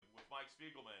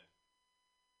Spiegelman.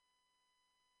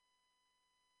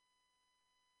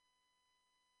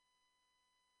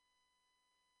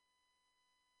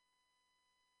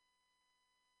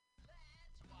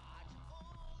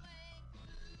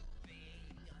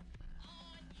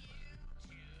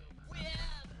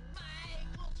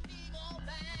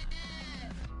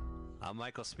 I'm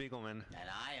Michael Spiegelman. And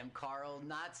I am Carl,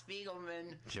 not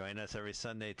Spiegelman. Join us every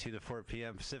Sunday, 2 to 4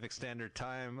 p.m. Pacific Standard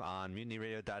Time on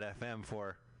MutinyRadio.fm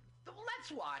for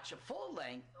Let's watch a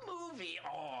full-length movie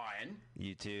on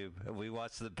YouTube. We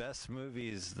watch the best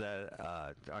movies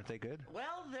that, aren't they good?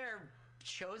 Well, they're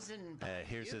chosen by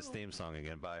Here's you. his theme song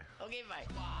again. Bye. Okay, bye.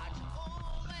 Watch a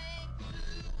full-length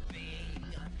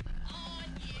movie on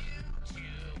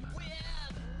YouTube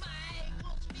with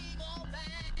Michael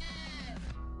Spiegelman.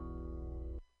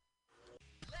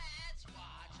 Let's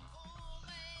watch a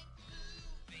full-length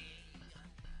movie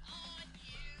on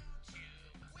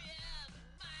YouTube with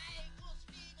Michael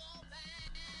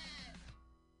Spiegelman.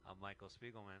 I'm Michael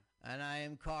Spiegelman. And I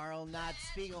am Carl, not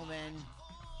Spiegelman.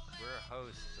 We're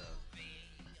hosts of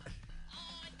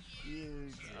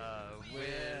YouTube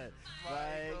with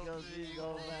Michael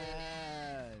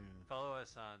Spiegelman. Follow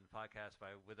us on podcast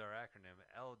with our acronym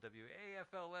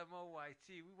LWAFLMOYT.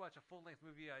 We watch a full-length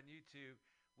movie on YouTube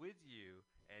with you,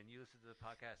 and you listen to the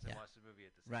podcast and watch the movie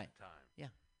at the same time. Yeah.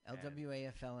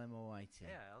 LWAFLMOYT.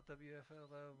 Yeah,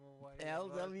 LWFLMOYT.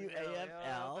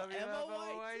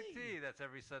 LWAFLMOYT. That's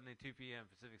every Sunday, 2 p.m.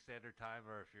 Pacific Standard Time,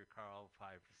 or if you're Carl,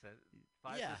 5%.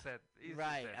 Yeah, Eastern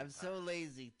right. Standard I'm so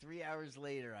lazy. 3 hours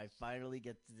later, I finally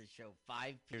get to the show. 5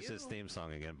 p.m. Here's his theme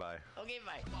song again. Bye. Okay,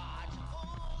 bye. Watch a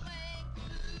full-length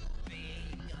movie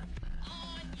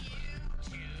on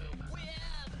YouTube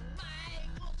with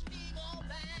Michael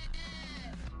Spiegelman.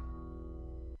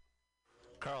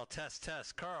 Carl, test.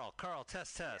 Carl,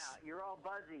 test. Yeah, you're all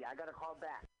buzzy. I gotta call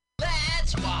back.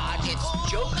 Let's watch.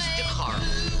 It's jokes to Carl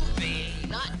movie.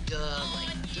 Not duh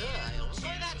like duh. Oh,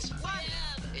 that's funny.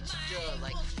 It's duh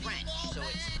like French, so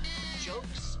it's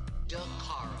jokes de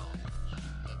Carl.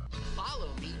 Follow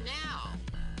me now.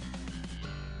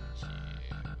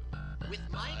 With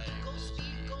Michael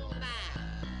Spiegelman.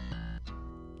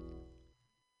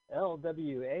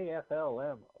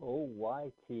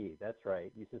 LWAFLMOYT. That's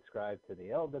right. You subscribe to the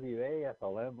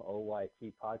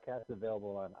LWAFLMOYT podcast,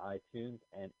 available on iTunes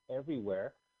and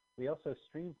everywhere. We also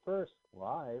stream first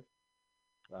live,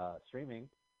 streaming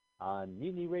on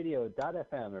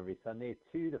MutinyRadio.fm every Sunday,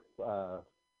 2 to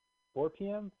 4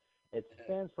 p.m. It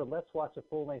stands for Let's Watch a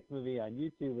Full-Length Movie on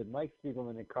YouTube with Mike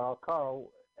Spiegelman and Carl.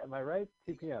 Carl, am I right?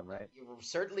 2 p.m., right? You're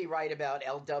certainly right about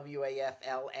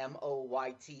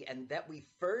LWAFLMOYT, and that we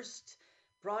first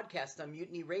broadcast on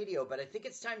Mutiny Radio, but I think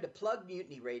it's time to plug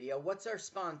Mutiny Radio. What's our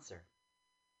sponsor?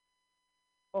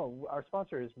 Oh, our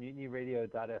sponsor is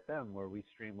MutinyRadio.fm, where we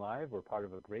stream live. We're part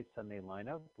of a great Sunday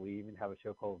lineup. We even have a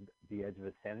show called The Edge of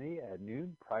Insanity at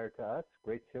noon prior to us.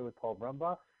 Great show with Paul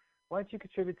Brumbaugh. Why don't you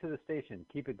contribute to the station?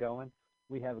 Keep it going.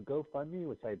 We have a GoFundMe,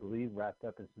 which I believe wrapped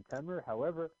up in September.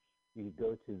 However, you can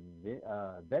go to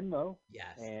Venmo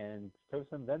and throw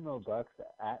some Venmo bucks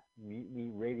at Mutiny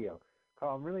Radio.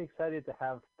 Carl, I'm really excited to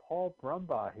have Paul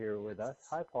Brumbaugh here with us.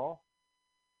 Hi, Paul.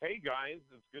 Hey, guys.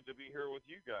 It's good to be here with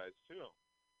you guys, too.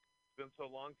 It's been so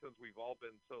long since we've all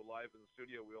been so live in the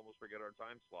studio, we almost forget our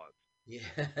time slots. Yeah.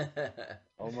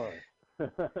 Almost.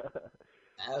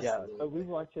 Yeah, so we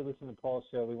want you to listen to Paul's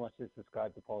show. We want you to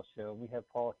subscribe to Paul's show. And we have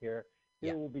Paul here.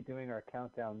 He will be doing our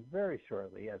countdown very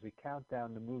shortly as we count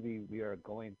down the movie we are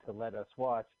going to let us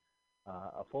watch,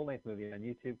 a full-length movie on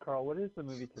YouTube. Carl, what is the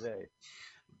movie today?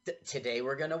 Today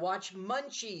we're going to watch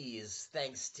Munchies,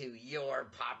 thanks to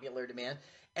your popular demand.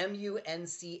 Munchies,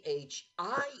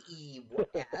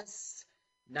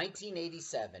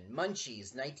 1987.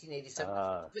 Munchies,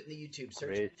 1987. Put in the YouTube search.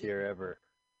 Greatest year ever.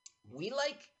 We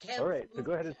like Kev's All right, so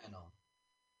go ahead channel.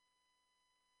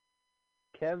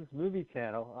 Kev's Movie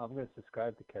Channel. I'm going to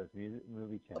subscribe to Kev's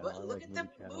Movie Channel. But look at the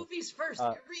movies first.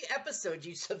 Every episode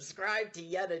you subscribe to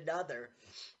yet another.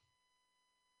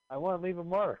 I want to leave a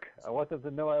mark. I want them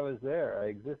to know I was there. I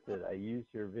existed. I used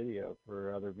your video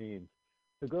for other means.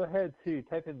 So go ahead to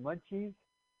type in Munchies,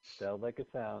 spelled like it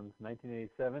sounds,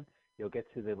 1987. You'll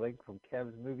get to the link from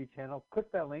Kev's Movie Channel.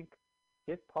 Click that link,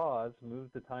 hit pause, move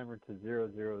the timer to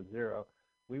 000.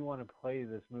 We want to play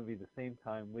this movie the same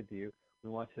time with you. We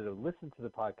want you to listen to the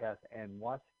podcast and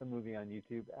watch the movie on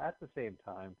YouTube at the same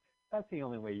time. That's the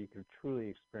only way you can truly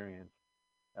experience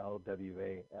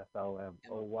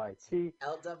LWAFLMOYT.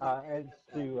 And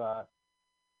to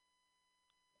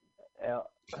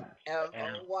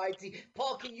LWYT.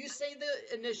 Paul, can you say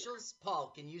the initials?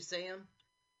 Paul, can you say them?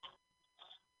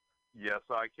 Yes,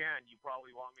 I can. You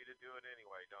probably want me to do it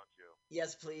anyway, don't you?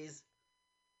 Yes, please.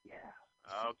 Yeah.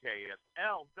 Okay, it's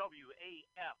Lwaflmoyt.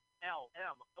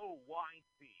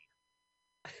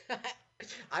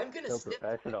 I'm going to So snip.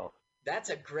 professional. That's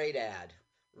a great ad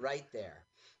right there.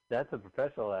 That's a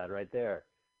professional ad right there.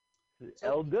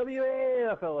 So,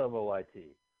 LWAFLMOYT.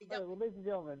 yep. All right, well, ladies and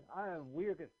gentlemen,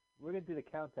 we're gonna do the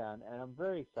countdown, and I'm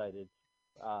very excited.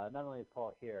 Not only is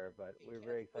Paul here, but we're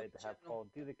very excited to have Paul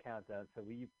do the countdown. So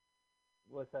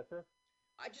what's that, sir?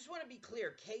 I just want to be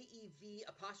clear.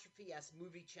 KEV''S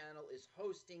movie channel is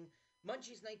hosting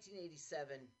Munchies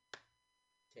 1987.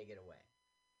 Take it away.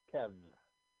 Kevin.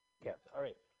 All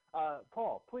right.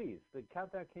 Paul, please. The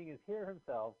countdown king is here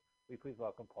himself. We please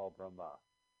welcome Paul Brumbaugh.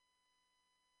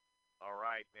 All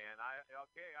right, man. I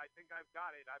think I've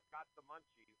got it. I've got the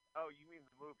Munchies. Oh, you mean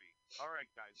the movie? All right,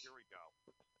 guys. Here we go.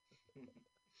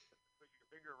 Put your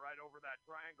finger right over that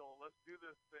triangle. Let's do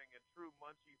this thing in true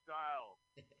Munchie style.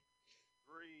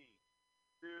 3,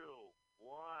 2, 1,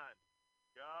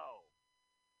 go.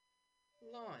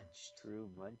 Launched. True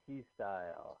Munchie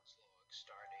style.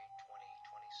 Stardate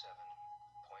 2027.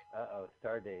 Uh-oh,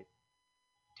 Stardate.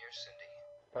 Dear Cindy.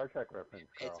 Star Trek reference,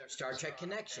 Carl. It's our Star Trek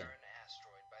connection. An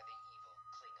asteroid by the evil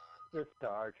Klingon. The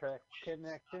Star Trek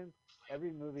connection.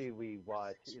 Every movie we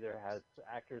watch either has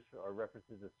actors or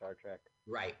references to Star Trek,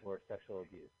 Right. or sexual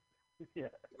abuse.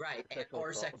 Yeah. Right. Sexual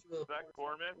assault. Sexual. Zach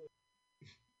Foreman?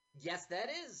 Yes, that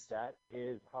is. That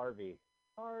is Harvey.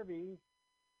 Harvey.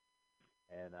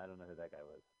 And I don't know who that guy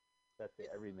was. That's the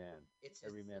everyman. It's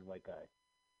Everyman white guy.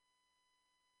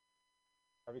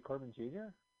 Harvey Corbin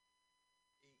Jr.?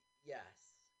 Yes.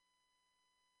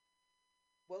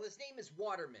 Well, his name is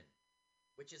Waterman,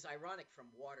 which is ironic from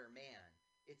Waterman.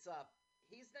 It's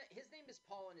his name is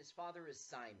Paul and his father is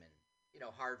Simon. You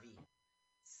know, Harvey.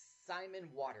 Simon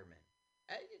Waterman.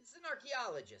 It's an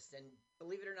archaeologist, and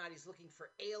believe it or not, he's looking for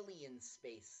alien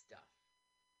space stuff.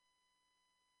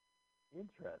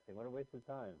 Interesting. What a waste of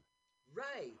time.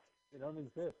 Right. They don't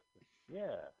exist.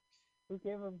 Yeah. Who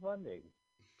gave him funding?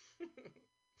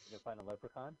 You find a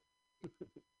leprechaun?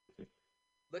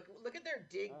 Look at their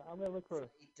dig I'm gonna look for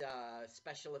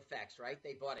special effects, right?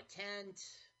 They bought a tent.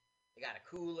 They got a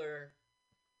cooler.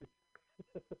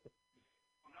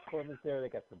 Corbin's there. They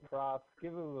got some props.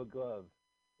 Give him a glove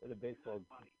and a baseball.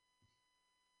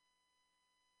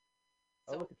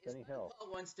 Oh, So look, it's his Benny son Hill.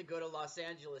 Paul wants to go to Los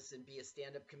Angeles and be a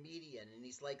stand-up comedian, and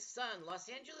he's like, "Son, Los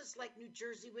Angeles like New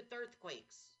Jersey with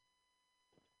earthquakes."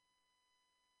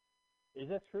 Is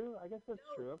that true? I guess that's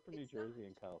No, true. I'm from New it's not. Jersey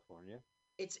and California.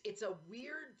 It's a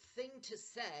weird thing to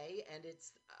say, and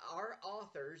it's our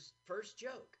author's first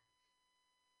joke.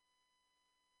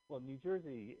 Well, New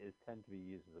Jersey tend to be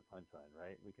used as a punchline,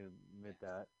 right? We can admit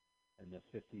that. In the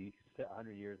 50,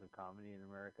 100 years of comedy in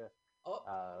America. Oh,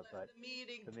 Paul but left the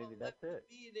meeting. so Paul maybe left that's it.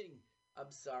 the meeting.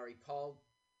 I'm sorry, Paul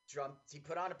jumped. He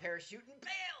put on a parachute and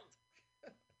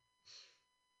bailed.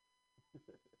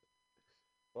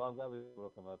 Well, I'm glad we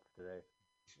woke him up today.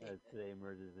 As today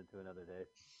emerges into another day.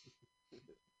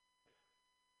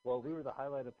 Well, we were the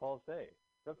highlight of Paul's day.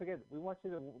 Don't forget, we want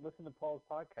you to listen to Paul's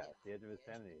podcast, The Edge of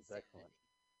Insanity. It's excellent.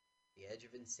 The Edge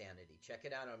of Insanity. Check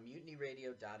it out on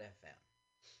MutinyRadio.fm.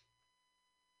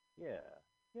 Yeah.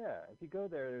 If you go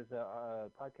there, there's a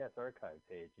podcast archive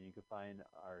page, and you can find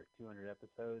our 200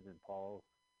 episodes and Paul's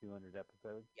 200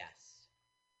 episodes. Yes.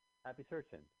 Happy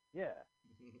searching. Yeah.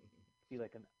 Be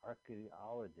like an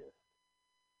archaeologist.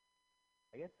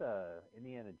 I guess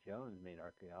Indiana Jones made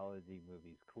archaeology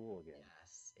movies cool again.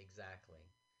 Yes, exactly.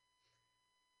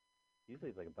 Usually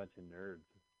it's like a bunch of nerds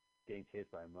getting chased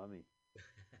by a mummy.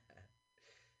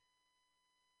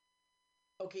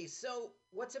 Okay, so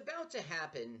what's about to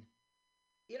happen,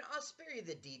 I'll spare you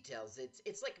the details.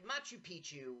 It's like Machu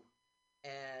Picchu,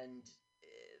 and,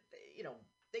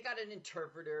 they got an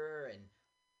interpreter, and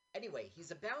anyway,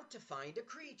 he's about to find a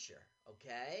creature,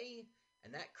 okay?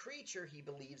 And that creature he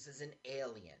believes is an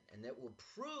alien, and that will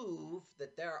prove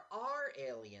that there are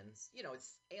aliens.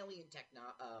 It's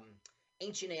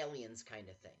ancient aliens kind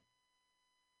of thing.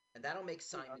 And that'll make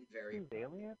Simon very proud.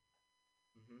 Aliens?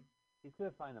 Mm-hmm. He's going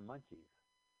to find the munchies.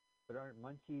 But aren't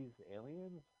munchies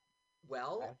aliens?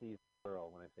 Well, I have to use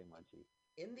plural when I say munchie.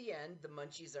 in the end, the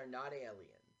munchies are not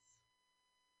aliens.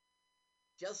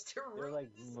 Just to They're ruin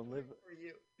like this story for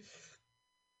you.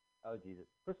 Oh, Jesus.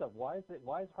 First off, why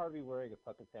is Harvey wearing a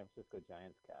fucking San Francisco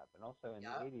Giants cap? And also, in the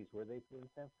 80s, were they in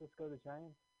San Francisco, the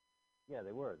Giants? Yeah,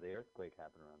 they were. The earthquake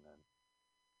happened around then.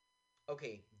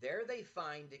 Okay, there they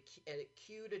find a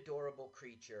cute, adorable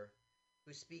creature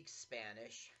who speaks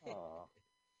Spanish. Aw.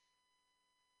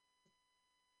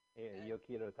 Hey,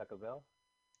 Yokito Taco Bell?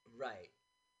 Right.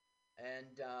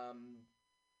 And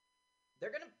They're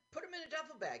going to put him in a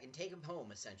duffel bag and take him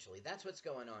home, essentially. That's what's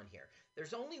going on here.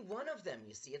 There's only one of them,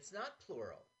 you see. It's not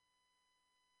plural.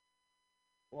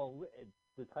 Well,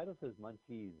 the title says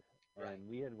Munchies, and Right.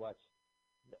 we had watched.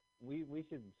 We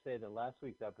should say that last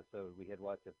week's episode we had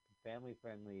watched a family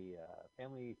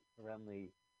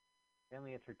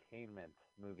entertainment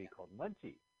movie called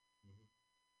Munchie,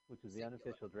 which is the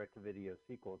unofficial direct-to-video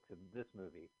sequel to this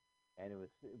movie, and it was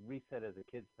reset as a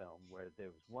kids' film where there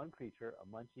was one creature, a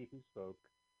Munchie, who spoke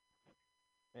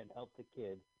and helped the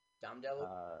kid. Dom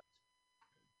DeLuise.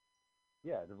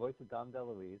 Yeah, the voice of Dom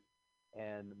DeLuise,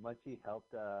 and Munchie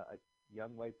helped a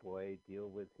young white boy deal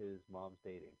with his mom's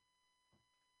dating.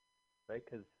 Right,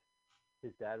 because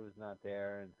his dad was not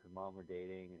there and his mom were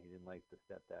dating, and he didn't like the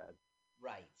stepdad.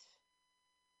 Right.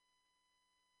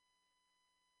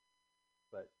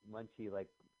 But Munchie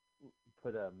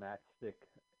put a matchstick,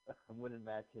 a wooden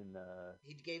match in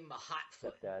He gave him a hot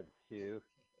foot. stepdad's shoe,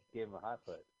 gave him a hot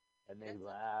foot, and they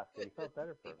laughed. And he felt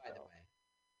better for By the himself. way.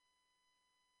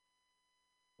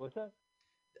 What's that?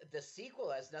 The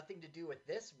sequel has nothing to do with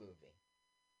this movie.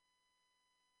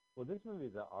 Well, this movie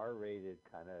is an R-rated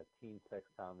kind of teen sex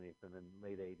comedy from the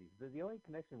late '80s. The only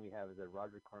connection we have is that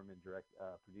Roger Corman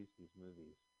produced these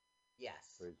movies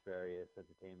Yes. for his various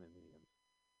entertainment mediums.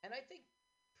 And I think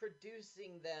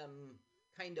producing them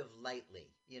kind of lightly.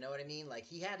 You know what I mean? Like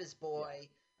he had his boy,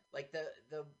 like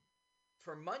the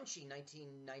for Munchie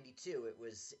 1992. It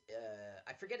was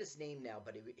I forget his name now,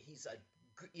 but he's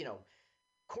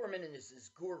Corman is his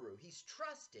guru. He's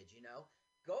trusted.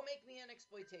 Go make me an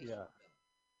exploitation film.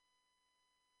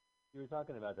 You were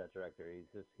talking about that director.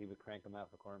 He would crank them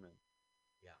out for Corman.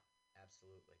 Yeah,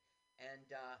 absolutely. And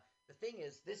the thing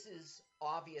is, this is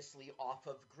obviously off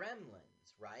of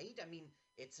Gremlins, right? I mean,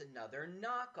 it's another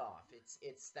knockoff.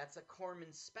 That's a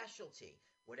Corman specialty.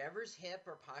 Whatever's hip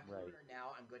or popular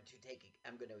now, I'm going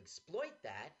to exploit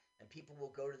that, and people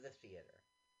will go to the theater.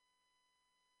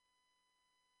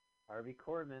 Harvey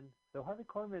Korman. So Harvey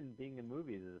Korman being in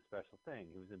movies is a special thing.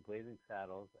 He was in Blazing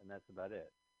Saddles, and that's about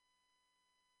it.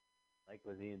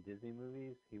 Was he in Disney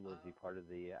movies? Was he part of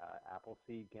the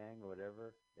Appleseed gang or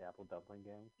whatever? The Apple Dumpling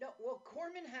gang? No, well,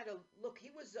 Corman had he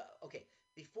was,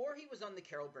 before he was on the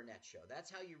Carol Burnett Show, that's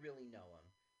how you really know him.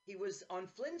 He was on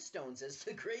Flintstones as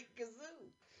the Great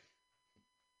Gazoo.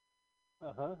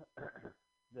 Uh-huh.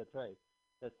 That's right.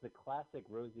 That's the classic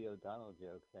Rosie O'Donnell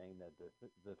joke saying that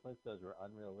the Flintstones were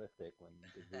unrealistic when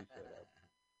Gazoo showed up.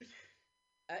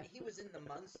 He was in the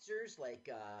Munsters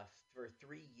for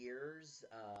 3 years,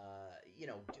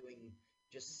 doing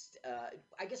just,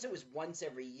 I guess it was once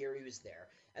every year he was there.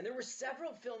 And there were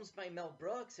several films by Mel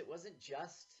Brooks. It wasn't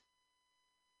just...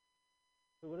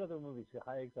 So what other movies?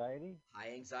 High Anxiety?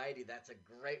 High Anxiety, that's a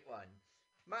great one.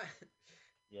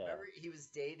 Yeah. Remember he was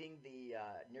dating the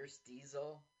Nurse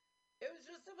Diesel? It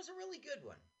was a really good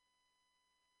one.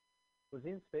 Was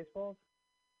he in Spaceballs?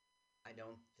 I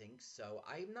don't think so.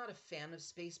 I'm not a fan of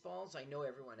Spaceballs. I know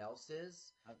everyone else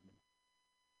is.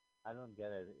 I don't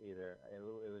get it either. It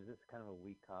was just kind of a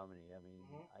weak comedy. I mean,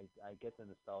 I get the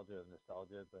nostalgia of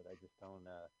nostalgia, but I just don't.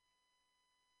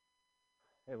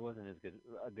 It wasn't a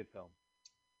good film.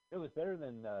 It was better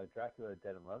than Dracula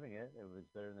Dead and Loving It. It was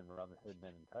better than Robin Hood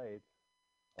Men in Tights.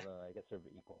 Although I guess they're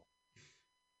equal.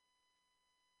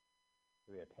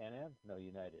 Do we have Pan Am? No,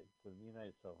 United. So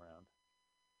United's still around.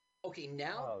 Okay,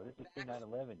 now... Oh, this is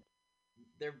pre-9/11.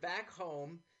 They're back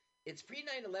home. It's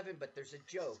pre-9/11, but there's a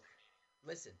joke.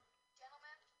 Listen.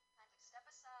 Gentlemen, kindly step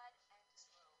aside and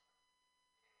disrobe.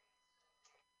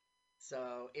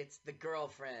 So it's the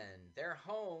girlfriend. They're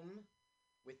home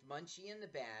with Munchie in the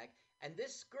bag, and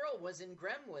this girl was in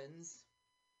Gremlins.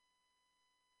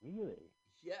 Really?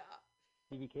 Yeah.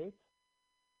 Phoebe Cates?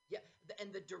 Yeah,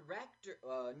 and the director...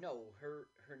 no, her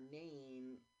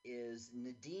name is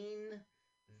Nadine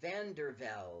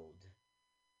Vandervelde.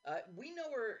 We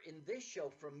know her in this show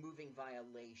from Moving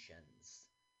Violations.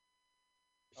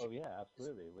 Oh, yeah,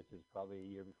 absolutely, which is probably a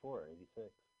year before,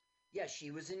 86. Yeah,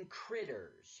 she was in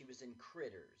Critters. She was in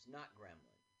Critters, not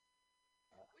Gremlins.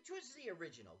 Which was the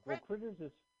original. Well, Critters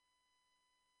is...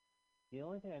 The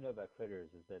only thing I know about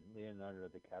Critters is that Leonardo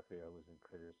DiCaprio was in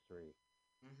Critters 3.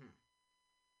 Mm-hmm.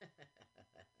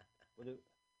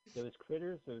 There was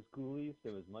Critters, there was Ghoulies,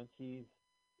 there was Munchies.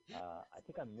 I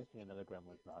think I'm missing another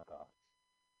Gremlins knockoff.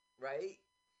 Right?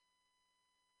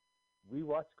 We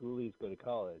watched Ghoulies go to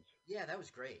college. Yeah, that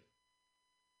was great.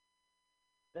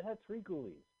 That had 3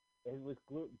 Ghoulies. It was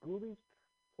Ghoulies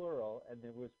plural, and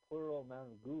there was plural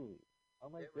amount of Ghoulies.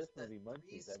 Unlike this movie,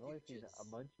 Munchies, I've only seen a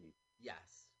Munchie.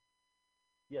 Yes.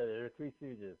 Yeah, there are 3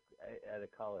 Stooges at a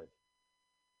college.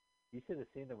 You should have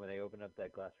seen them when they opened up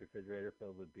that glass refrigerator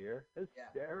filled with beer. Yeah.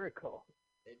 Hysterical.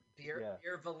 Beer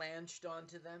avalanched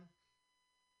onto them.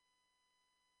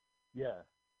 Yeah.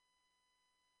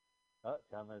 Oh,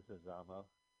 Thomas Zamo.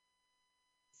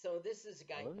 So this is a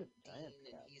guy love named this giant Dean,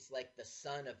 and cat. he's like the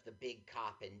son of the big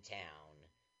cop in town.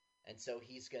 And so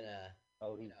he's gonna,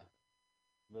 Oh, you he's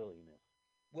know, liliness.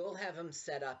 we'll have him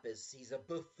set up as he's a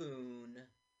buffoon.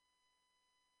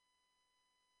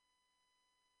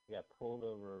 He got pulled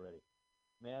over already.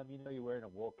 Ma'am, you know you're wearing a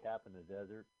wool cap in the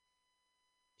desert?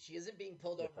 She isn't being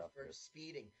pulled What's over up, for kid?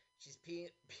 speeding. She's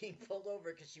being pulled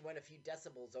over because she went a few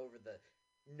decibels over the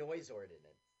noise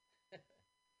ordinance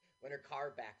when her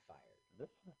car backfired.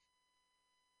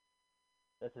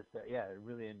 That's just, yeah, it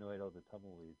really annoyed all the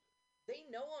tumbleweeds. They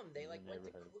know him. They In like the went to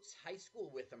neighborhood. Coates High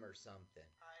School with him or something.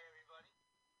 Hi, everybody.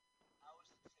 How was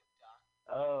the tip, Doc?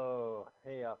 Oh,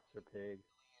 hey, Officer Pig.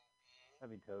 Alien I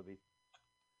mean, Toby.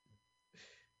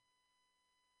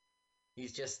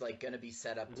 He's just like gonna be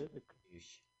set up to It is a-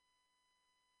 douche.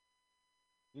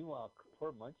 Meanwhile,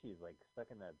 poor Munchie's like stuck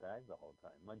in that bag the whole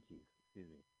time. Munchies.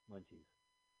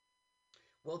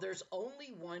 Well, there's only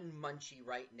one Munchie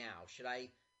right now. Should I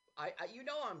you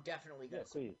know I'm definitely Yeah, gonna.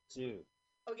 please do.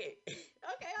 Okay,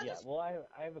 I'll Yeah, just well,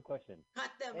 I have a question.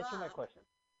 cut them Answer my up. question.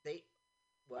 They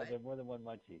Are what? there more than one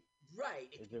Munchie? Right.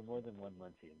 If Is there more than one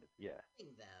Munchie in this? Yeah. you're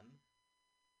cutting them,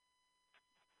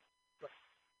 but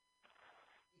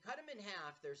you cut them in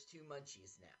half. There's two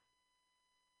Munchies now.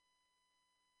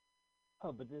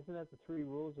 Oh, but isn't that the 3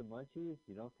 rules of Munchies?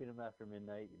 You don't feed them after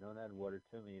midnight, you don't add water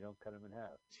to them, and you don't cut them in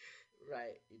half.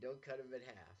 Right. You don't cut them in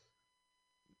half.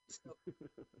 So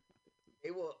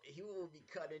he will be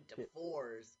cut into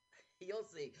 4s. You'll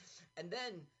see. And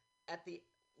then at the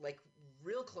like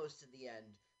real close to the end,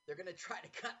 they're gonna try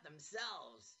to cut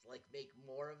themselves, like make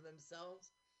more of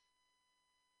themselves.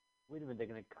 Wait a minute, they're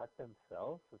going to cut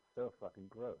themselves? It's so fucking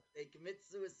gross. They commit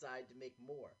suicide to make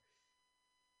more.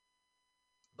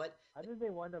 But How did they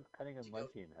wind up cutting a To go-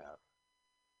 Munchie in half?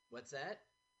 what's that?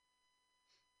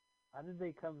 How did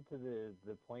they come to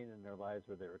the point in their lives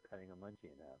where they were cutting a Munchie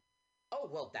in half? Oh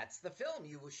well, that's the film.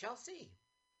 You shall see.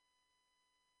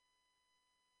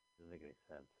 Doesn't make any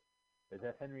sense. Is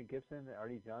that Henry Gibson,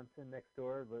 Artie Johnson next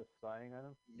door was spying on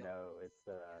him? No, it's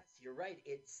Yes, you're right.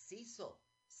 It's Cecil.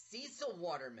 Cecil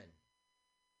Waterman.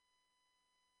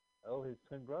 his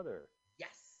twin brother.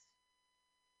 Yes.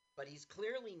 But he's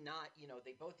clearly not,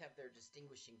 they both have their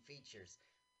distinguishing features.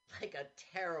 Like a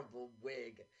terrible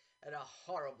wig and a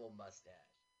horrible mustache.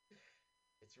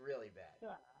 It's really bad.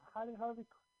 Yeah, how did Harvey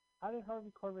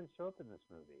Korman show up in this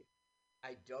movie?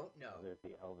 I don't know. Oh, there's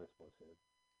the Elvis bullshit.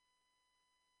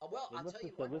 Well, They I'll must tell you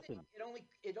have said, one thing. "Listen."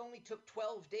 It only took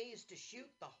 12 days to shoot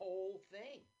the whole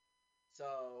thing.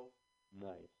 So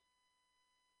Nice.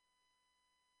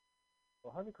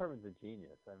 Well, Harvey Korman's a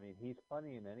genius. I mean, he's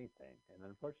funny in anything, and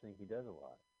unfortunately, he does a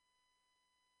lot.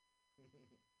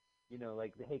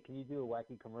 Like, hey, can you do a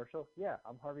wacky commercial? Yeah,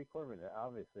 I'm Harvey Korman.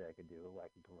 Obviously, I could do a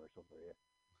wacky commercial for you.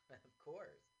 of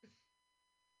course.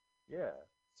 Yeah.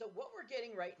 So what we're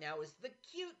getting right now is the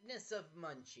cuteness of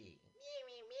Munchie. Me,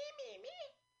 me, me, me,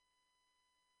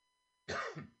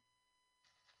 me.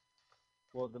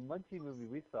 Well, the Munchie movie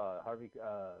we saw,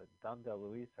 Dom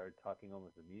DeLuise started talking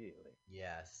almost immediately.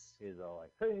 Yes. He was all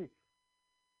like, hey!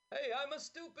 Hey, I'm a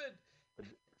stupid. But-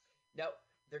 Now,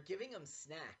 they're giving him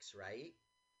snacks, right?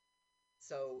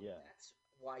 So Yeah. that's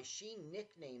why she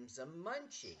nicknames him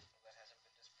Munchie. That hasn't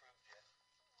been disproved yet.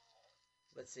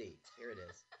 Let's see. Here it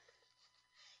is. I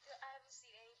haven't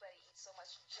seen anybody eat so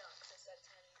much junk since that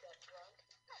time you got drunk.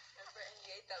 Remember, and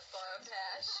you ate that bar of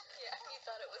hash? Yeah, you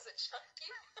thought it was a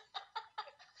chunky.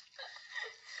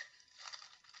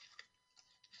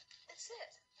 That's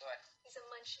it. What? He's a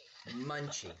munchie.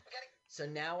 Munchie. So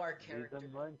now our He's character. a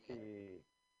Munchie.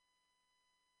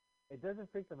 It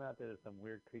doesn't freak them out that there's some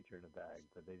weird creature in a bag,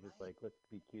 but they just like, let's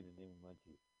be cute and name him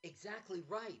Munchie. Exactly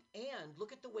right. And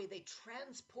look at the way they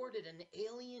transported an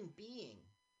alien being.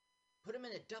 Put him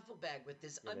in a duffel bag with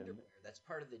his Yeah, underwear. That's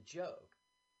part of the joke.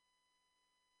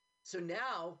 So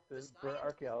now the For science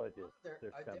archaeologists, father,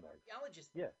 they're the scumbags. archaeologist,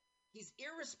 Yeah. he's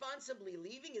irresponsibly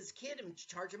leaving his kid in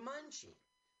charge of Munchie.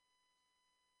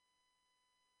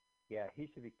 Yeah, he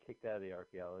should be kicked out of the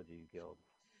archaeology guild.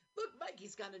 Look, Mike,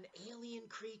 he's got an alien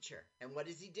creature. And what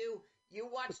does he do? You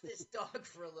watch this dog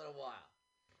for a little while.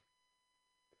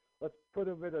 Let's put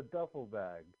him in a duffel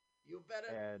bag You better.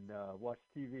 and watch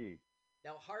TV.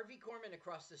 Now, Harvey Korman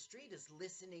across the street is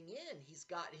listening in. He's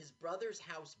got his brother's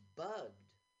house bugged.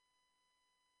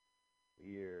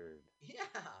 Weird. Yeah.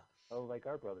 Oh, like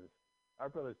our brothers. Our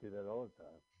brothers do that all the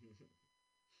time.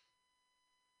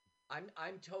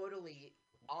 I'm totally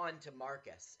on to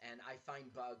Marcus, and I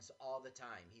find bugs all the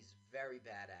time. He's very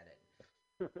bad at it.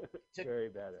 Took Very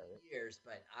bad at it. years,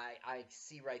 but I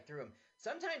see right through him.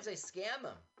 Sometimes I scam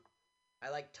him. I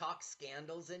like talk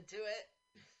scandals into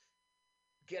it,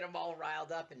 get them all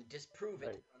riled up, and disprove it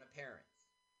Right. in front of parents.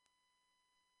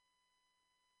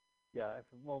 Yeah,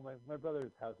 well, my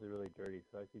brother's house is really dirty,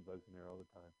 so I see bugs in there all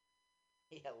the time.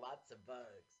 Yeah, lots of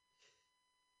bugs.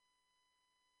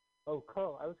 Oh,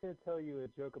 Carl, I was going to tell you a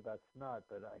joke about snot,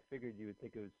 but I figured you would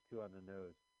think it was too on the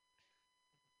nose.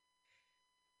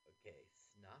 Okay,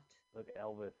 snot Like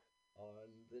Elvis. on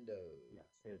the nose.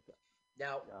 Yeah, it's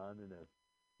Now, on the nose.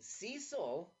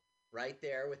 Cecil, right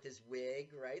there with his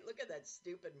wig, right? Look at that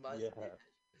stupid mustache.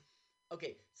 Yeah.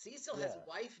 Okay, Cecil has a Yeah.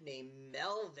 wife named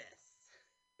Melvis.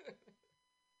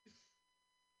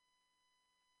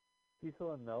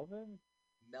 Cecil and Melvin?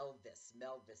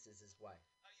 Melvis is his wife.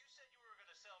 You said you were going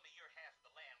to sell me your half of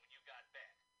the land when you got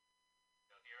back.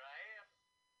 So here I am.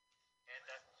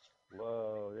 And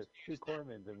Whoa, there's two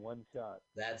Cormans in one shot.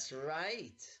 That's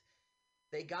right.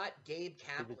 They got Gabe It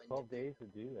Kaplan. took 12 days to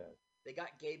do that. They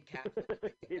got Gabe Kaplan. to take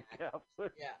it Gabe back.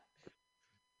 Kaplan. Yeah.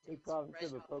 They Dude's promised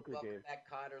fresh him a off the poker welcome game. back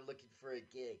Cotter looking for a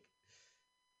gig.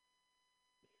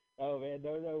 Oh, man,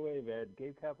 no way, man.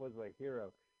 Gabe Kaplan was my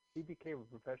hero. He became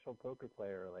a professional poker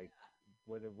player, like,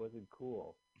 when it wasn't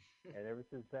cool. And ever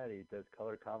since that, he does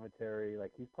color commentary.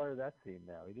 Like, he's part of that scene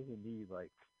now. He doesn't need,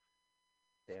 like,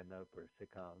 stand-up or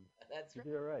sitcoms. That's He right.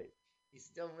 did all right. He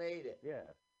still made it. Yeah.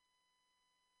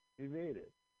 He made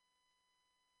it.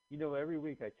 You know, every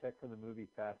week I check for the movie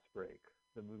Fast Break,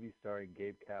 the movie starring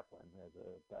Gabe Kaplan as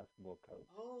a basketball coach.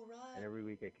 Oh, right. And every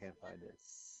week I can't find it.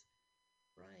 Yes.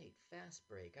 Right, Fast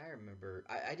Break. I remember.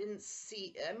 I didn't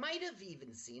see. I might have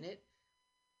even seen it.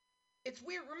 It's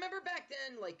weird. Remember back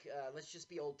then, like, let's just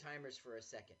be old timers for a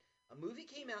second. A movie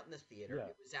came out in the theater. Yeah.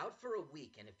 It was out for a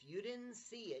week, and if you didn't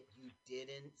see it, you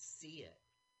didn't see it.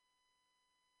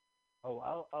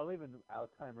 Oh, I'll even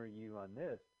out-timer you on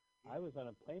this. I was on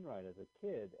a plane ride as a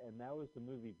kid, and that was the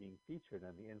movie being featured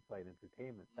on the in-flight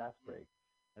entertainment, Fast Break.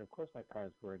 And of course, my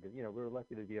parents were, we were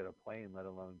lucky to be on a plane, let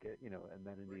alone get,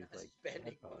 amenities We're not like spending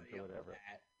headphones money or on whatever.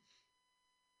 that.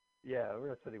 Yeah, we're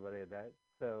not spending money on that.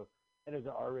 So, and it was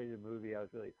an R-rated movie. I was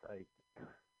really psyched,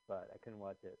 but I couldn't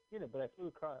watch it. But I flew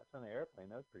across on an airplane.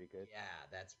 That was pretty good. Yeah,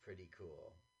 that's pretty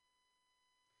cool.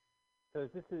 So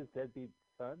is this his deadbeat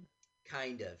son?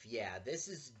 Kind of, yeah. This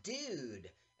is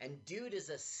Dude, and Dude is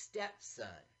a stepson.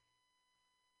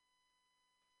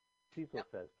 Cecil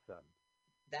says son.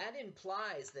 That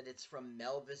implies that it's from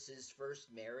Melvis's first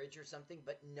marriage or something,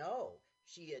 but no,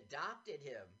 she adopted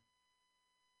him.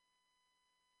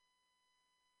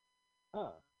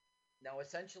 Huh. Now,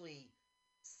 essentially,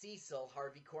 Cecil,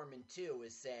 Harvey Korman 2,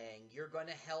 is saying, you're going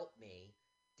to help me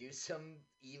do some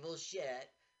evil shit,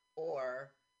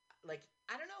 or, like,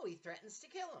 I don't know, he threatens to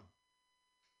kill him.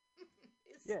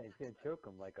 Yeah, he's going to choke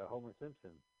him like a Homer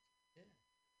Simpson. Yeah.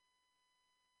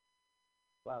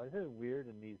 Wow, isn't it weird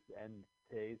in these end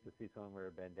days to see someone wear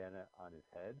a bandana on his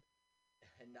head?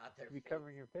 And not their To be face.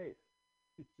 covering your face.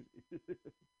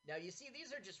 Now, you see,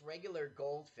 these are just regular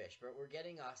goldfish, but we're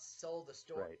getting sold a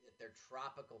story Right. that they're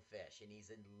tropical fish, and he's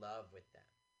in love with them.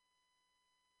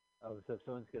 Oh, so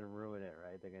someone's going to ruin it,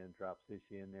 right? They're going to drop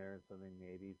sushi in there or something,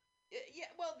 maybe. Yeah,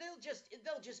 well,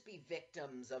 they'll just be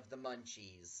victims of the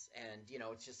munchies, and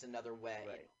it's just another way.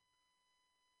 Right.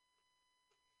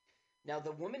 Now,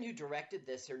 the woman who directed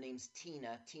this, her name's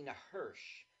Tina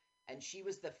Hirsch, and she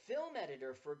was the film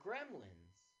editor for Gremlins.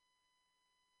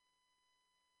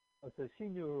 Oh, so she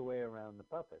knew her way around the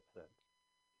puppets then.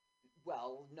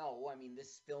 Well, no, I mean,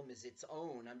 this film is its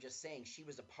own. I'm just saying she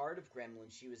was a part of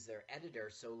Gremlins. She was their editor,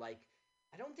 so, like,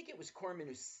 I don't think it was Corman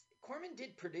who... Corman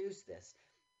did produce this.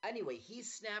 Anyway, he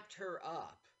snapped her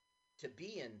up to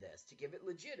be in this, to give it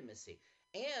legitimacy.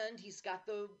 And he's got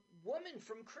the woman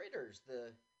from Critters,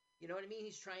 you know what I mean?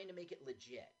 He's trying to make it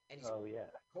legit. And he's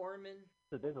Corman.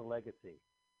 So there's a legacy.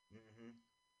 Mm-hmm.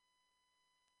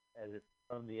 And it's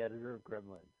from the editor of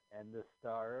Gremlins. And the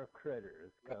star of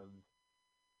Critters comes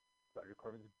Roger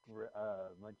Corman's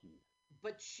Munchies.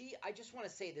 But I just want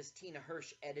to say this, Tina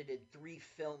Hirsch edited 3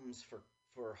 films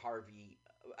for Harvey,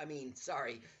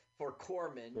 for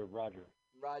Corman. For Roger.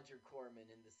 Roger Corman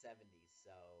in the 70s,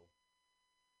 so...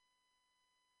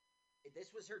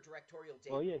 This was her directorial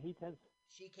debut. Well, yeah,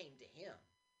 She came to him.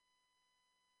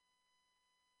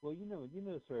 Well, you know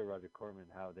the story of Roger Corman,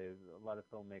 how there's a lot of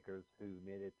filmmakers who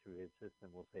made it through his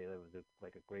system will say that it was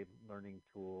like a great learning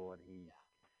tool, and he,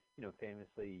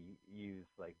 famously used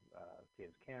like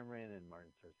James Cameron and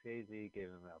Martin Scorsese, gave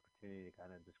him an opportunity to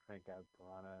kind of just crank out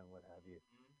Piranha and what have you.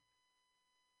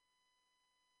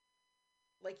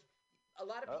 Like, a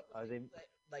lot of Oh, people are they? think that,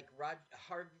 like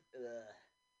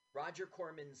Roger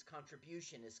Corman's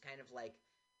contribution is kind of like,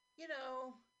 you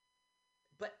know,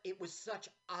 but it was such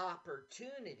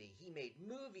opportunity. He made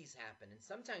movies happen, and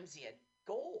sometimes he had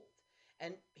gold.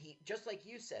 And he, just like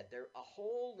you said, there a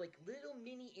whole like little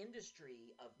mini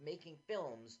industry of making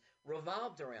films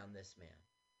revolved around this man.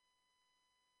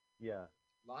 Yeah.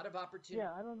 A lot of opportunity.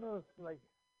 Yeah, I don't know if like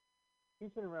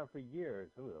he's been around for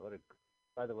years. Ooh, what a!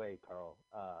 By the way, Carl,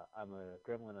 I'm a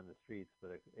gremlin on the streets,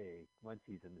 but a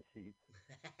munchies in the sheets.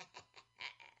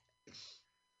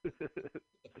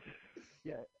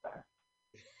 Yeah,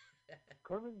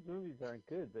 Corman's movies aren't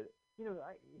good, but you know,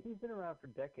 he's been around for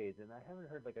decades, and I haven't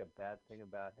heard like a bad thing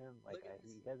about him. Like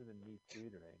he hasn't been Me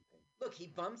Too'd or anything. Look, he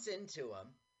bumps into him,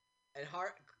 and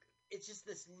it's just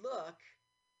this look,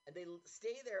 and they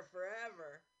stay there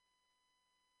forever.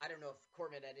 I don't know if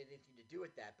Corman had anything to do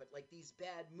with that, but like these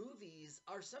bad movies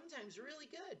are sometimes really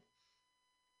good.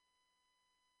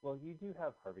 Well, you do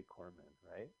have Harvey Korman,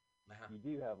 right? Uh-huh. You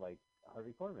do have like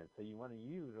Harvey Korman, so you want to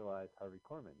utilize Harvey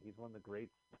Korman. He's one of the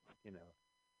greats. You know,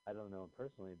 I don't know him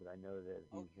personally, but I know that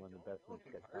he's one of the best in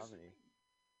sketch comedy.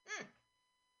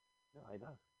 No, I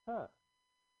don't. Huh?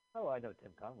 Oh, I know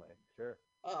Tim Conway. Sure.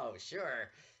 Oh,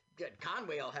 sure. Good.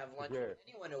 Conway will have lunch with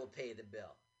anyone who will pay the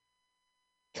bill.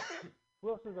 Who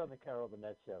else was on the Carol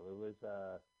Burnett show? It was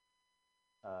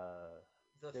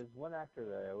there's one actor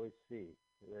that I always see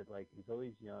that like he's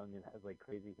always young and has like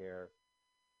crazy hair,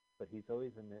 but he's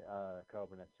always in the Carol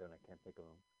Burnett show, and I can't think of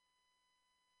him.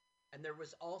 And there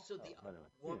was also the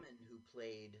woman who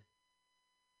played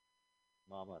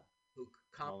Mama's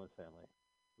Family.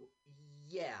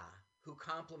 Yeah, who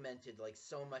complimented like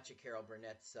so much of Carol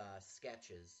Burnett's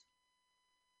sketches.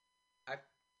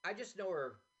 I just know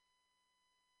her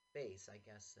face, I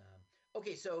guess.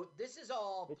 Okay, so this is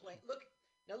all plain. Look,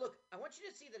 I want you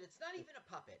to see that it's not even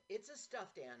a puppet. It's a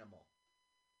stuffed animal.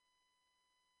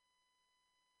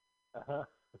 Uh-huh.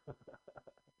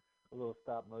 A little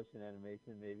stop motion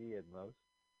animation, maybe, at most.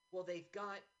 Well, they've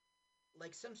got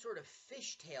like some sort of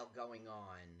fishtail going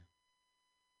on.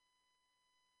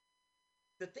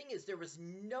 The thing is, there was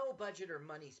no budget or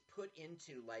money put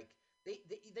into like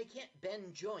they can't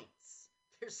bend joints.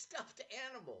 They're stuffed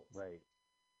animals. Right.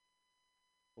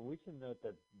 Well, we should note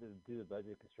that due to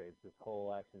budget constraints, this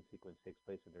whole action sequence takes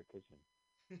place in their kitchen.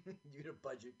 Due to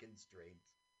budget constraints.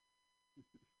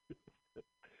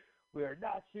 We are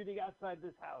not shooting outside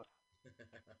this house.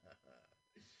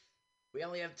 We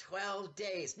only have 12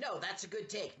 days. No, that's a good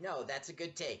take. No, that's a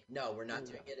good take. No, we're not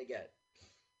doing it again.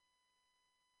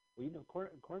 Well, you know,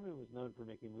 Corman was known for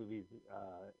making movies,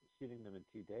 shooting them in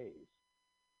 2 days.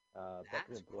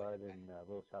 Bucket of Blood and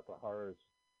Little Shop of Horrors.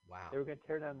 Wow. They were going to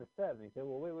tear down the set, and he said,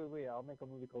 well, wait, I'll make a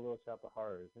movie called Little Shop of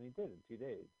Horrors. And he did in 2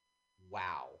 days.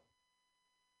 Wow.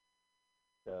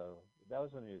 So that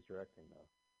was when he was directing, though.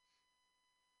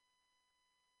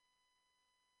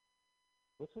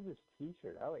 What's with this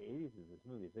T-shirt? How 80s is this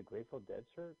movie? Is it a Grateful Dead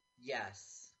shirt?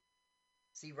 Yes.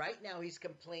 See, right now he's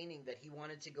complaining that he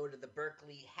wanted to go to the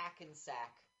Berkeley Hacky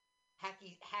Sack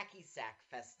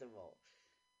Festival.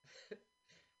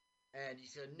 And he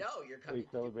said, no, you're coming to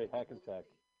celebrate Hackensack.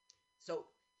 So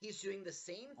he's doing the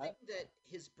same thing that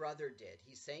his brother did.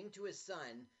 He's saying to his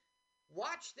son,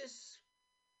 watch this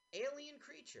alien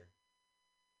creature.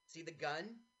 See the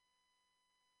gun?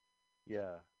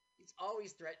 Yeah. He's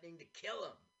always threatening to kill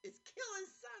him. Kill his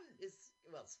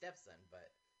son. Stepson,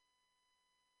 but.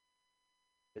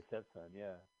 His stepson,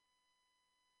 yeah.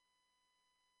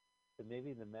 But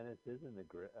maybe the menace isn't the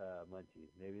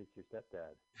Munchies. Maybe it's your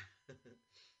stepdad.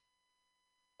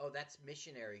 Oh, that's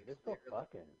missionary. They're still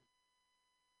fucking.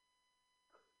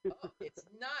 Oh, it's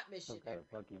not missionary. Some kind of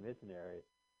funky missionary.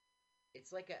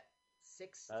 It's like a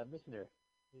 6. Missionary.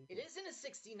 It isn't a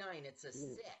 69. It's a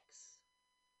 6.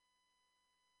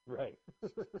 Right.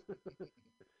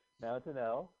 Now it's an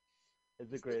L.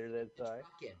 It's a greater than sign.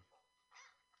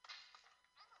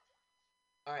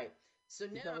 All right. So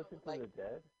he's now, like, the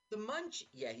Dead? The Munch.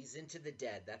 Yeah, he's into the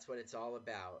Dead. That's what it's all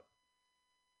about.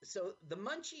 So the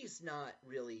Munchie's not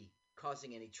really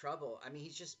causing any trouble. I mean,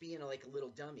 he's just being like a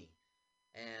little dummy.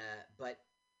 But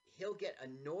he'll get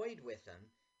annoyed with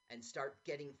him and start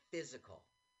getting physical.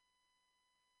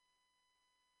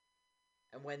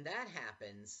 And when that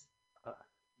happens,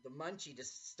 the Munchie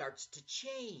just starts to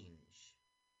change.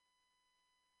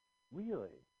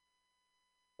 Really?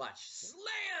 Watch,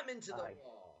 slam into the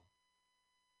wall.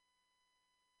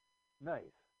 Nice.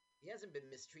 He hasn't been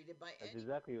mistreated by That's anyone.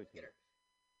 Exactly what you.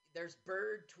 There's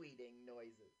bird tweeting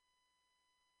noises.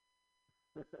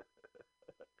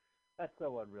 That's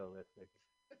so unrealistic.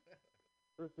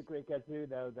 First the great cartoon,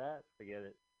 now that. Forget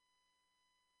it.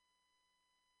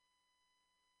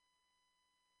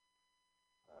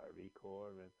 Harvey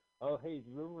Korman. Oh, hey, do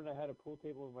you remember when I had a pool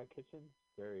table in my kitchen?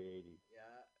 Very 80s.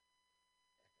 Yeah.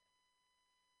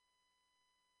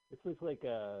 This looks like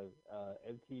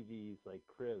MTV's like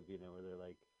crib, where they're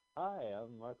like, "Hi,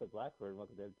 I'm Martha Blackburn.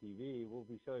 Welcome to MTV. We'll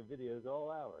be showing videos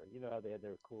all hour." You know how they had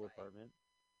their cool Right. apartment.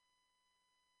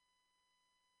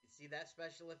 You see that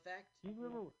special effect? Do you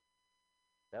remember?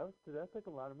 That took a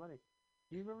lot of money.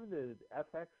 Do you remember the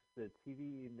FX, the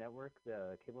TV network,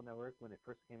 the cable network, when it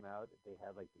first came out? They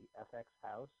had like the FX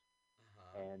house,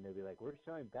 and they'd be like, "We're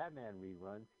showing Batman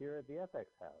reruns here at the FX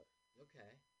house."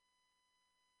 Okay.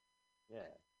 Yeah,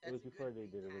 That's it was a before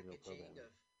good they did original repackaging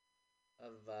programming.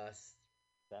 of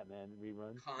Batman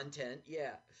reruns. content.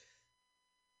 Yeah.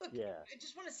 Look, Yeah. I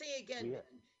just want to say again, We-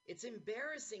 man, it's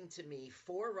embarrassing to me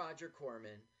for Roger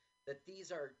Corman that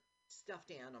these are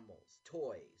stuffed animals,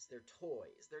 toys. They're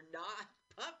toys. They're not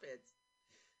puppets.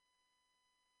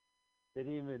 They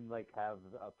didn't even like have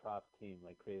a prop team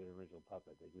like create an original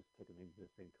puppet. They just took an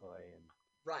existing toy and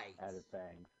Right. added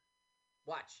fangs.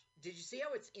 Watch. Did you see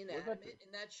how it's about inanimate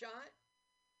in that shot?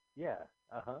 Yeah.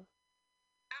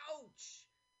 Ouch!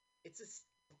 It's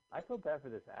I feel bad for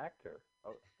this actor.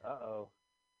 Oh.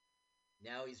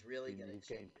 Now he's really gonna He's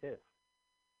getting pissed.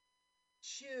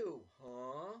 chew,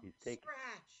 huh? He's taking.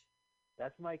 Scratch.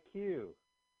 That's my cue.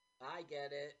 I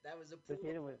get it. That was a pool. Just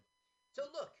hit him with. So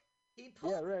look, he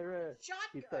pulled Yeah, right. shotgun.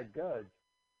 He said guns.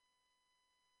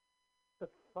 What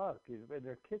the fuck? He's in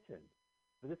their kitchen.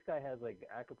 But this guy has like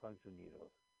acupuncture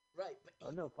needles. Right, but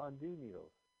Oh no, fondue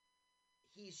needles.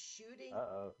 he's shooting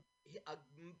Uh-oh. a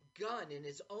gun in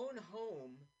his own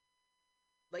home.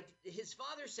 Like his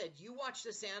father said, "You watch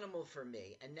this animal for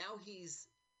me," and now he's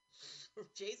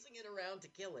chasing it around to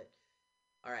kill it.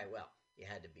 All right, well, you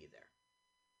had to be there.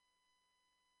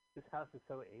 This house is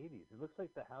so 80s. It looks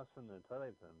like the house from the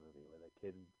Twilight Zone movie where the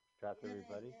kid trapped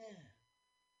everybody. Yeah.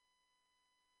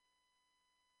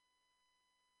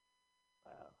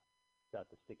 Wow. Got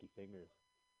the sticky fingers.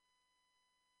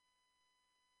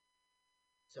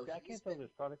 So I he's can't tell if been,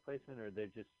 there's product placement or they're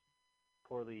just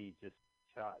poorly just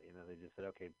shot. They just said,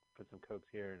 okay, put some Cokes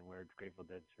here and wear a Grateful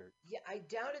Dead shirt. yeah, I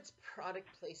doubt it's product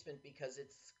placement because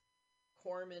it's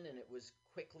Corman and it was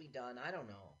quickly done. I don't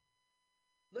know.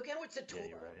 Look how it's a toy. Yeah,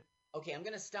 you're right. Okay, I'm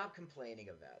gonna stop complaining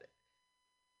about it.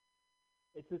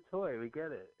 It's a toy. We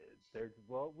get it.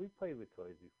 We've played with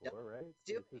toys before, right?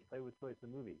 Stupid. Let's just play with toys in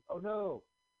the movie. Oh, no!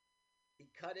 He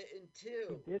cut it in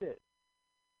two. He did it.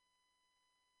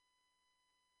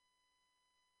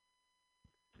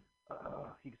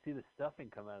 You can see the stuffing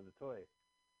come out of the toy.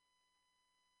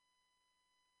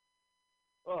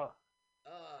 Oh,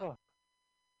 Oh.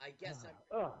 I guess I'm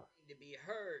Oh. going to be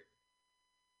hurt.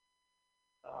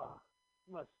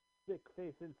 Must stick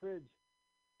face in fridge.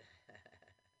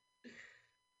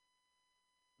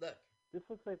 Look, This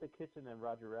looks like the kitchen that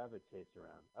Roger Rabbit chased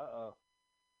around. Uh-oh.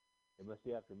 It must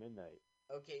be after midnight,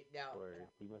 okay, now or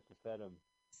he must have fed him.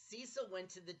 Cecil went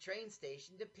to the train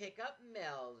station to pick up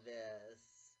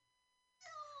Melvis.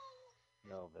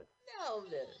 Melvis.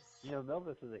 Melvis.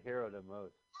 Melvis is a hero to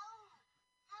most.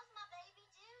 How's my baby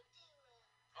Dude doing?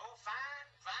 Oh, fine,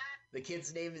 fine. The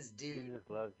kid's name is He Dude.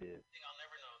 just loves you. The thing I'll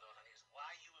never know, though, honey, is why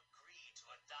you agreed to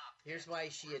adopt. Here's that why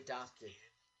she worthless adopted. kid.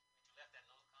 You left that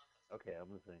no contest. Okay, I'm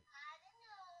listening. I don't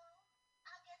know.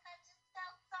 I guess I just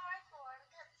felt sorry for him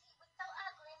because he was so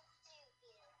ugly and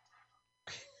stupid.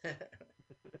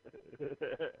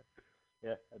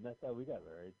 Yeah, and that's how we got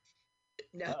married.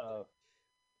 now, Uh-oh.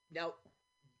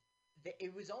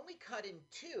 it was only cut in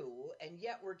two, and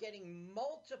yet we're getting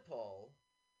multiple.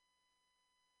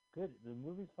 Good. The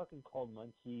movie's fucking called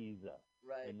Munchies.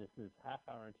 Right. And this is half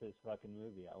hour into this fucking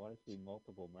movie. I want to see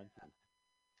multiple Munchies.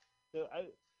 So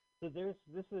this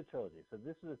is a trilogy. So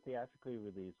this is a theatrically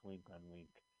released wink on wink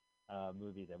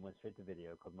movie that went straight to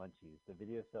video called Munchies. The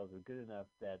video sales were good enough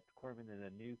that Corman and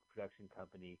a new production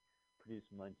company produced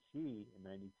Munchie in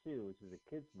 '92, which is a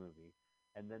kids movie,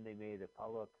 and then they made a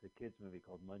follow-up to the kids movie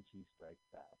called Munchie Strikes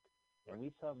Back. And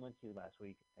we saw Munchie last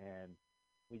week, and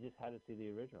we just had to see the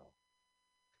original.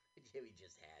 Yeah, we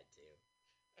just had to.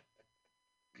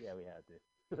 Yeah, we had to.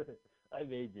 I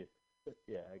made you.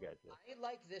 Yeah, I got you. I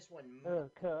like this one more.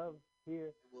 Come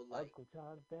here, Will like. Uncle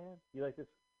John's band. You like this?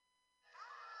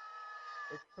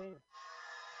 It's famous.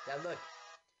 Now look,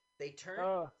 they turned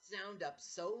Oh. the sound up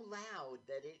so loud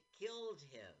that it killed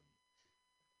him.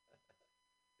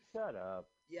 Shut up.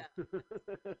 Yeah,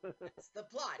 that's the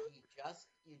plot.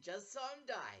 You just saw him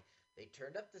die. They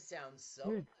turned up the sound so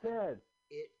Dude said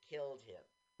it killed him.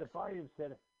 the volume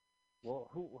said. Well,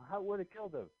 how would it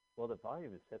killed him? Well, the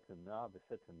volume is set to knob. Is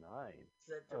set to 9.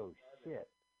 Said to Oh brother.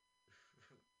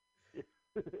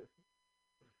 shit.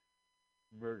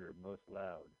 Murder most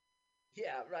loud.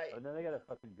 Yeah, right. Oh, now they got a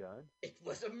fucking gun. It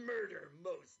was a murder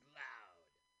most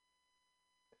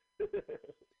loud.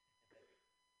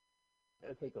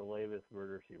 That's like the latest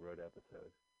Murder She Wrote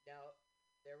episode. Now,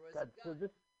 there was God, a gun.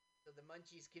 So the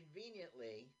Munchies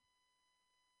conveniently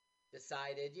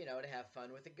decided, to have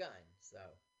fun with a gun. So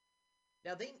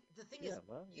now the thing is,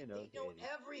 well, they know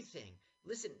everything.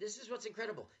 Listen, this is what's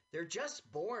incredible. They're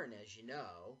just born, as you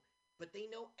know, but they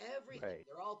know everything. Right.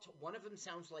 They're all one of them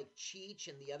sounds like Cheech,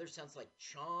 and the other sounds like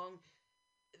Chong.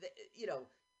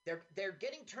 They're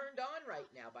getting turned on right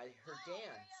now by her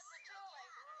dance.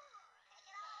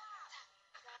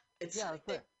 It's like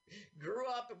they grew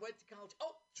up and went to college.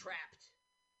 Oh, trapped.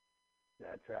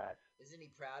 Yeah, trash. Isn't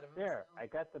he proud of himself? There, I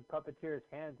got the puppeteer's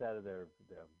hands out of them.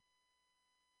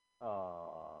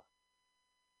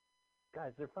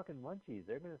 Guys, they're fucking munchies.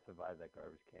 They're gonna survive that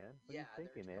garbage can. What are you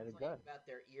thinking? They had a gun. About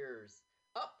their ears.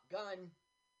 Up, gun.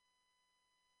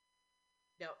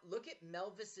 Now look at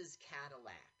Melvis's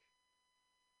Cadillac.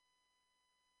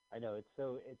 I know it's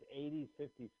 80s,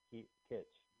 50s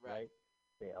kitsch, right?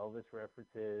 The Elvis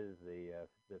references,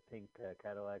 the pink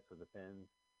Cadillacs with the fins.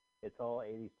 It's all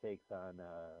 80s takes on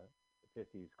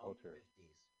 50s culture.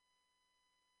 50s.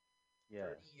 Yeah.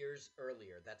 30 years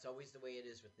earlier. That's always the way it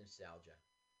is with nostalgia.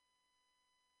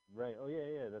 Right. Oh,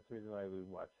 yeah. That's the reason why we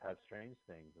watch Have Strange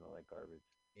Things and all that garbage.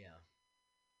 Yeah.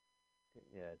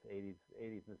 Yeah, it's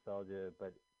 80s nostalgia,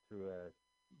 but through a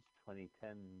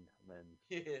 2010 lens.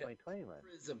 2020 lens.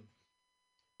 Prism.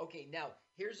 Okay, now,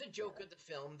 here's a joke of the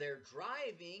film. They're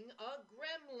driving a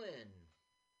gremlin.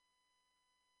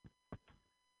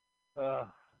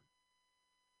 Well,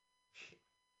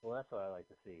 that's what I like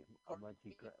to see. A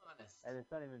munchie and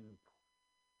it's not even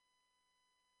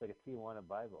like a Tijuana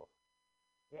Bible.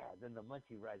 Yeah, then the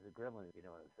munchie rides a gremlin, if you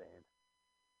know what I'm saying.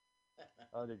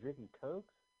 Oh, they're drinking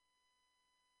Cokes?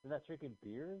 They're not drinking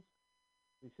beers?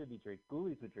 They should be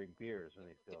Ghoulies would drink beers when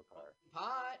they steal a car.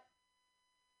 Pot.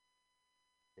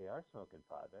 They are smoking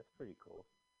pot. That's pretty cool.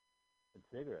 And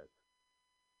cigarettes.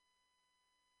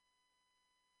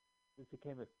 This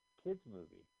became a kids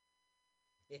movie.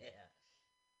 Yeah.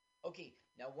 Okay,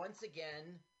 now once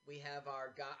again, we have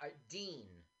our guy, Dean,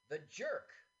 the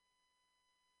jerk,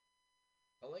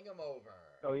 pulling him over.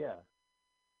 Oh, yeah.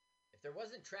 If there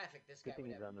wasn't traffic, this guy Good thing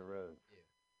would he's have on the road. to do.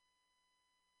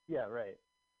 Yeah, right.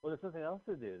 Well, there's something else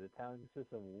to do. The town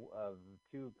consists of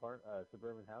two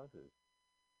suburban houses.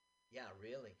 Yeah,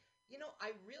 really.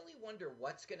 I really wonder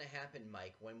what's going to happen,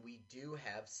 Mike, when we do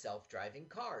have self-driving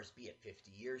cars, be it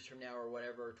 50 years from now or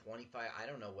whatever, 25. I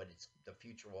don't know what the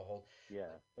future will hold.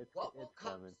 Yeah. What will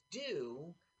cops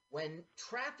do when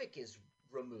traffic is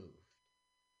removed?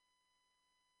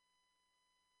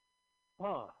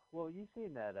 Well, you've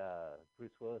seen that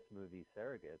Bruce Willis movie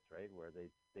Surrogates, right? Where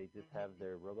they just have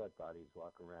their robot bodies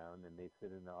walk around and they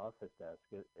sit in the office desk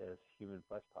as human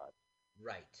flesh pots.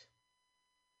 Right.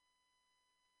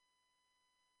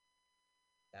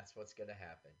 That's what's going to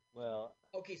happen. Well,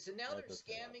 okay, so now they're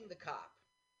scamming the cop.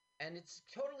 And it's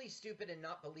totally stupid and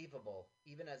not believable,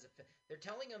 even as they're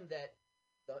telling him that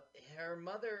her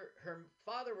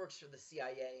father works for the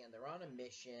CIA and they're on a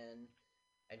mission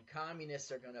and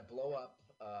communists are going to blow up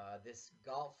this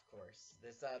golf course,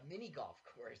 this mini golf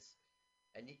course.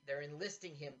 And they're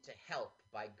enlisting him to help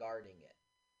by guarding it.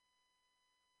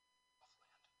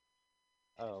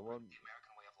 Oh, well, the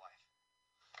American way of life.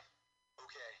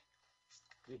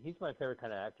 Okay. He's my favorite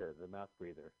kind of actor, the mouth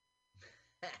breather.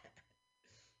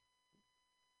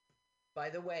 By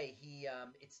the way,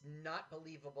 it's not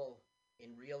believable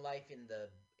in real life in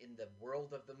the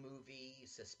world of the movie,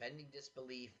 suspending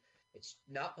disbelief. It's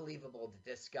not believable that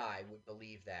this guy would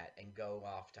believe that and go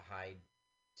off to hide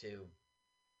to.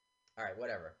 All right,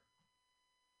 whatever.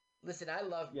 Listen, I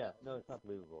love. Yeah, no, it's not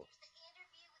believable.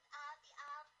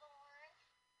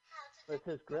 But it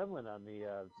says Gremlin on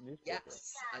the newspaper.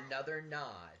 Yes, another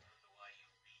nod.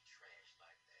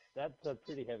 That's a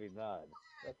pretty heavy nod.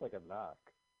 That's like a knock.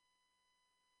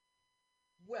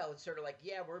 Well, it's sort of like,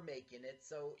 yeah, we're making it,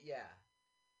 so yeah.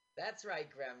 That's right,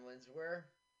 Gremlins.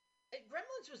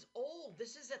 Gremlins was old.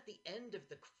 This is at the end of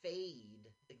the fade,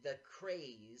 the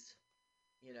craze,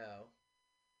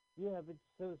 Yeah, but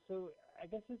so I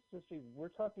guess it's just we're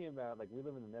talking about like we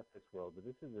live in the Netflix world, but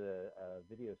this is a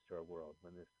video store world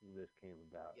when this came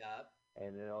about. Yep.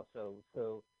 And then also,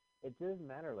 so it doesn't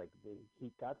matter. Like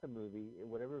he got the movie,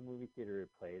 whatever movie theater it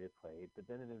played. But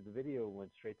then the video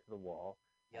went straight to the wall,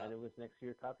 and it was next to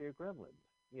your copy of Gremlins.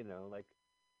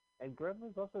 And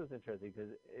Gremlins also is interesting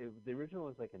because the original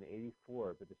was like in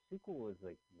 '84, but the sequel was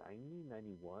like 90,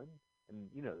 91. And,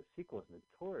 the sequel is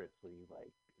notoriously,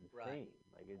 like, insane. Right.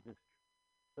 Like, it just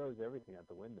throws everything out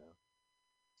the window.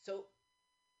 So,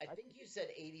 I think you said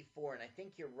 84, and I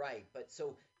think you're right. But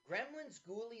so Gremlins,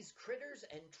 Ghoulies, Critters,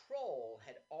 and Troll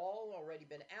had all already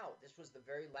been out. This was the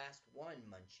very last one,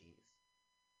 Munchies.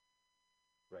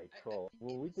 Right, Troll.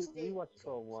 Well, we watched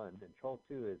Troll 1, and Troll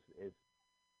 2 is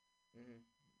Mm-hmm.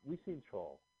 we've seen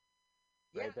Troll.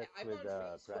 Right, Yeah, that's I'm with on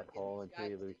Facebook, Brad and Hall these and guys,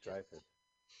 Julia Louis they just- Dreyfus.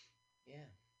 Yeah.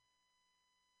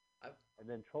 And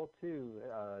then Troll 2,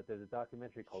 there's a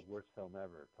documentary called Worst Film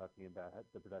Ever, talking about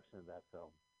the production of that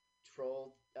film.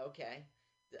 Troll. Okay.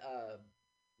 The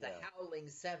Yeah. Howling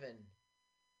 7.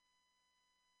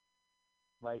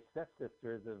 My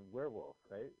stepsister is a werewolf,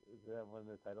 right? Is that one of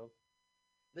the titles?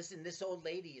 Listen, this old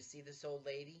lady. You see this old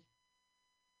lady?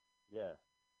 Yeah.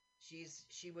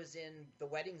 She was in The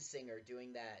Wedding Singer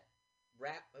doing that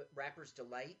Rapper's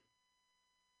Delight.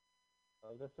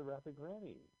 Oh, that's the Rapid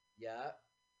Granny. Yeah.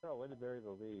 Oh, way to bury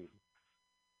the lead.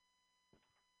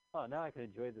 Oh, now I can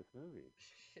enjoy this movie.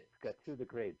 It's got two of the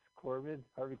greats,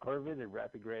 Harvey Korman, and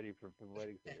Rapid Granny from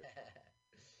Wedding Singer.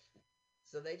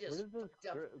 So they just Where did those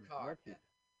fucked up the car. Munchies?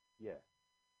 Yeah.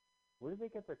 Where do they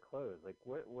get their clothes? Like,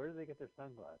 where do they get their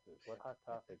sunglasses? What Hot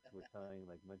Topics were selling,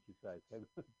 like, Munchie-sized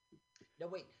sunglasses? No,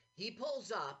 wait. He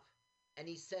pulls up and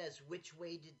he says, "Which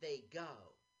way did they go?"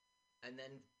 And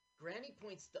then Granny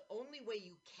points, "The only way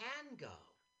you can go."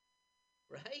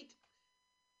 Right?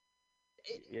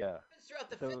 Yeah. Happens throughout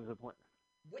the So it film. was a point.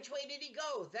 Which way did he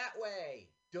go? That way.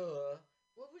 Duh.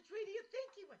 Well, which way do you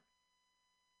think he went?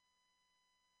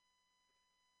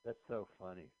 That's so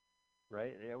funny.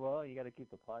 Right? Yeah, well, you got to keep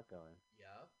the plot going. Yeah.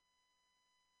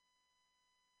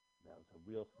 That was a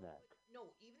real snack.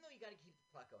 No, even though you got to keep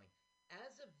the plot going,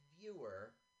 as a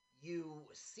viewer, you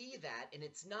see that and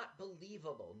it's not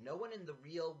believable. No one in the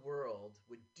real world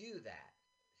would do that.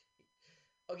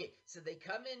 Okay, so they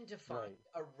come in to find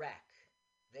a wreck.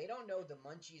 They don't know the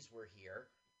Munchies were here.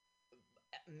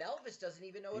 Melvis doesn't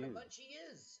even know what a Munchie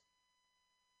is.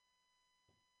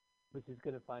 But she's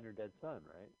going to find her dead son,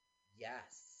 right?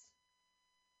 Yes.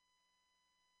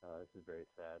 Oh, this is very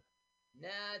sad.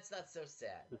 Nah, it's not so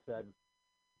sad. It's a sad.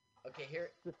 Okay,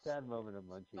 here. It's a sad moment of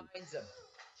Munchies. Finds him.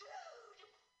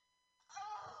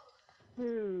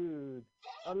 Dude!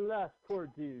 Alas, poor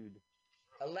dude.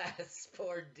 Alas,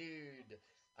 poor dude.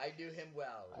 I knew him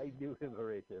well. I knew him,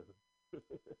 Horatio. Now,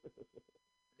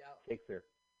 Takes her.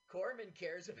 Corman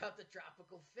cares about the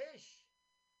tropical fish.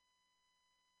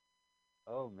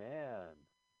 Oh, man.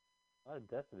 A lot of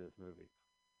death in this movie.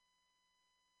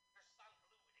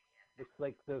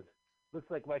 Looks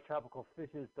like my tropical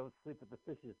fishes don't sleep with the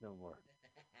fishes no more.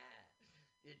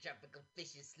 Your tropical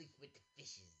fishes sleep with the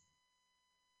fishes.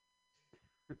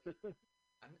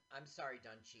 I'm sorry,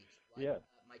 Don Cheeks. Yeah.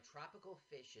 My tropical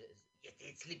fishes. Yes,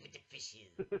 they sleep with the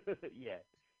fishes. Yeah.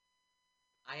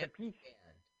 I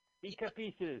understand. He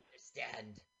capisces.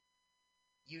 Understand.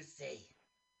 You say.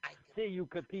 Say you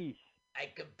capiche. I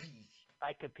capiche.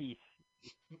 I capiche.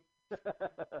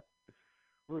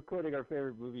 We're recording our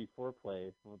favorite movie,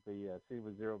 Foreplay, with the scene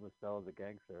with Zero Mostel as a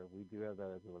gangster. We do have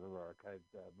that as one of our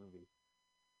archived movies.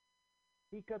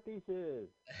 He capisces.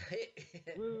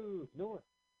 Woo! No one.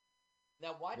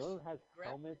 Now watch. No one has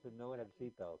helmets and no one has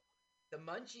seatbelts. The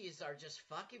Munchies are just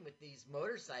fucking with these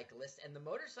motorcyclists, and the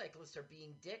motorcyclists are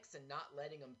being dicks and not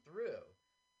letting them through.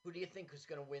 Who do you think is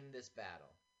going to win this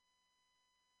battle?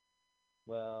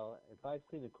 Well, if I've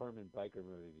seen a Corman biker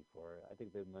movie before, I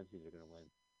think the Munchies are going to win.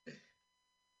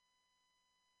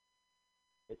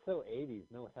 It's so 80s.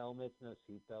 No helmets, no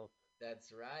seatbelts.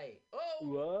 That's right. Oh!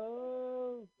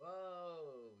 Whoa!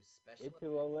 Whoa! Special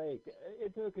Into a lake.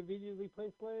 Into a conveniently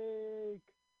placed lake.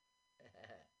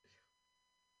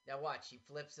 Now watch. He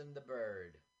flips him the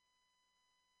bird.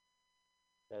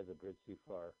 That's a bridge too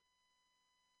far.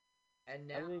 And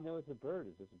now... How do they know it's a bird?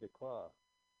 It's just a big claw.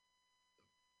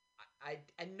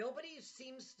 And nobody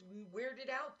seems weirded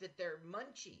out that they're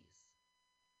Munchies.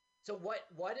 So what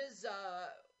does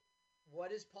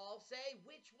Paul say?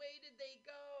 Which way did they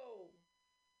go?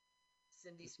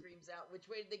 Cindy screams out, which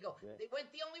way did they go? Yeah. They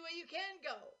went the only way you can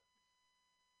go.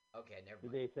 Okay, never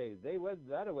mind. Did they say, they went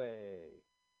that way?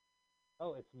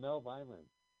 Oh, it's Melv Island.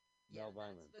 Yeah, Melv that's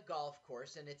Island. the golf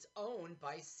course, and it's owned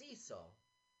by Cecil.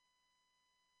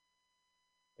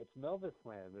 It's Melvis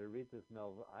Land, but it reads as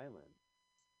Melv Island.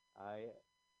 ISLAND.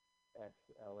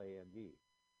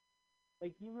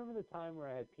 Like, you remember the time where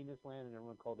I had Penis Land and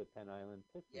everyone called it Penn Island?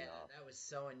 Pissed me Yeah, off. that was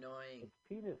so annoying. It's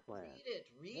Penis Land.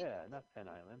 Read Yeah, it. not Penn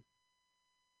Island.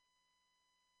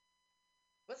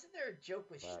 Wasn't there a joke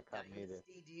with Wow, I can't read it.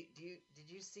 Dynasty? Did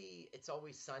you see It's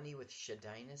Always Sunny with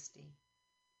Dynasty?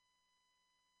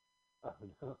 Oh,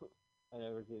 no. I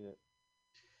never seen it.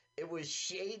 It was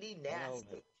shady,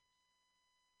 nasty.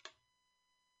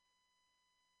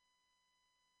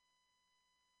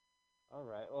 All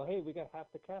right. Well, hey, we got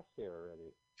half the cast here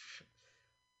already.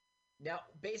 Now,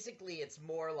 basically, it's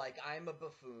more like I'm a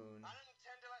buffoon. I didn't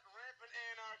intend to let rampant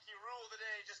anarchy rule the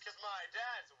day just because my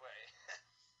dad's away.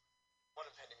 What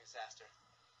impending disaster?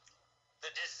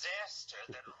 The disaster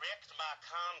that wrecked my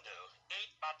condo,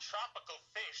 ate my tropical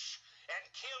fish, and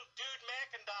killed Dude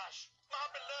McIntosh, my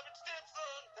beloved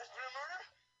stepson. There's been a murder?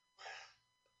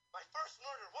 My first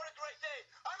murder. What a great day.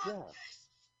 I'm on the case.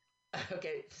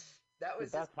 Okay, that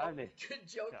was About his time only they- good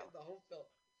joke No. in the whole film.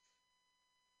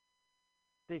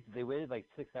 They waited like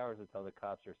 6 hours to tell the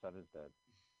cops your son is dead.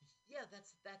 Yeah,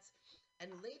 that's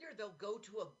and later they'll go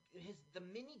to the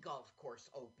mini golf course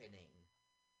opening.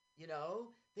 You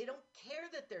know, they don't care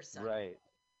that their son. Right.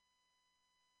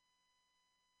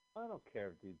 I don't care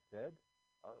if dude's dead.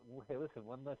 Hey, listen,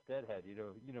 one less deadhead. You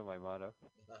know my motto.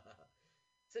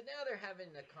 So now they're having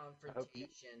a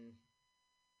confrontation.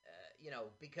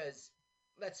 Because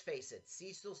let's face it,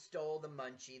 Cecil stole the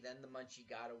munchie, then the munchie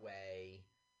got away.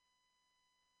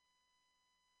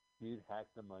 Dude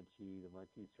hacked the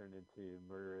munchies turned into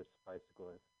murderous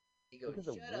bicyclists. He goes, Look at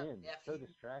the "Shut up, wind. nephew." So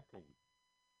distracting.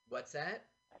 What's that?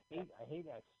 I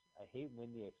hate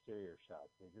windy exterior shots.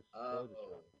 They're just Oh. so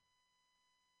distracting.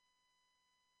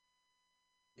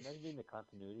 Imagine being the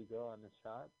continuity girl on this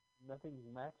shot. Nothing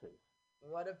matches.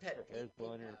 What a pet Her peeve. hair's they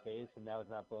blowing in her have. face, and now it's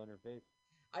not blowing her face.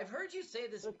 I've heard you say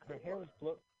this Look, her before. hair was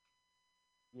blow.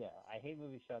 Yeah, I hate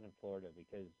movies shot in Florida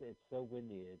because it's so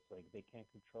windy. It's like they can't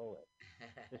control it.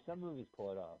 There's some movies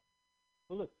pull it off.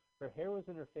 But look, her hair was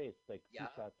in her face like two Yeah.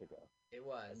 shots ago, It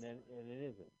was. and it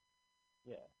isn't.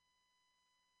 Yeah.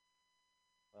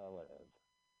 Well, whatever.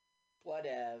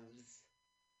 Whatevs.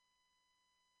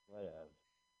 Whatever.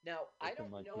 Now, I It's a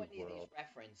don't know monkey's any of these world.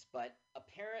 references, but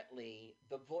apparently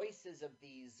the voices of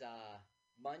these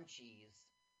munchies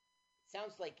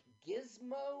sounds like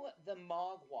Gizmo the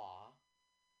Mogwai,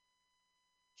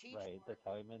 Cheech Right, Marin, that's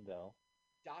Howie Mandel.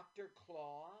 Dr.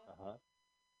 Claw, Uh-huh.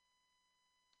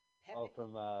 Pepe, Oh,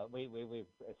 from wait,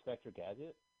 Inspector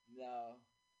Gadget. no,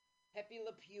 Pepe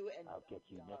Le Pew, and I'll get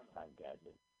you Donald. next time,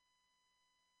 Gadget.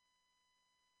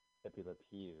 Pepe Le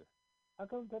Pew. How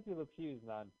come Pepe Le Pew's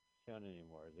not shown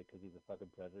anymore? Is it because he's a fucking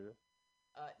predator?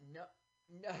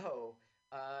 No.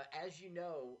 As you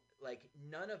know, like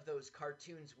none of those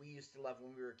cartoons we used to love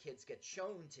when we were kids get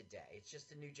shown today. It's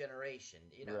just a new generation,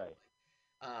 you know. Right.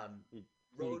 Like,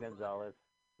 Speedy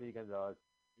Gonzalez.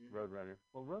 Mhm. Roadrunner.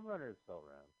 Well, Roadrunner is still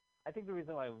around. I think the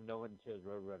reason why no one shows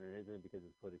Roadrunner isn't because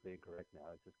it's politically incorrect now.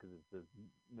 It's just because it's this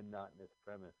monotonous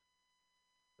premise.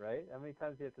 Right? How many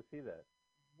times do you have to see that?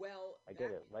 Well, I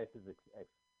get it. Life is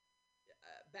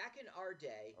back in our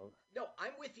day, Oh. no,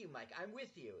 I'm with you, Mike. I'm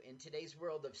with you in today's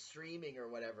world of streaming or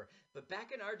whatever. But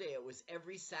back in our day, it was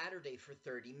every Saturday for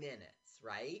 30 minutes,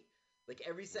 right? Like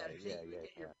every Saturday, yeah, you would yeah,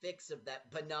 get your yeah. fix of that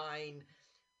benign,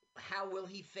 how will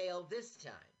he fail this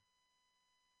time?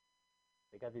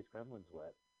 They got these gremlins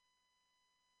wet.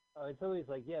 Oh, it's always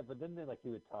like, yeah, but then he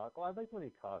would talk. Oh, I liked when he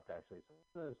talked, actually.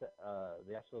 Sometimes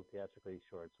the actual theatrically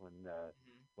shorts when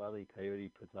Wile E. Coyote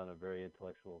puts on a very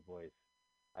intellectual voice.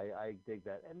 I dig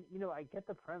that. And, I get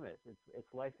the premise.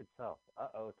 It's life itself.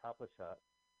 Uh-oh, topless shot.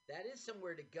 That is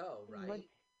somewhere to go, right?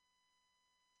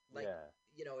 Like, Yeah.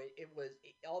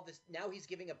 all this. Now he's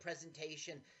giving a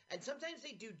presentation, and sometimes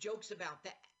they do jokes about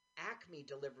the Acme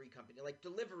delivery company, like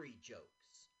delivery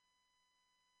jokes.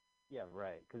 Yeah,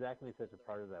 right. Because Acme is such a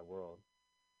part of that world.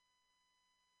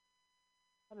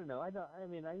 I don't know. I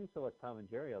mean, I used to watch Tom and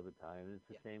Jerry all the time, and it's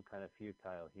the same kind of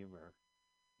futile humor.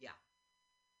 Yeah.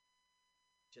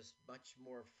 Just much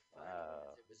more funny.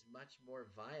 It was much more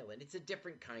violent. It's a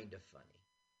different kind of funny.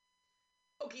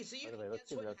 Okay, so you By the can way, let's guess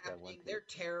give it what's up to that happening. one They're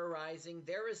terrorizing.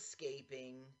 They're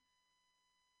escaping.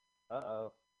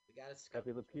 Uh-oh. We got to escape.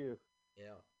 Pepe Le Pew.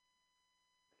 Yeah.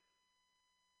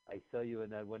 I saw you in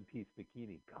that one-piece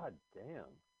bikini. God damn.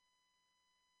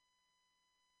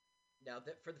 Now,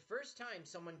 that for the first time,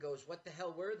 someone goes, "What the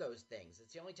hell were those things?"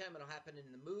 It's the only time it'll happen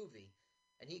in the movie.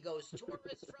 And he goes,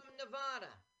 "Tourists from Nevada."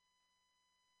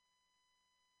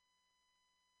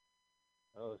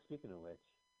 Oh, speaking of which.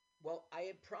 Well, I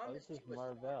had promised this is you a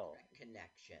Star Marvel. Trek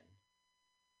connection.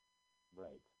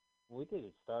 Right. Well, we did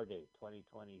it Stardate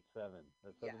 2027.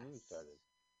 That's how the movie Yes. started.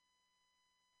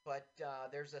 But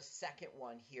there's a second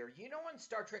one here. You know on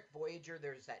Star Trek Voyager,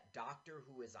 there's that doctor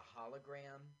who is a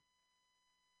hologram?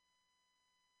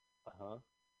 Uh-huh.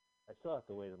 I still have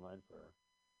to wait in line for her.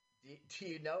 Do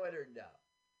you know it or no?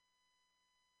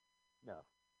 No.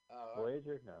 Oh,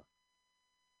 Voyager? No.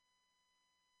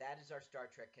 that is our Star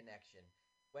Trek connection.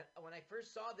 When I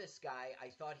first saw this guy, I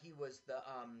thought he was the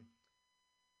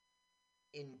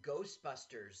in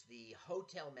Ghostbusters, the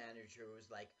hotel manager who was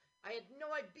like, I had no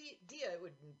idea it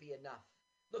wouldn't be enough.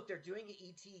 Look, they're doing an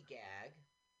E.T. gag.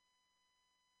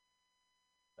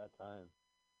 That time.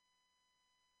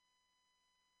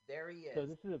 There he is. So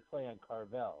this is a play on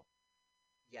Carvel.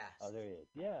 Yes. Oh, there he is.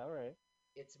 Yeah, all right.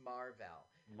 It's Marvel.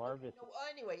 Marvis. Okay, no, well,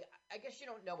 anyway, I guess you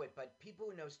don't know it, but people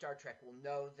who know Star Trek will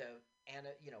know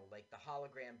like the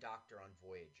hologram doctor on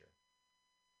Voyager.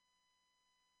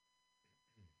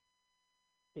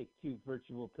 Take 2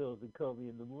 virtual pills and call me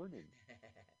in the morning.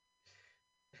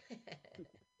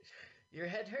 Your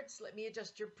head hurts. Let me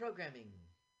adjust your programming.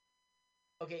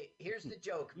 Okay, here's the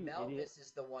joke. Melvis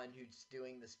is the one who's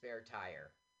doing the spare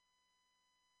tire.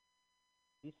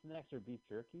 These snacks are beef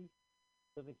jerky?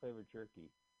 Something flavored jerky.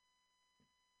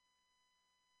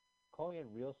 Calling it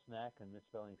real snack and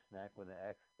misspelling snack with an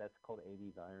X, that's called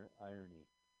 80s irony.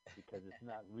 Because it's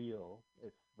not real.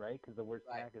 It's right? Because the word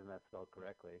snack is not spelled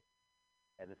correctly.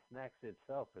 And the snack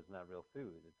itself is not real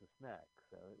food. It's a snack.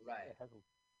 So it has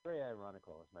very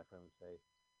ironical, as my friend would say.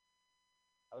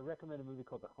 I would recommend a movie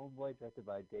called The Homeboy, directed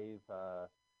by Dave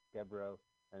Gebro.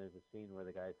 And there's a scene where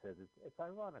the guy says, it's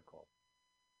ironical.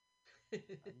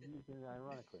 I'm using it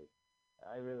ironically.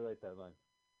 I really like that line.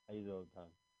 I use it all the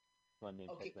time. Fun name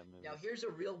check that movie. Now here's a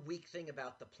real weak thing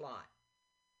about the plot.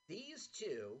 These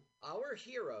two, our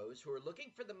heroes who are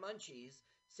looking for the munchies,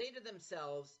 say to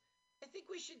themselves, I think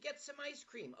we should get some ice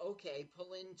cream. Okay,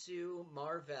 pull into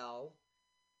Marvel,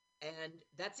 and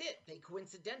that's it. They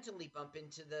coincidentally bump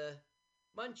into the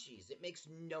munchies. It makes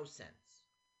no sense.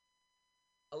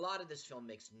 A lot of this film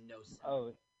makes no sense.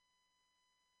 Oh,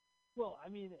 well, I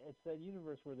mean, it's a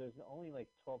universe where there's only like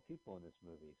 12 people in this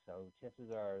movie, so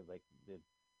chances are, like,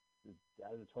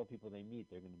 out of the 12 people they meet,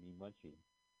 they're going to be munchies.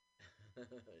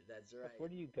 That's right. Where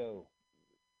do you go?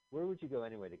 Where would you go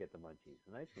anyway to get the munchies?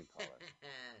 An ice cream parlor.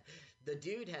 The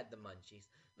dude had the munchies.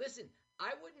 Listen,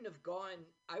 I wouldn't have gone.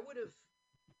 I would have,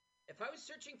 if I was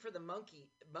searching for the monkey.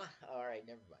 All right,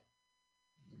 never mind.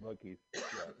 Monkeys.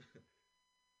 Yeah.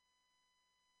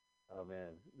 Oh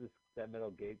man, that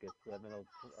metal tube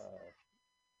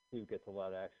gets a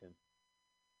lot of action.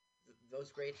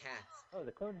 Those great hats. Oh,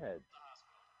 the cone heads.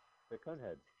 The cone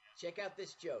heads. Check out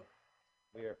this joke.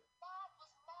 We're. Bob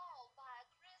was mauled by a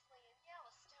grizzly in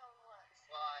Yellowstone once.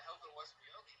 Well, I hope it wasn't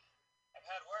Yogi. I've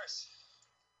had worse.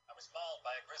 I was mauled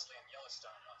by a grizzly in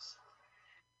Yellowstone once.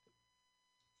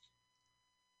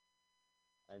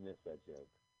 I missed that joke.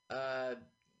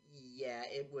 Yeah,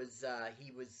 it was.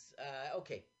 He was.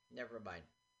 Okay, never mind.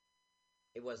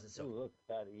 It wasn't so. Ooh, look,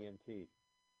 fat EMT.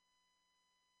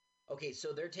 Okay,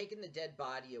 so they're taking the dead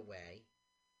body away,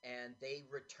 and they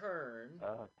return.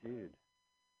 Oh, dude.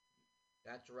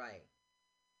 That's right.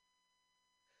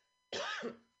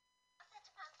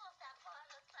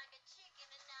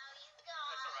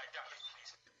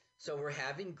 So we're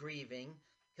having grieving,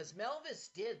 because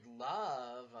Melvis did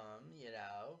love him, you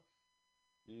know.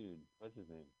 Dude, what's his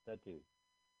name? That dude.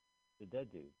 The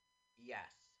dead dude. Yes.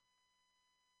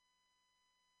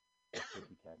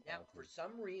 Now, for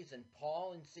some reason,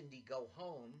 Paul and Cindy go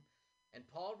home, and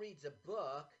Paul reads a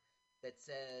book that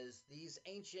says these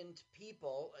ancient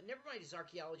people, never mind his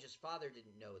archaeologist father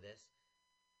didn't know this,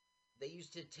 they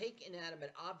used to take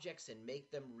inanimate objects and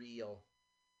make them real.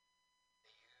 They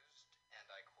used, and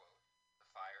I quote, the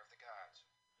fire of the gods.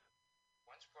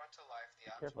 Once brought to life the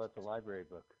objects... Careful, that's a library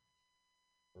book.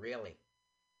 Really?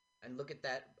 And look at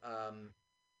that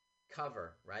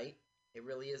cover, right? It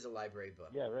really is a library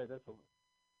book. Yeah, right. That's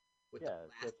With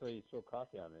that's why you spill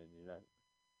coffee on it, and you're not.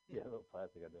 Yeah, a little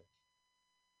plastic on there.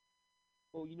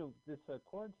 Well, you know, this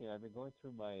quarantine, I've been going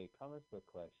through my comic book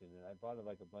collection, and I bought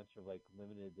like a bunch of like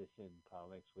limited edition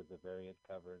comics with a variant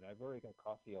cover, and I've already got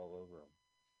coffee all over them.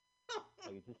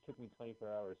 Like it just took me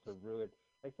 24 hours to brew it.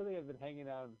 Like something I've been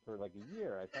hanging on for like a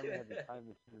year. I finally had the time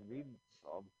to read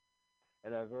them,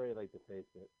 and I've already like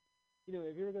defaced it. You know,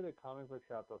 if you ever go to a comic book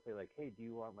shop, they'll say like, "Hey, do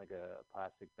you want like a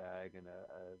plastic bag and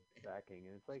a backing?"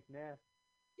 And it's like, nah.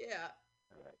 Yeah.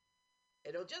 All right.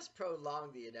 It'll just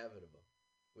prolong the inevitable,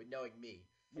 with knowing me.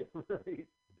 Yeah, right.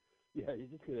 Yeah, you're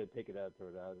just gonna take it out, throw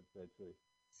it out, essentially.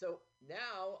 So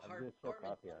now I'm gonna spill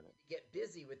coffee on it. Get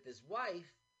busy with his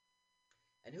wife,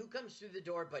 and who comes through the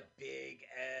door but Big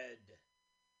Ed,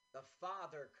 the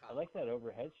father comes. I like that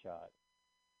overhead shot.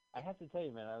 I have to tell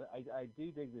you, man, I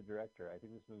do dig the director. I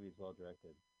think this movie is well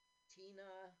directed.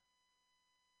 Tina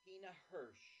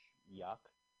Hirsch. Yuck.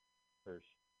 Hirsch.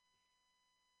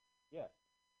 Yeah.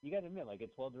 You got to admit, like,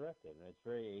 it's well directed, and it's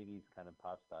very 80s kind of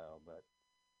pop style, but...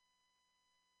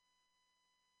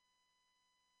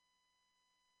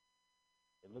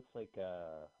 It looks like,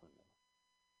 I don't know,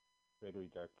 Gregory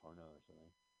Dark porno or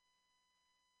something.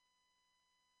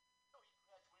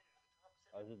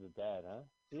 Oh, this is the dad, huh?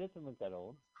 He doesn't look that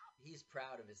old. He's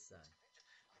proud of his son.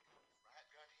 Rat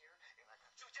gun here, and I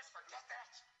got you. Just forget that.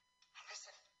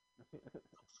 Listen,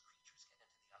 those creatures get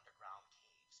into the underground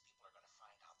caves. People are going to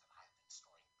find out that I've been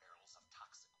storing barrels of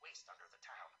toxic waste under the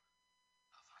town.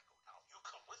 Now, if I go down, you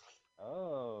come with me.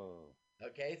 Oh.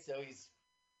 Okay, so he's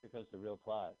Here comes the real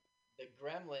plot. the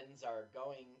gremlins are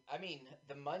going. I mean,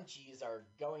 the munchies are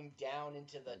going down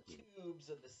into the tubes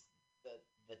of the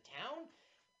town,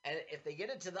 and if they get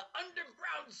into the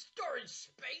underground storage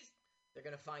space, they're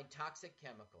going to find toxic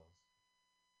chemicals.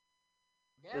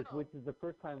 Now, Which is the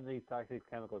first time these toxic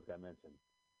chemicals got mentioned.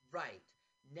 right.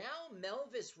 Now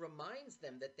Melvis reminds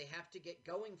them that they have to get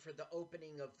going for the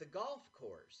opening of the golf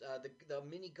course, the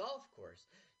mini golf course.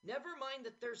 Never mind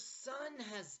that their son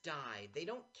has died. They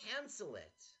don't cancel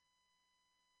it.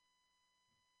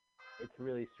 It's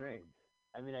really strange.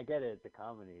 I mean, I get it. It's a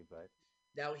comedy, but...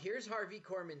 Now, here's Harvey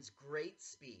Korman's great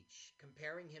speech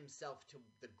comparing himself to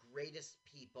the greatest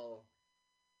people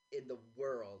in the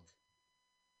world.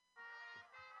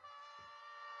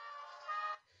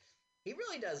 He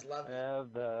really does love it.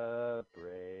 Have the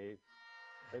brave.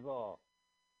 Play ball.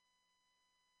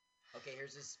 Okay,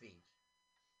 here's his speech.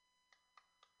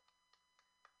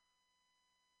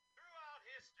 Throughout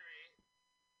history,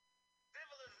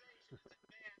 civilization has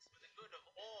advanced for the good of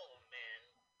all men,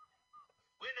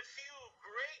 when a few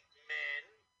great men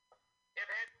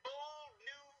have had bold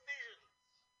new visions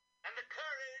and the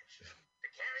courage to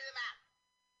carry them out.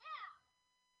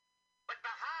 But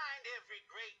behind every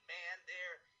great man,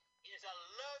 there is a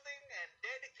loving and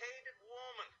dedicated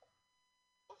woman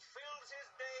who fills his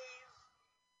days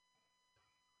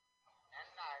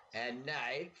and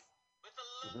nights with a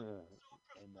love so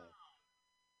profound.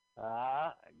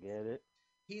 I get it.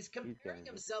 He's comparing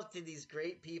himself to these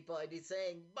great people, and he's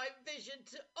saying, my vision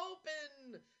to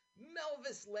open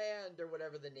Melvis Land, or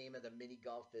whatever the name of the mini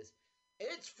golf is.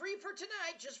 It's free for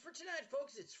tonight, just for tonight,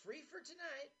 folks. It's free for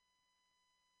tonight.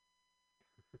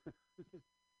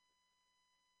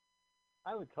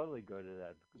 I would totally go to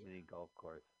that mini golf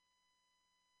course.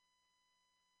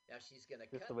 Now she's going to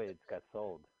cut Just the way it's got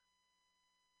sold.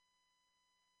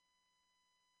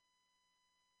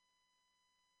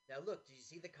 Now look, do you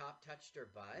see the cop touched her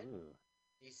butt? Ooh.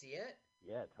 Do you see it?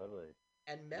 Yeah, totally.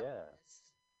 And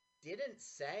Melvis didn't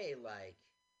say, like,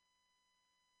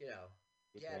 you know,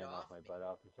 Get get your hand off my me. butt,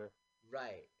 officer.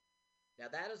 Right. Now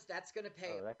that's going to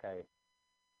pay. Oh, that guy.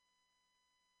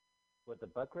 What, the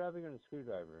butt grabbing or the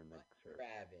screwdriver in that shirt?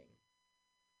 Grabbing.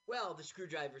 Well, the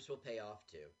screwdrivers will pay off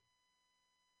too.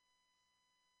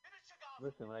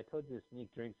 Listen, when I told you to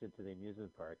sneak drinks into the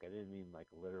amusement park, I didn't mean like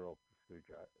a literal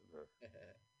screwdriver.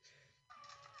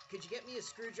 Could you get me a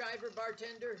screwdriver,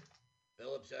 bartender?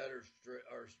 Phillips had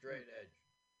our straight edge.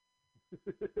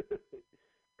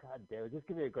 God damn it, just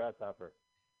give me a grasshopper.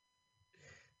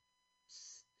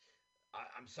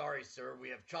 I'm sorry, sir. We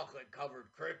have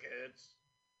chocolate-covered crickets.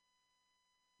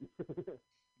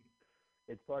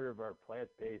 It's part of our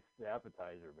plant-based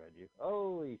appetizer menu.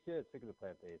 Holy shit, sick of the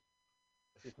plant-based.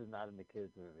 This is not in the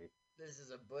kids' movie. This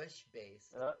is a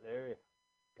bush-based. Oh, there you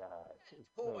God.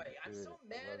 Boy, I'm so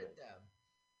mad at them.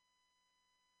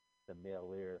 The male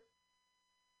leer.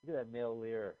 Look at that male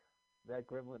leer. That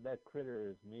gremlin, that critter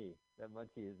is me. That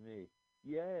munchie is me.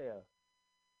 Yeah.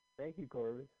 Thank you,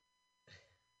 Corbin.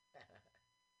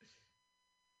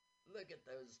 Look at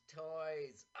those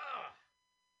toys. Ah!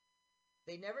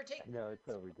 They never take... No, it's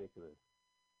so ridiculous.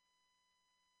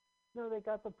 No, they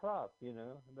got the prop, you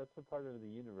know. That's a part of the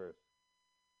universe.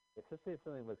 Especially if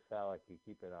something looks phallic, you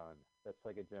keep it on. That's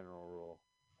like a general rule.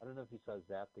 I don't know if you saw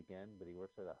Zapped again, but he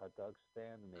works at a hot dog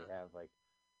stand, and they have, like,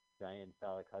 giant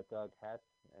phallic hot dog hats,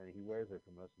 and he wears it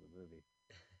for most of the movie.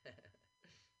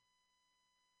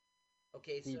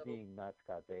 Okay, he so... being not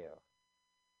Scott Baio.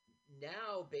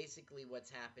 Now, basically, what's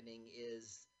happening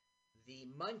is the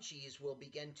munchies will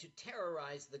begin to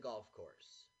terrorize the golf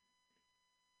course.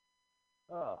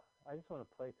 Oh, I just want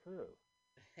to play through.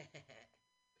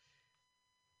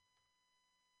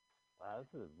 Wow,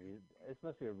 this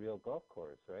must be a real golf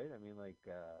course, right? I mean, like...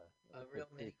 a real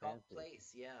mini golf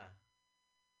place, yeah.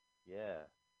 Yeah.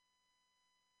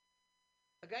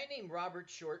 A guy named Robert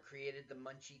Short created the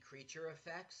munchie creature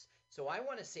effects. So I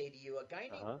want to say to you, a guy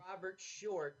named Robert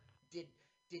Short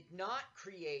did not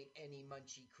create any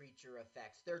munchie creature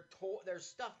effects. They're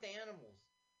stuffed animals.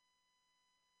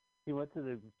 He went to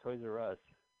the Toys R Us.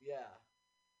 Yeah.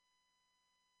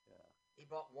 Yeah. He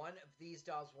bought one of these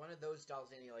dolls, one of those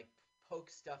dolls, and he, like,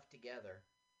 poked stuff together.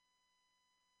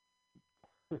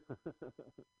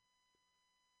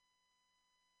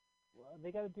 What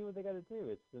they got to do what they got to do.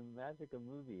 It's the magic of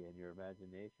movie, and your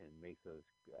imagination makes those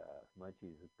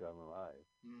munchies come alive.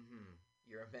 Mm-hmm.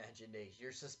 Your imagination,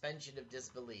 your suspension of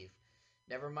disbelief.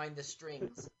 Never mind the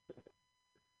strings.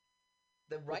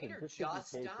 The writer just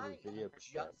just in case of died. the He video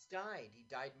just died. He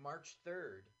died March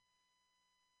 3rd.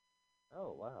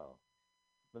 Oh, wow.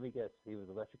 Let me guess. He was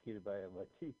electrocuted by a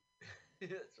munchie.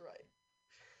 That's right.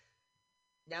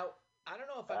 Now, I don't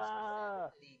know if I'm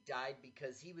supposed that he died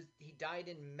because he died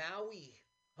in Maui,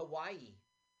 Hawaii.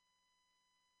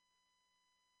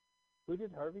 Who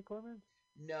did Harvey Korman?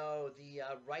 No, the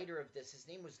writer of this, his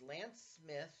name was Lance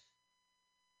Smith.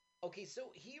 Okay,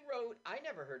 so he wrote, I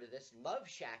never heard of this, Love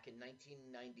Shack in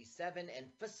 1997 and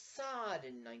Facade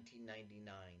in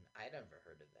 1999. I never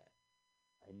heard of that.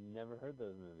 I never heard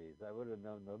those movies. I would have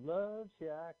known the Love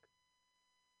Shack.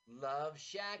 Love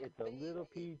Shack. It's a little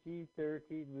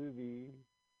PG-13 movie.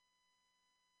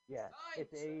 Yeah,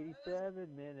 it's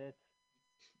 87 minutes.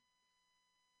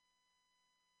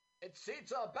 It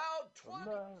seats about 20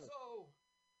 so.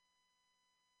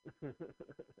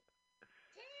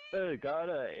 It got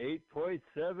a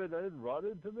 8.7 on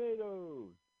Rotten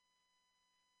Tomatoes.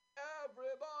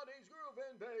 Everybody's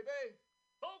grooving, baby.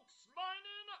 Folks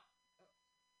lining up.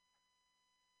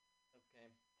 Okay.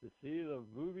 To see the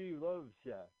movie Love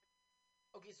Shack.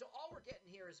 Okay, so all we're getting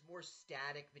here is more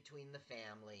static between the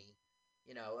family.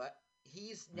 You know,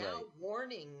 he's now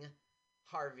warning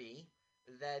Harvey,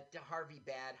 that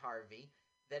Bad Harvey,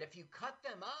 that if you cut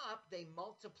them up, they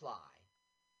multiply.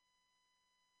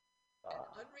 And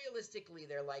unrealistically,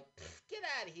 they're like, get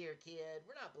out of here, kid.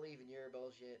 We're not believing your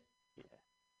bullshit. Yeah.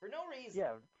 For no reason.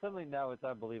 Yeah, suddenly now it's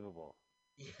unbelievable.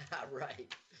 Yeah,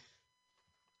 right.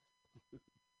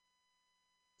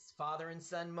 It's father and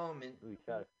son moment. We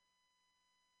shot.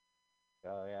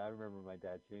 Oh yeah, I remember my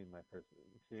dad shooting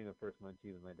the first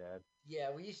munchie with my dad.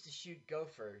 Yeah, we used to shoot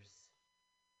gophers.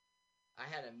 I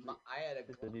had a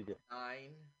Gopher 9.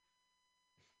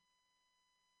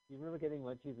 You remember getting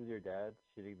munchies with your dad,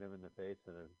 shooting them in the face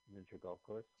in a miniature golf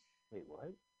course? Wait,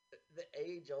 what? The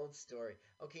age-old story.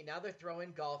 Okay, now they're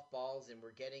throwing golf balls, and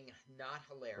we're getting not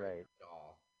hilarious at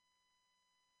all.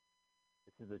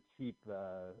 This is a cheap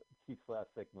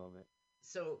slapstick moment.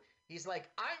 So he's like,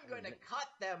 I'm going to cut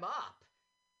them up.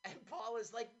 And Paul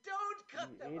is like, don't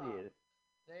cut them idiot.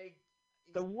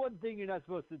 Up. The one thing you're not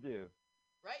supposed to do.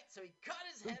 Right? So he cut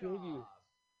his head off.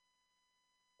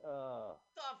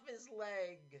 Off his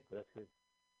leg. That's good.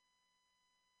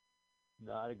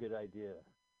 Not a good idea.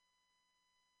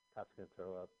 Cop's gonna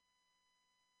throw up.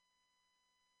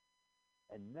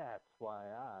 And that's why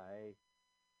I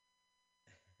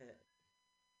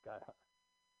got.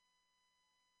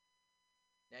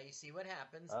 Now you see what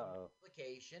happens. Uh-oh.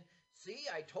 See,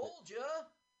 I told you.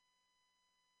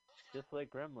 Just like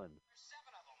Gremlins.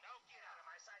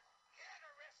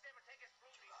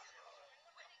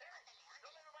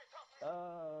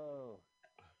 Oh.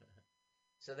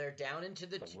 So they're down into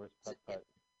the worst putt-putt.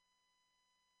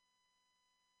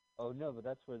 Oh no, but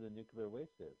that's where the nuclear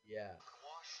waste is. Yeah.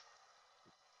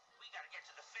 We gotta get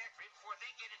to the factory before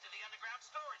they get into the underground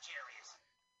storage areas.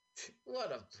 What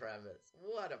a premise.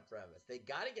 What a premise. They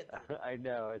gotta get the... I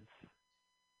know, it's...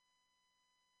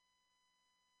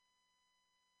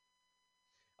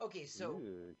 Okay, so...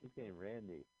 Ooh, she's getting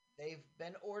randy. They've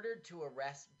been ordered to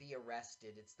be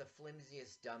arrested. It's the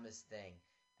flimsiest, dumbest thing.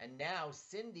 And now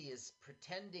Cindy is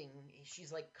pretending,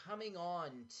 she's like coming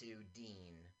on to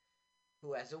Dean,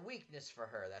 who has a weakness for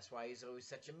her. That's why he's always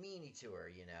such a meanie to her,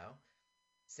 you know?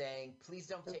 Saying, please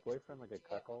don't take... Her boyfriend like a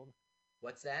cuckold?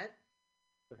 What's that?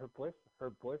 But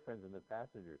her boyfriend's in the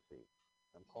passenger seat.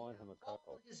 I'm calling him a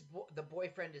cuckold. The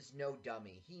boyfriend is no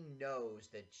dummy. He knows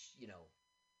that, you know...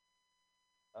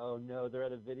 Oh no, they're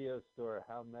at a video store.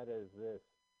 How meta is this?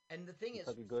 And the thing is,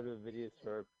 you go to a video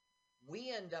store. We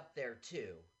end up there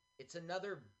too. It's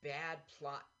another bad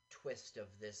plot twist of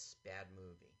this bad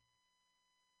movie.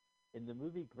 In the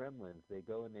movie Gremlins, they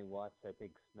go and they watch, I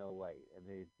think, Snow White, and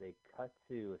they cut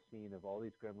to a scene of all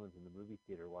these gremlins in the movie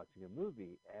theater watching a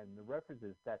movie, and the reference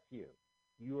is, that's you.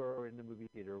 You are in the movie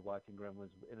theater watching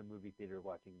Gremlins in a movie theater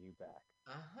watching you back.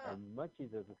 Uh-huh. And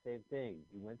Munchies does the same thing.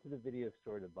 You went to the video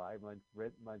store to buy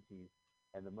rent Munchies,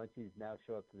 and the Munchies now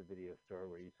show up to the video store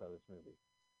where you saw this movie.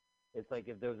 It's like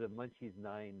if there was a Munchies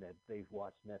 9 that they've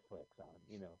watched Netflix on,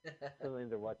 you know. Suddenly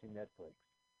they're watching Netflix.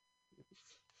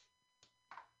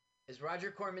 Is Roger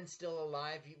Corman still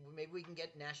alive? Maybe we can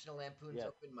get National Lampoon's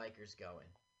open micers going.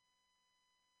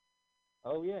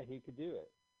 Oh, yeah, he could do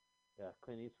it. Yeah,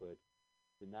 Clint Eastwood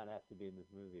did not have to be in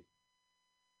this movie.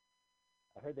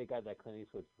 I heard they got that Clint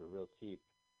Eastwood for real cheap.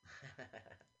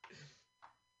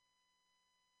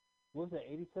 What was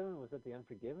that, 87? Was that The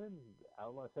Unforgiven?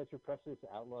 Outlaw, Such a Precious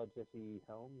Outlaw Jesse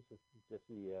Helms?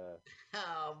 Jesse,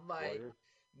 Oh, Mike. Waters?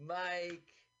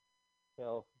 Mike.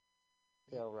 Tail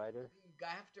Rider? You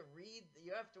have to read,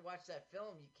 you have to watch that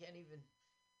film. You can't even.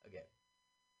 Okay.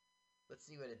 Let's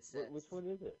see what it says. Which one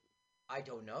is it? I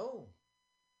don't know.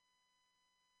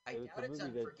 I doubt it's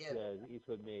Unforgiven. That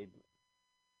Eastwood made.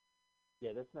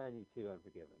 Yeah, that's 92,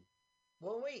 Unforgiven.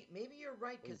 Well, wait, maybe you're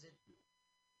right, because it...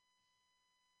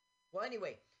 Well,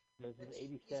 anyway, this is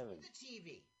 87. He's in the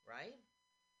TV, right?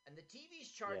 And the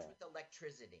TV's charged with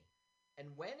electricity.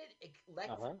 And when it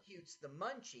electrocutes the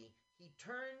munchie, he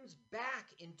turns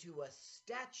back into a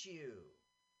statue.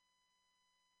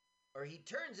 Or he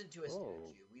turns into a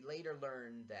statue. We later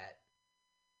learned that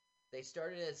they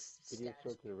started as Video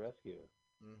Store to the rescue.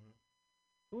 Mm-hmm.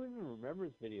 Who even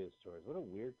remembers video stores? What a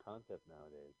weird concept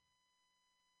nowadays.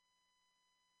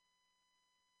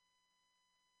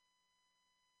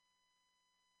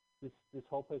 This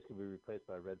whole place could be replaced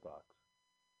by Redbox.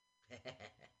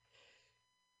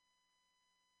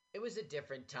 It was a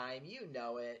different time, you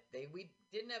know it. We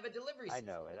didn't have a delivery system.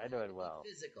 I know it. I know it well.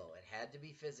 Physical. It had to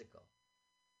be physical.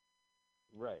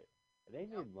 Right. And they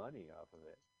made money off of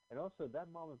it. And also, that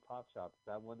mom and pop shop,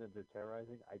 that one that they're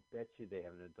terrorizing, I bet you they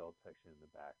have an adult section in the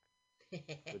back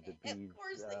with the beads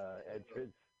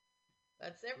entrance.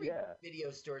 That's every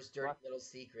video store's dirty little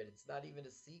secret. It's not even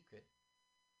a secret.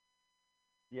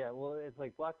 Yeah, well, it's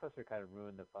like Blockbuster kind of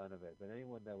ruined the fun of it, but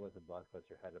anyone that wasn't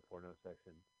Blockbuster had a porno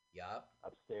section. Yup.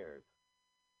 Upstairs.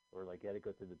 Or like you had to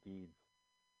go through the beads.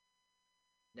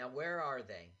 Now, where are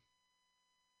they?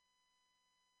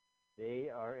 They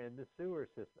are in the sewer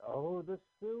system. Oh, the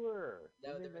sewer!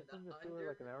 No, Didn't they mention the sewer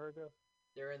like an hour ago?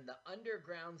 They're in the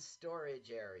underground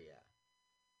storage area.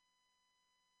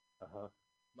 Uh-huh.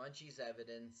 Munchie's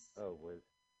evidence. Oh, was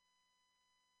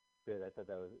good. I thought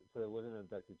that was so. There wasn't an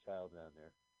abducted child down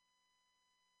there.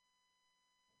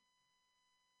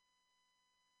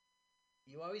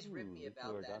 You always rib me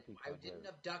about that. I didn't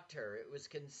abduct her. It was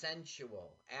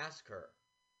consensual. Ask her.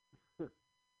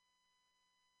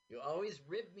 You always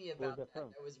rib me about that.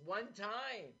 There was one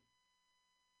time.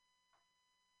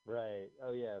 Right.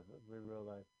 Oh yeah, in real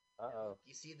life. Uh-oh.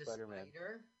 You see the Spider-Man.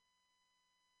 spider?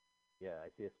 Yeah, I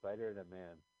see a spider and a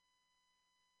man.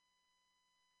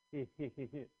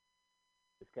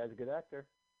 This guy's a good actor.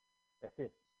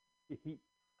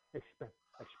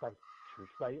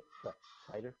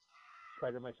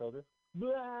 Spider on my shoulder.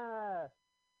 Blah!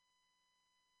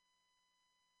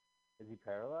 Is he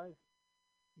paralyzed?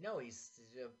 No, he's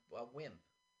a wimp.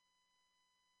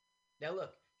 Now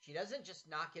look, she doesn't just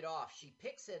knock it off. She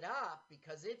picks it up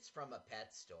because it's from a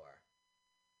pet store.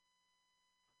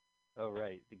 Oh,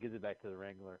 right. It gives it back to the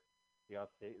wrangler. The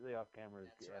off-camera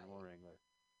animal wrangler.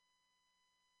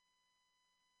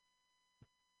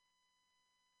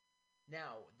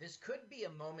 Now, this could be a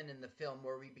moment in the film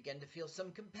where we begin to feel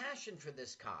some compassion for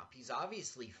this cop. He's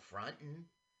obviously fronting.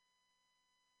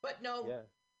 But no,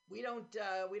 we don't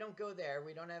go there.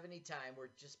 We don't have any time. We're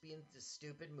just being this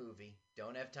stupid movie.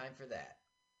 Don't have time for that.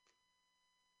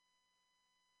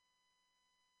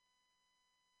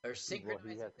 Or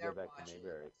synchronizing he has to go back to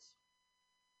Mayberry.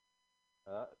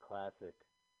 Classic.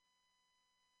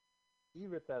 You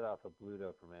ripped that off of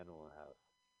Bluto from Animal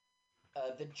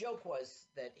House. The joke was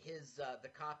that the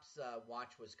cop's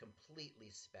watch was completely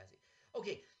spazzy.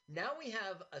 Okay, now we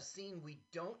have a scene we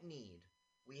don't need.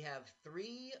 We have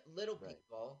three little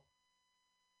people,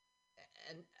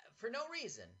 and for no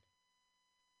reason.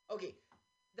 Okay,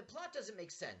 the plot doesn't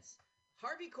make sense.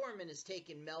 Harvey Korman has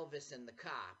taken Melvis and the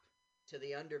cop to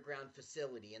the underground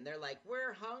facility, and they're like,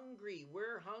 we're hungry.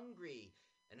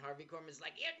 And Harvey Korman's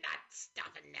like, you're not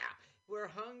stuffing now. We're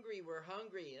hungry.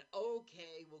 And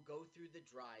okay, we'll go through the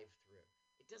drive-thru.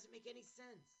 It doesn't make any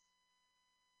sense.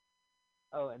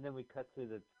 Oh, and then we cut to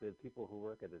the people who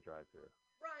work at the drive-thru.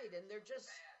 Right, and they're just...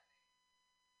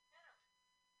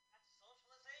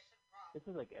 This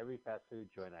is like every fast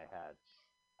food joint I had.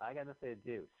 I got nothing to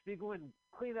do. Spiegel,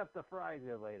 clean up the fries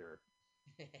here later.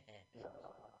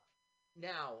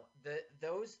 Now,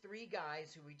 those three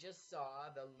guys who we just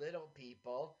saw, the little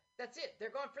people, that's it. They're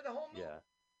gone for the whole movie. Yeah.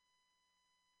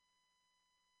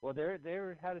 Well, they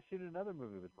were how to shoot another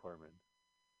movie with Corman.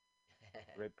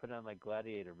 Right, put on like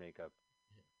gladiator makeup.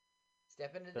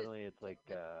 Step into Suddenly it's like,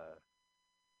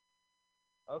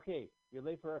 okay, you're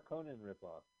late for our Conan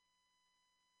ripoff.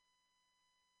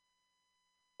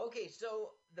 Okay,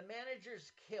 so the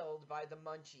manager's killed by the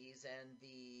munchies, and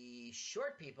the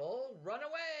short people run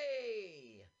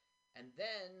away. And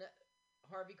then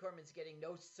Harvey Korman's getting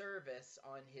no service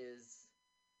on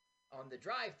the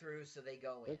drive-thru, so they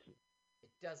go in.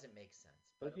 It doesn't make sense.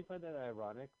 Don't you find that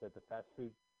ironic that the fast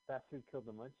food killed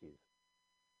the munchies,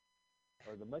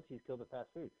 or the munchies killed the fast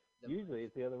food? Usually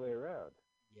it's the other way around.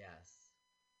 Yes.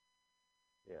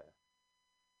 Yeah.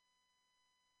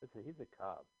 Listen, he's a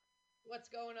cop. What's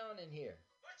going on in here?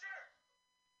 Butcher!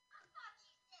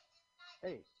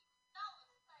 Hey.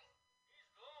 He's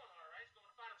going, all right. He's going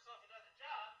to find himself another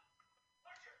job.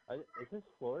 Butcher! Is this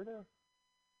Florida?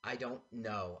 I don't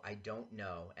know.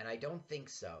 And I don't think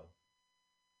so.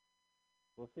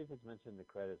 We'll see if it's mentioned in the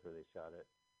credits where they shot it.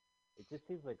 It just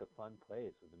seems like a fun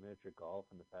place with the miniature golf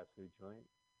and the fast food joint.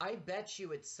 I bet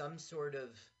you it's some sort of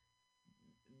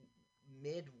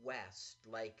Midwest,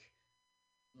 like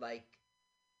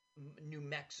New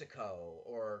Mexico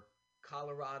or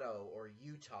Colorado or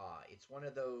Utah. It's one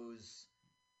of those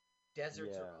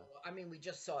deserts. Yeah. I mean, we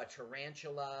just saw a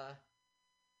tarantula.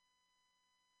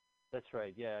 That's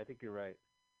right. Yeah, I think you're right.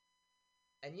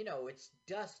 And, you know, it's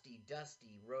dusty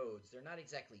roads. They're not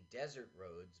exactly desert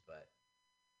roads, but...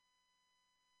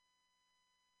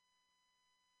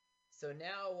 So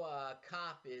now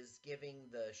Cop is giving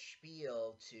the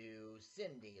spiel to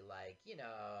Cindy, like, you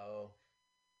know,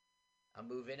 I'm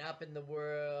moving up in the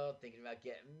world, thinking about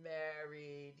getting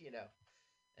married, you know.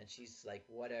 And she's like,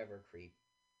 whatever, creep.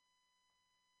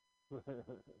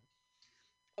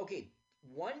 Okay,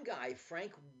 one guy,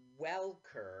 Frank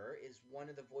Welker, is one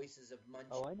of the voices of Munchie.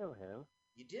 Oh, I know him.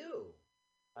 You do?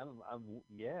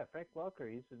 Yeah, Frank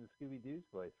Welker. He's been Scooby-Doo's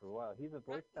voice for a while. He's a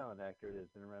voice talent actor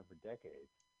that's been around for decades.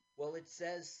 Well, it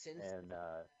says since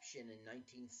inception in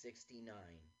 1969.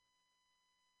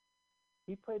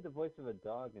 He played the voice of a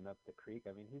dog in Up the Creek.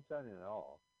 I mean, he's done it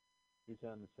all. He's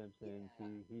done The Simpsons.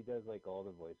 Yeah. He does like all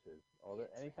the voices.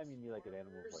 Anytime you need like an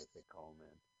animal voice, they call him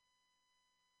in.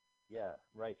 Yeah,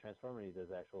 right. Transformer. He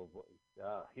does actual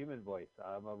human voice.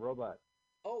 I'm a robot.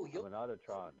 Oh, I'm an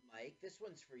Autotron. Mike, this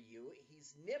one's for you.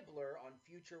 He's Nibbler on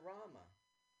Futurama.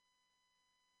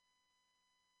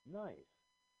 Nice.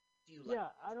 Do you like? Yeah,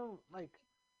 I don't like.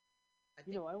 I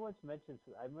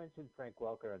mentioned Frank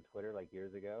Welker on Twitter like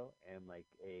years ago, and like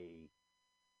a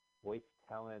voice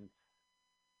talent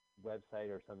website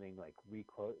or something like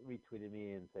retweeted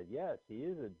me and said, yes, he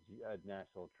is a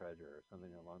national treasure or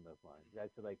something along those lines. I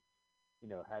said, like, you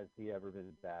know, has he ever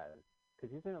been bad?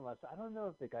 Because he's in a lot. I don't know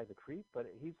if the guy's a creep, but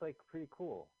he's like pretty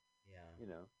cool. Yeah. You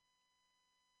know,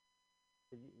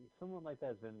 someone like that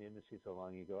has been in the industry so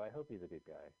long. You go, I hope he's a good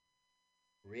guy.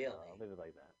 Really? I'll leave it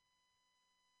like that.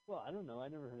 Well, I don't know. I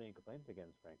never heard any complaints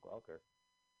against Frank Welker.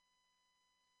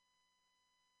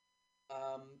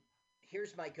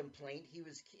 Here's my complaint. He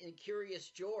was in Curious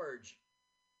George.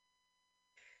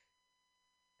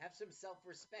 Have some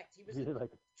self-respect. He was in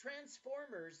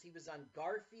Transformers. He was on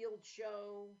Garfield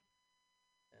Show.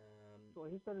 Well,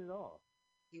 he's done it all.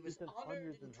 He was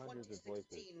honored in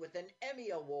 2016 with an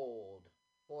Emmy Award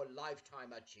for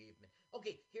Lifetime Achievement.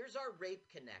 Okay, here's our rape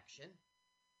connection.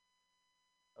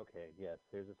 Okay, yes,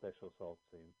 here's a sexual assault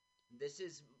scene. This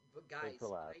is, guys,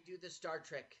 I do the Star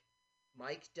Trek.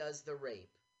 Mike does the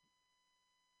rape.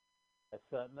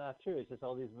 That's not true. It's just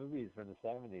all these movies from the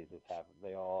 70s that happened.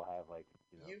 They all have, like,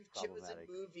 you know, You've chosen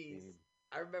movies. Scenes.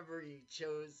 I remember you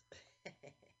chose...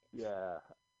 Yeah,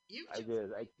 I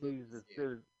did. I chose this.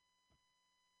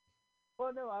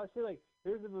 Well, no, I was saying, like,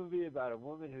 here's a movie about a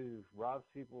woman who robs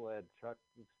people at truck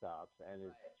stops and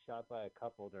is shot by a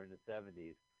couple during the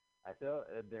 70s. I thought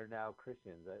they're now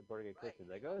Christians, born-again Christians.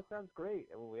 I go, it sounds great.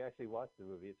 And when we actually watched the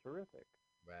movie, it's horrific.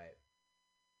 Right.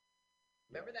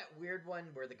 Remember that weird one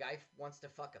where the guy wants to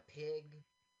fuck a pig?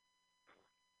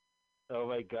 Oh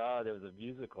my God, it was a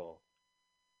musical.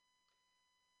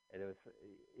 And it was,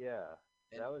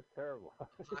 that was terrible.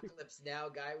 Apocalypse Now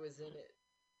guy was in it.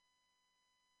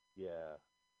 Yeah.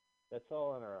 That's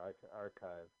all in our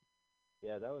archive.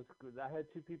 Yeah, that was good. I had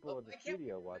two people in the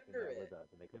studio watching that with us,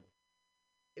 and they couldn't.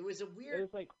 It was a weird. It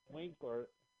was like Wink or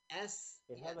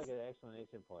It had like an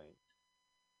explanation point,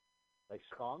 like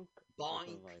skunk,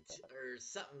 bonk, or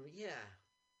something. Yeah.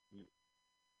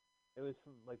 It was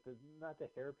like not the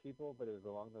hair people, but it was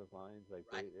along those lines. Like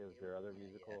it was their other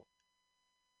musical.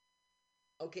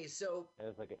 Yeah. Okay, so it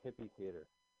was like a hippie theater.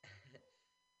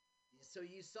 So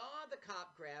you saw the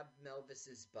cop grab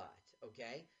Melvis's butt,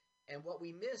 okay? And what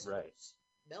we missed was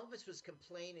Melvis was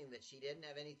complaining that she didn't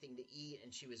have anything to eat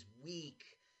and she was weak.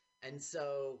 And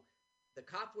so the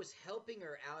cop was helping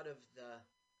her out of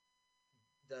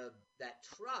that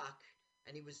truck,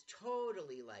 and he was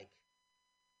totally like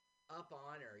up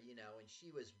on her, you know, and she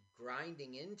was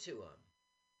grinding into him.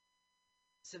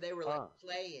 So they were like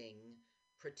playing,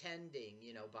 pretending,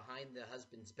 you know, behind the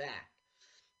husband's back.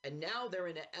 And now they're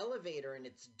in an elevator and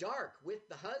it's dark with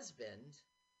the husband.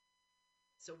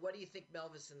 So what do you think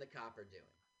Melvis and the cop are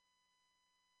doing?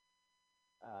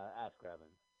 Ass grabbing.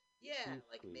 Yeah, Teeth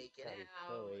like squeeze. making That is out,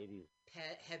 so 80s.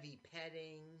 heavy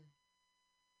petting.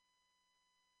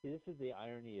 See, this is the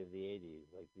irony of the 80s,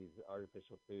 like these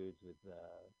artificial foods with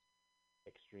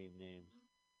extreme names.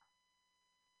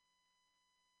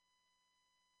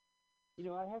 You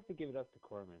know, I have to give it up to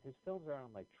Corman. His films are on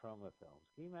like trauma films.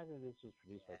 Can you imagine if this was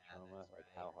produced by Trauma? Like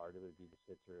how hard it would be to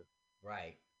sit through.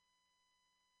 Right.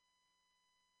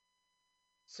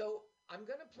 So I'm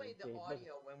gonna play the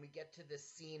audio when we get to the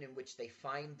scene in which they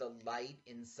find the light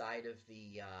inside of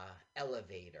the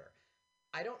elevator.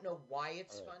 I don't know why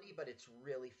it's funny, but it's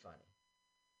really funny.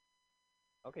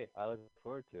 Okay, I look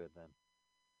forward to it then.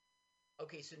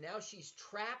 Okay, so now she's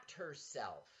trapped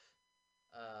herself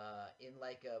in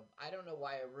like a, I don't know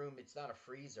why a room, it's not a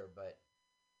freezer, but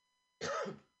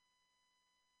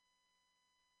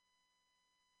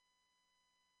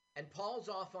and Paul's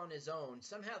off on his own.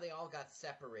 Somehow they all got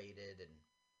separated, and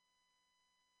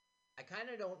I kind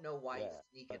of don't know why he's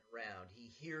sneaking around. He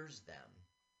hears them.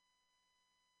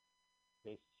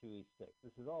 Face Chewy stick.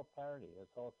 This is all parody.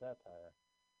 It's all satire.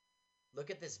 Look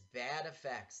at this bad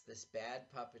effects, this bad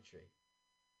puppetry.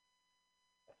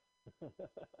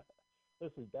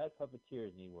 Listen, bad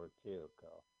puppeteers need work too,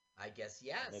 Carl. I guess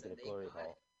yes. Make it a glory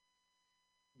hall.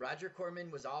 Roger Corman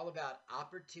was all about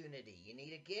opportunity. You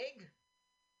need a gig?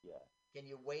 Yeah. Can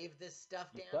you wave this stuff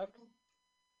you down? Suck?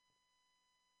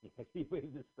 Yeah, you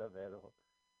wave this stuff at him.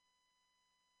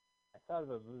 I thought of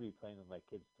a movie playing with my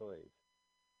kids' toys.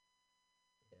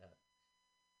 Yeah.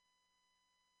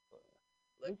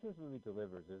 At least this movie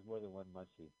delivers. There's more than one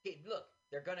munchie. Hey, look,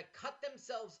 they're going to cut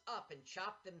themselves up and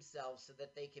chop themselves so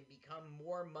that they can become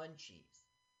more munchies.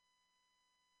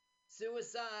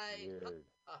 Suicide! Weird.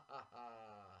 Ha ha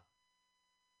ha.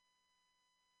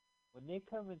 When they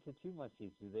come into two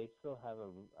munchies, do they still have a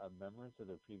remembrance of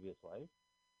their previous life?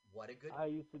 What a good... I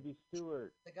used to be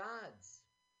Stewart. The gods.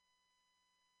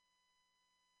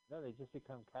 No, they just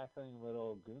become cackling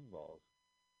little goonballs.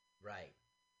 Right.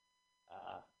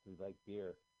 We like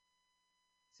beer.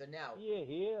 So now,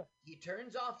 he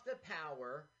turns off the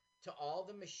power to all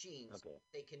the machines. Okay.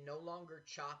 They can no longer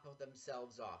chop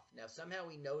themselves off. Now, somehow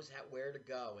he knows where to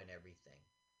go and everything.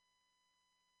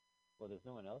 Well, there's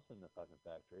no one else in the fucking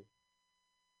factory.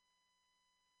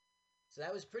 So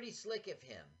that was pretty slick of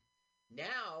him.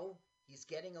 Now, he's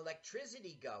getting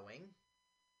electricity going.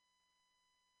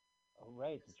 Oh,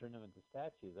 right, to turn them into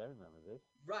statues. I remember this.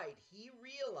 Right. He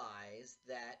realized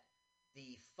that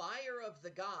the fire of the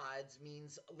gods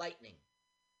means lightning.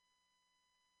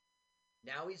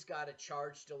 Now he's got a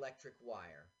charged electric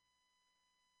wire.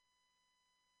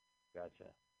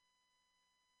 Gotcha.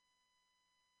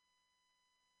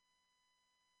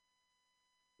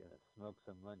 Gonna smoke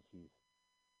some munchies.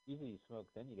 Usually you smoke,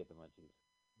 then you get the munchies.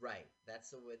 Right.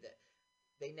 That's the way that...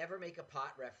 They never make a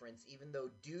pot reference, even though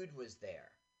Dude was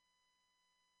there.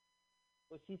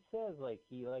 Well, she says, like,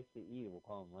 he likes to eat, we'll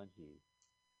call him munchies.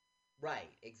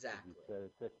 Right, exactly. He says,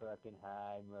 "Sit fucking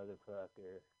high,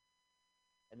 motherfucker."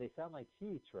 And they sound like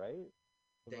Cheech, right?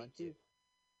 The munchies? Do.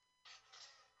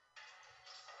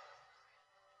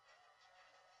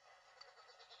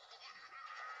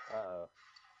 Uh-oh.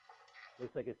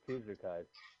 Looks like his tubes are cut.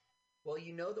 Well,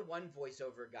 you know the one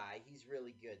voiceover guy, he's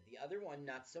really good. The other one,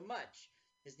 not so much.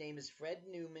 His name is Fred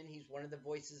Newman. He's one of the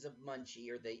voices of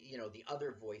Munchie, or the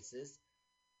other voices.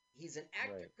 He's an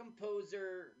actor,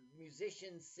 composer,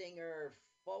 musician, singer,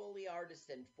 Foley artist,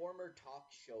 and former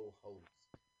talk show host.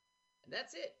 And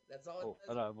that's it. That's all it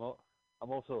does. And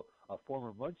I'm also a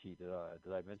former munchie. Did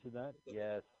I mention that?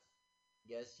 Yes.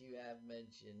 Yes, you have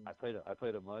mentioned. I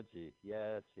played a munchie.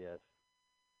 Yes.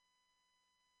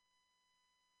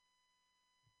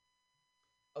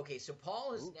 Okay, so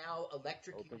Paul is now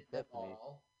electrocuted them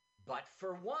all, but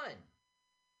for one.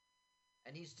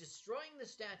 And he's destroying the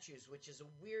statues, which is a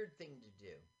weird thing to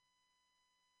do.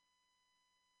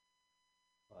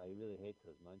 Oh, he really hates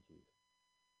those munchies.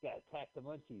 Gotta attack the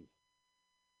munchies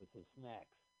with his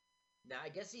snacks. Now, I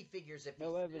guess he figures if he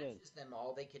snatches them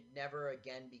all, they could never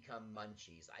again become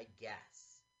munchies, I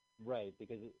guess. Right,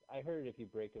 because I heard if you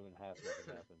break them in half,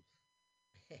 nothing happens.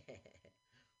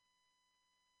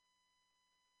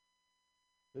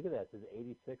 Look at that. It says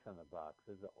 86 on the box.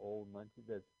 There's an old munchie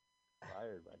that's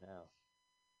expired by now.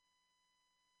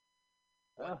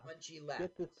 One munchie left.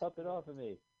 Get this puppet off of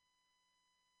me.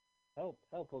 Help,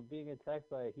 I'm being attacked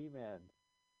by a He-Man.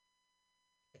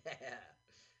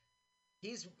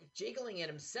 He's jiggling at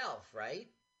himself, right?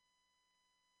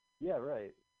 Yeah,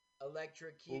 right.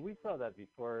 Electrocute. Well, we saw that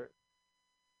before.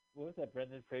 What was that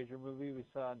Brendan Fraser movie we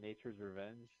saw, Nature's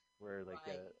Revenge? Where like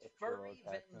a Furry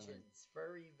Vengeance.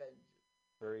 Furry Vengeance.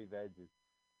 furry veggies.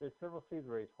 There's several scenes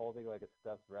where he's holding like a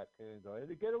stuffed raccoon, going,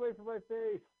 "Get away from my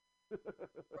face!"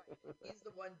 Right. He's the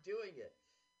one doing it.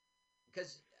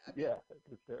 Because I mean, yeah, it's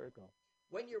hysterical.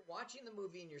 when you're watching the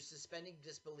movie and you're suspending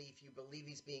disbelief, you believe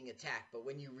he's being attacked. But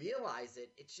when you realize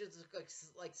it, it's just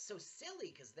like so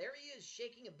silly because there he is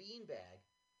shaking a beanbag.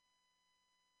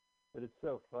 But it's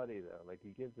so funny though. Like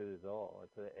he gives it his all.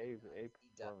 It's an A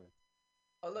performance.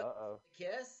 Oh look, Uh-oh. the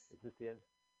kiss. Is this the end?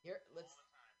 Here, let's.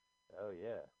 Oh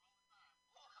yeah.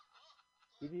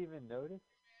 He didn't even notice.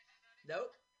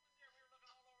 Nope.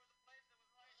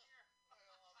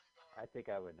 I think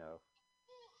I would know.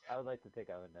 I would like to think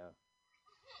I would know.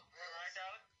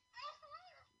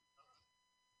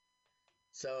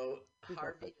 So He's not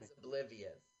Harvey touching. is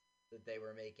oblivious that they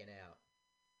were making out.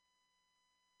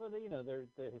 Well, you know,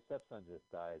 his stepson just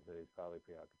died, so he's probably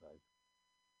preoccupied.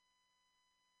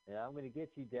 Yeah, I'm gonna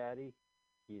get you, Daddy.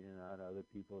 Cheating on other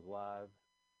people's lives.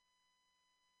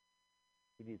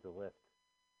 He needs a lift.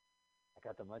 I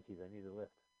got the munchies. I need a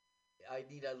lift. I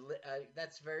need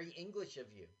that's very English of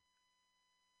you.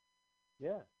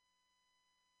 Yeah.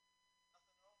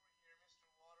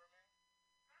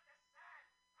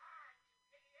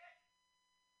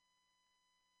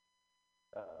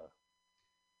 Uh-oh.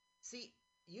 See,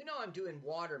 you know I'm doing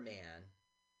Waterman,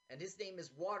 and his name is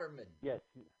Waterman. Yes.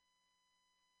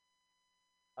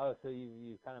 Oh, so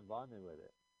you kind of bonded with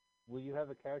it. Will you have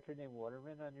a character named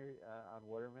Waterman on your on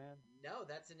Waterman? No,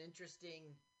 that's a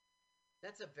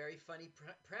very funny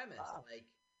premise. Like,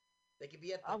 they could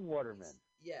be at the I'm Waterman.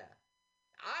 Yeah.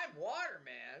 I'm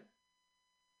Waterman.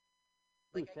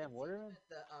 Who, Like, I Sam can see them Waterman? at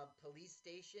the police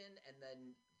station, and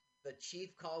then the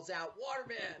chief calls out,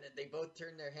 Waterman! And they both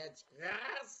turn their heads,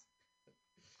 yes!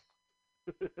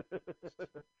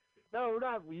 No,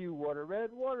 not you, Waterman.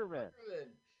 Waterman.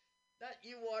 Waterman! Not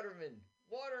you, Waterman!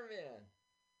 Waterman!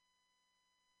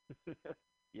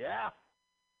 Yeah.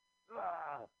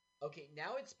 Ah. Okay,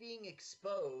 now it's being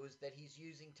exposed that he's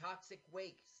using toxic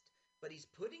waste, but he's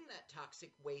putting that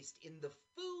toxic waste in the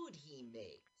food he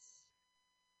makes.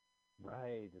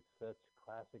 Right. It's such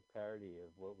classic parody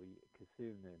of what we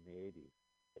consumed in the 80s.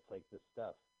 It's like the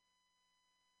stuff.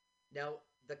 Now,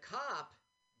 the cop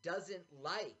doesn't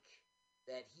like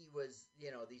that he was,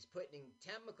 he's putting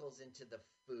chemicals into the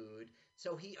food,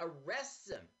 so he arrests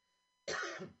him.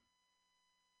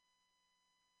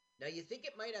 Now, you think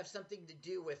it might have something to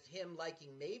do with him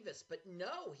liking Mavis, but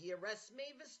no, he arrests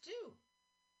Mavis too.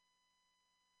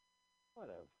 What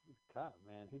a cop,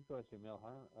 man. He's going through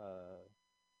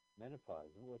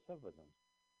menopause. What's up with him?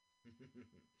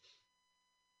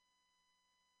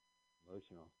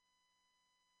 Emotional.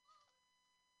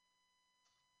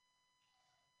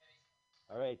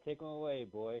 All right, take him away,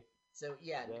 boy. So,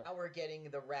 yeah, now we're getting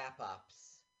the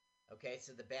wrap-ups. Okay,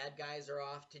 so the bad guys are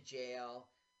off to jail.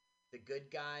 The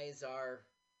good guys are,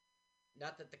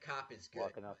 not that the cop is good.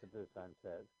 Walking off into the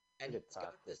sunset. And he's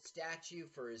got the statue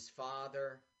for his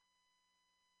father.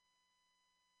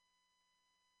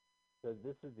 So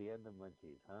this is the end of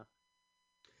Munchies, huh?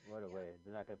 What a way.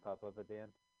 They're not going to pop up at the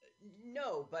end?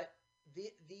 No, but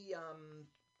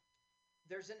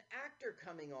there's an actor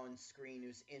coming on screen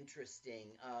who's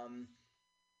interesting.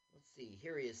 Let's see.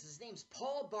 Here he is. His name's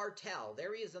Paul Bartel.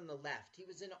 There he is on the left. He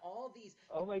was in all these.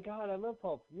 Oh my God, I love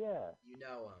Paul. Yeah. You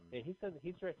know him. Yeah,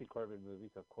 he's directed Corbin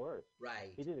movies, of course.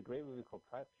 Right. He did a great movie called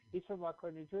Private. He's from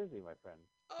Montclair, New Jersey, my friend.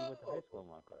 He went to high school in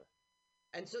Montclair.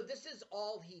 And so this is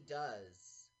all he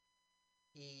does.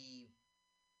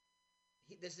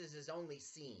 This is his only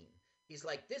scene. He's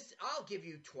like, I'll give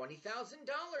you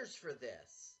 $20,000 for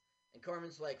this. And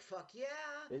Corman's like, fuck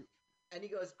yeah. And he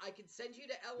goes, I could send you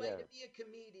to LA to be a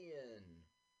comedian.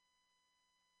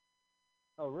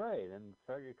 Oh, right, and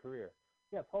start your career.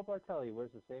 Yeah, Paul Bartel, he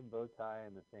wears the same bow tie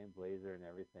and the same blazer and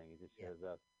everything. He just shows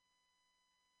up.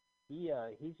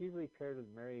 He's usually paired with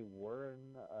Mary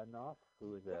Warrenoff,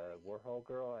 who is a Warhol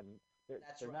girl, and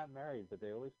they're not married, but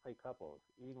they always play couples.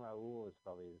 Eating Raoul is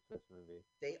probably his first movie.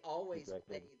 They always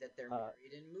say that they're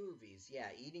married in movies.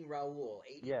 Yeah, Eating Raoul,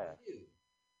 82. Yeah.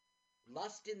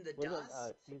 Lust in the Dust.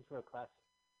 Scenes from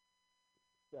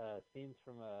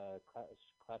a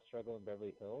class struggle in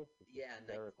Beverly Hills. It's a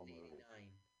hysterical 1989.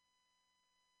 Movie.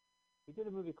 He did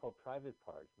a movie called Private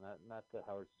Parts, not the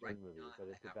Howard Stern movie, but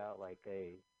it's about like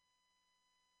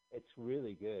it's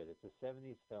really good. It's a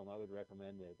 70s film. I would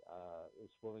recommend it.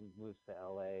 This woman moves to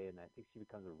LA, and I think she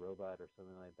becomes a robot or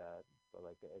something like that. But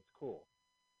like, it's cool.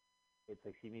 It's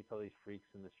like she meets all these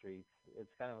freaks in the streets.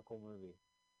 It's kind of a cool movie.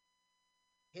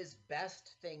 His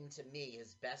best thing to me,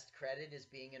 his best credit is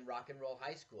being in Rock and Roll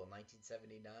High School in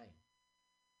 1979.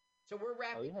 So we're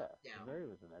wrapping up now. Mary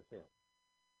was in that too.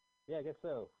 Yeah, I guess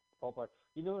so. Paul Bart.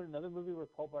 You know another movie where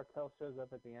Paul Bartel shows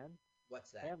up at the end?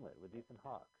 What's that? Hamlet with Ethan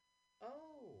Hawke.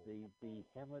 Oh. The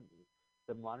Hamlet,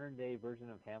 the modern day version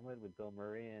of Hamlet with Bill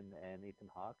Murray and Ethan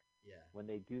Hawke. Yeah. When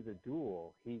they do the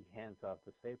duel, he hands off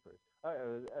the sabers. All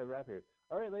right, wrap here.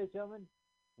 All right, ladies and gentlemen,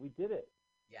 we did it.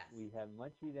 Yes. We have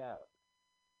munchied out.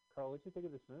 Carl, what did you think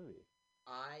of this movie?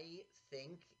 I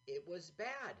think it was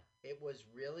bad. It was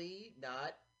really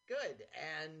not good.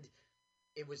 And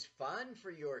it was fun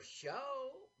for your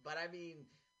show, but I mean,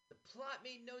 the plot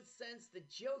made no sense. The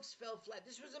jokes fell flat.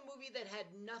 This was a movie that had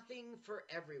nothing for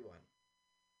everyone.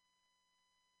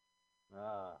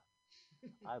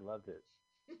 I loved it.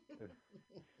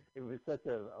 It was such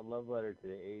a love letter to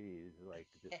the 80s, like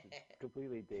just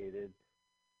completely dated.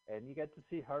 And you got to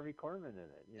see Harvey Korman in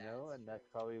it, and that's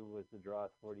probably was the draw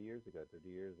 30 years ago.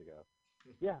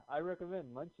 Yeah, I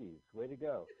recommend Munchies. Way to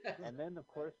go. And then, of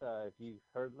course, if you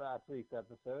heard last week's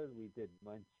episode, we did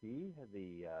Munchie,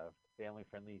 the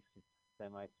family-friendly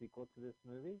semi-sequel to this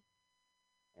movie.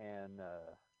 And,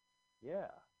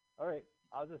 yeah. All right,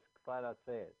 I'll just flat out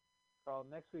say it. Carl,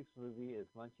 next week's movie is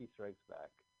Munchie Strikes Back.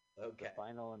 Okay. The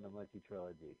final in the Munchie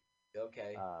trilogy.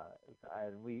 Okay.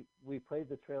 And we played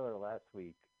the trailer last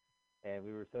week, and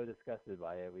we were so disgusted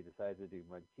by it, we decided to do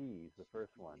Munchies, the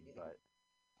first one. But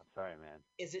I'm sorry, man.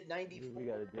 Is it 94? We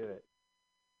got to do it.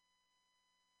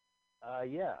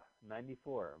 Yeah,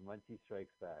 94. Munchie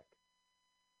Strikes Back.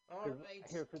 All right.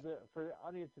 Here for the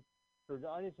audience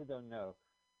who don't know,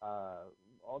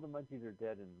 all the Munchies are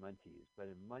dead in Munchies, but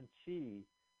in Munchie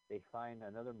they find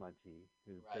another Munchie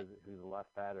who's a lot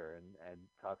fatter and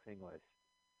talks English.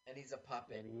 And he's a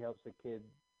puppet. And he helps a kid.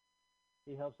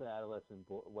 He helps an adolescent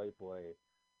white boy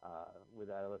with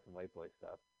adolescent white boy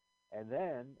stuff. And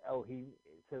then,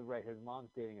 his mom's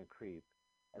dating a creep.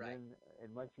 And then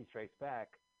in Munchie Strikes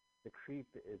Back, the creep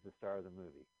is the star of the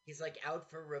movie. He's like out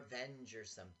for revenge or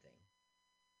something.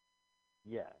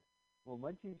 Yeah. Well,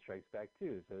 Munchie Strikes Back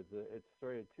too, so it's a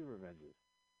story of two revenges.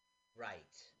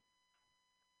 Right.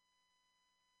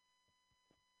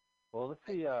 Well, let's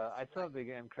see. I saw Big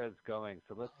M credits going,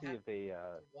 so let's see if they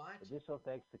additional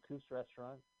thanks to Coop's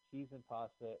Restaurant, Cheese and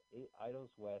Pasta,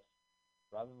 Idols West,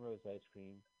 Robin Rose Ice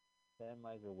Cream, Sam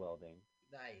Miser Welding.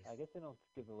 Nice. I guess they don't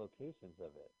give the locations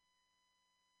of it.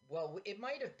 Well, it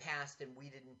might have passed and we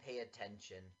didn't pay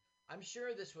attention. I'm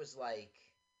sure this was like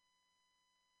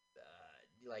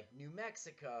New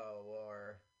Mexico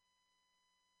or.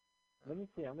 Let me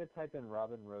see. I'm gonna type in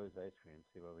Robin Rose Ice Cream and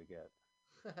see what we get.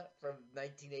 From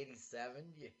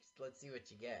 1987? Let's see what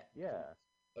you get. Yeah.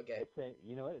 Okay. It's saying,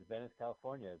 you know what? It's Venice,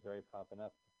 California. It's already popping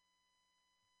up.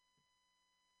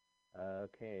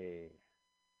 Okay.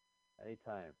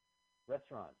 Anytime.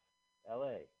 Restaurants.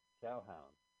 L.A.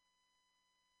 Chowhound.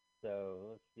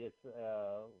 So, it's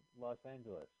Los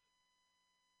Angeles.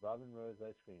 Robin Rose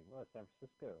Ice Cream. Oh, San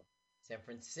Francisco. San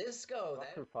Francisco.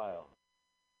 Rocker File.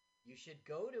 You should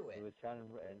go to it. It was shot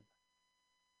in red.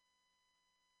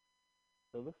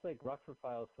 So it looks like Rockford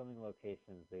Files filming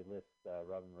locations. They list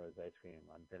Robin Rose Ice Cream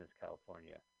on Venice,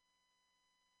 California.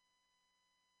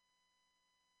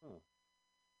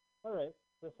 All right,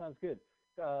 that sounds good.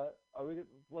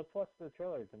 Let's watch the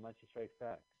trailer to Munchie Strikes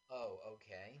Back. Oh,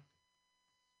 okay.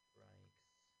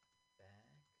 Strikes Back.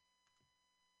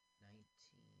 19.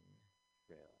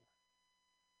 Trailer.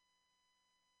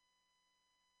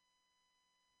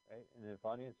 Right, and if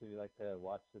audience, if you'd like to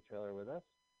watch the trailer with us,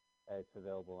 it's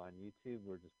available on YouTube.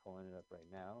 We're just pulling it up right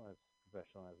now, as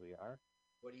professional as we are.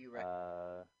 What do you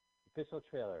recommend? Official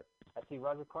trailer. I see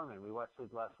Roger Corman. We watched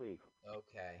it last week.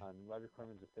 Okay. On Roger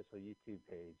Corman's official YouTube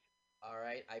page. All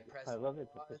right. I love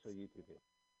its official YouTube page.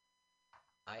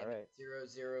 I am at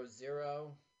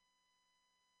 000.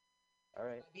 All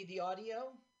right. Can I be the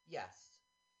audio? Yes.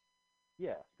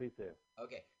 Yeah, please do.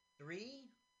 Okay. 3,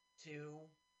 2,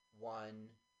 1,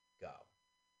 go.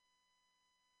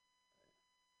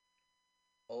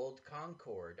 Old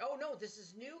Concord. Oh, no, this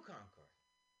is New Concord.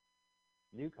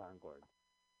 New Concord.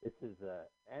 This is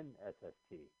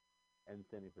NSST. N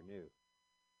standing for new.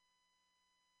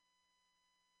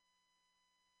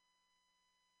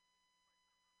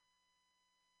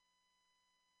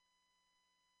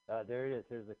 There it is.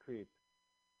 There's the creep.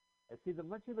 And see, the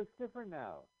Munchie looks different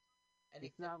now. And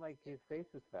it's not like his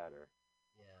face is fatter.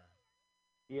 Yeah.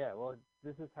 Yeah, well,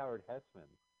 this is Howard Hessman.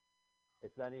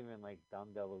 It's not even like Dom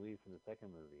DeLuise from the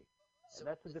second movie. So and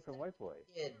that's a different white boy.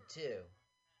 Kid, too.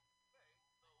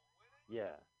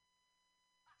 Yeah.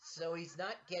 So he's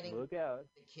not getting Look out.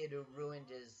 The kid who ruined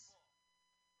his...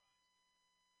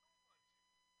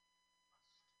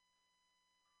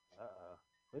 Uh-oh.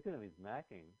 Look at him, he's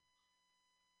macking.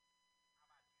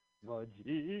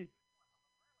 Munchie.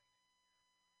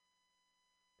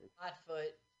 Hot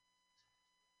foot.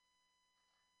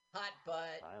 Hot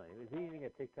butt. Finally, is he eating a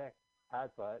Tic Tac?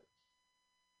 Hot butt.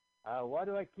 Why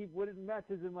do I keep wooden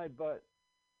matches in my butt?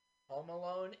 Home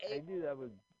Alone 8. I knew that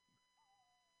was.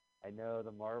 I know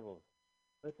the marbles.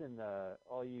 Listen,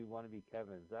 all you wannabe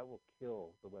Kevins, that will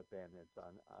kill the wet bandits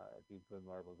on if you put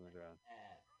marbles in the ground.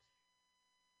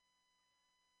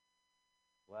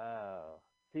 Wow.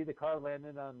 See, the car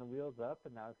landed on the wheels up,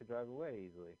 and now it could drive away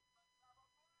easily.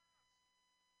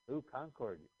 Ooh,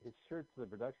 Concord. His shirt's the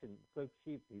production. So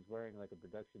cheap, he's wearing like a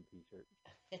production T-shirt.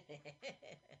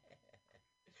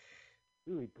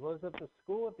 Ooh, he blows up the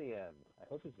school at the end. I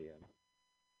hope it's the end.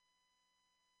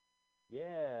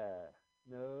 Yeah.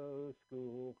 No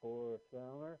school for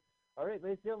summer. All right,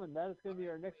 ladies and gentlemen, that is going to be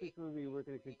our next week's movie. We're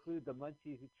going to conclude the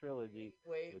Munchie trilogy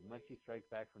with Munchie Strikes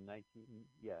Back from 19...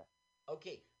 Yeah.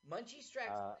 Okay, Munchie Strikes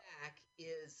Back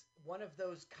is one of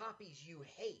those copies you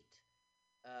hate.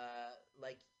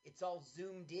 Like, it's all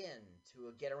zoomed in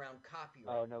to get around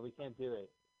copyright. Oh, no, we can't do it.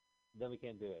 Then we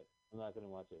can't do it. I'm not going to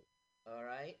watch it. All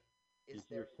right.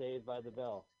 You're saved by the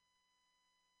bell.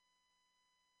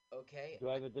 Okay. Do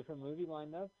I have a different movie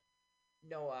lined up?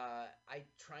 No, I'm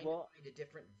trying to find a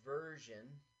different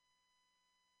version.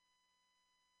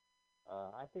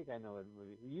 I think I know what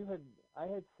movie. I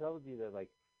had told you that, like,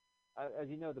 as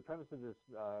you know, the premise of this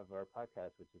of our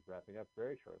podcast, which is wrapping up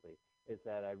very shortly, is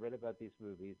that I read about these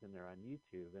movies and they're on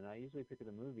YouTube, and I usually pick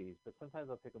the movies, but sometimes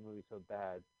I'll pick a movie so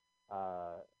bad,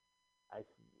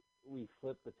 we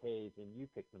flip the page and you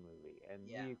pick the movie, and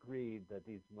we agreed that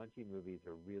these Munchie movies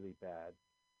are really bad,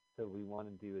 so we want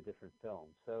to do a different film.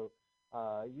 So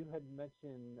you had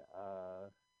mentioned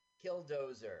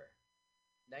Killdozer,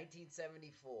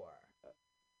 1974.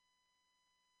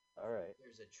 All right.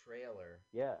 There's a trailer.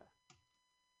 Yeah.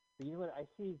 But you know what? I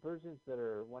see versions that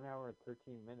are 1 hour and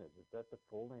 13 minutes. Is that the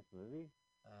full-length movie?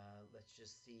 Let's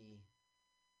just see.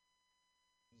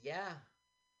 Yeah.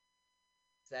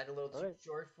 Is that a little too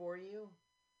short for you?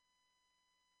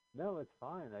 No, it's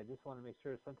fine. I just want to make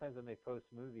sure. Sometimes when they post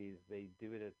movies, they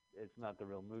do it. It's not the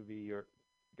real movie, or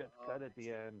gets cut at the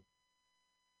end.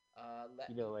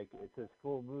 Like it says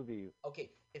full movie.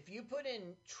 Okay, if you put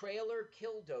in trailer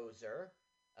Killdozer,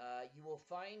 you will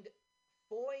find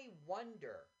Foy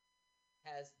Wonder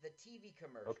has the TV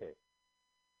commercial. Okay.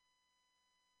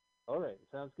 All right,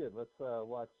 sounds good. Let's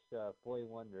watch Foy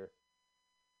Wonder.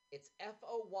 It's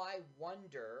Foy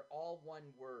Wonder, all one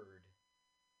word.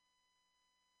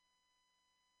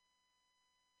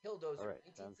 Killdozer,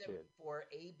 1974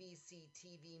 ABC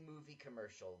TV movie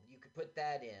commercial. You could put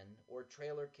that in, or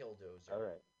trailer Killdozer. All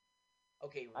right.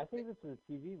 Okay. I think this is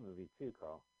a TV movie too,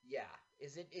 Carl. Yeah.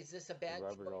 Is this a bad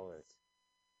choice?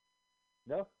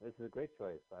 No, this is a great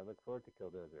choice. I look forward to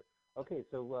Killdozer. Okay,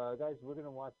 so guys, we're going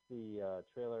to watch the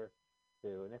trailer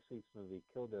to next week's movie,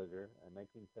 Killdozer, a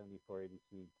 1974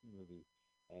 ABC movie.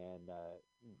 And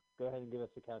go ahead and give us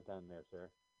a countdown there,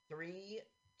 sir. 3,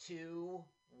 2,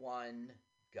 1,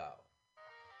 go.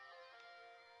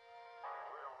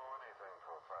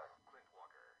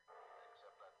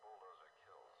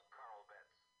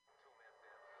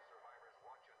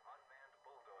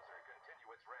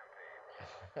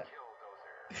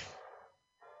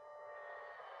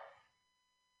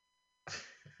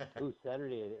 Ooh,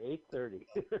 Saturday at 8:30.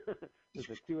 It's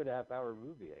a 2.5-hour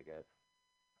movie, I guess.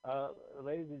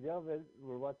 Ladies and gentlemen,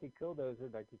 we're watching Killdozer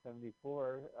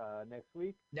 1974 next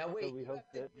week. Now wait, so we hope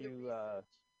that you.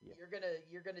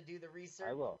 You're gonna do the research.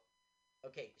 I will.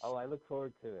 Okay. Oh, I look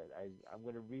forward to it. I'm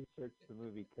going to research the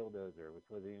movie Killdozer, which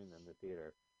wasn't even in the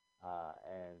theater,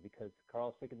 and because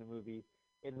Carl's picking the movie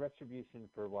in retribution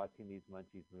for watching these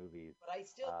Munchies movies. But I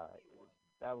still.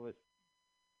 That was.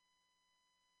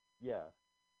 Yeah.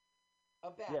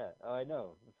 About. Yeah, I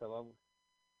know. So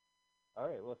all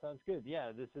right, well, sounds good.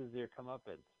 Yeah, this is your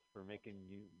comeuppance for making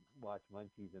you watch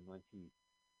Munchies and Munchies.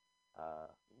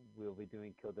 We'll be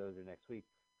doing Killdozer next week.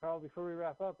 Carl, before we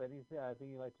wrap up,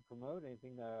 anything you'd like to promote?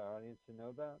 Anything that our audience should know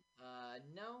about?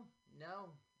 No.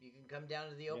 You can come down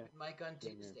to the open mic on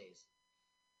Tuesdays.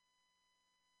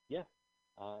 Yeah.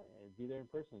 Be there in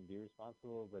person. Be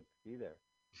responsible, but be there.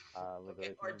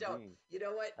 Okay, or don't. You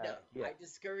know what? No, I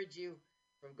discourage you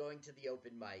from going to the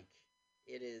open mic.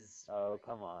 It is. Oh,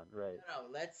 come on, right? No,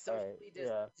 let's socially distance.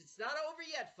 Yeah. It's not over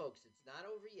yet, folks. It's not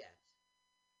over yet.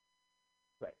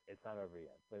 Right, it's not over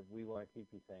yet, but we want to keep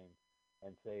you sane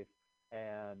and safe.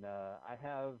 And I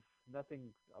have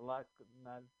a lot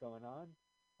not going on.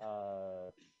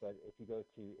 But if you go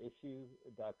to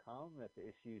issue.com, that's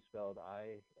issue spelled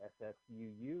ISSUU,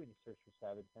 and you search for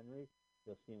Savage Henry,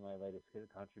 you'll see my latest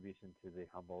contribution to the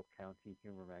Humboldt County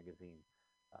Humor Magazine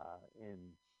in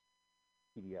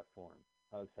PDF form.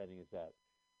 How exciting is that?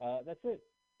 That's it.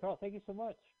 Carl, thank you so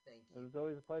much. Thank It you. was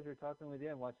always a pleasure talking with you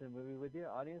and watching the movie with you.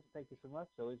 Audience, thank you so much.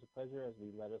 It's always a pleasure as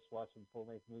we let us watch a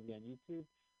full-length movie on YouTube.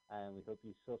 And we hope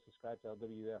you still subscribe to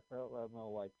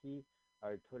Lwflmoyt,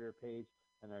 our Twitter page,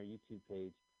 and our YouTube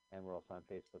page. And we're also on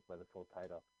Facebook by the full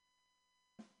title.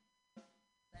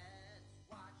 Let's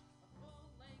watch a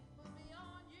full-length movie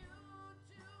on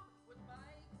YouTube with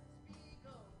Mike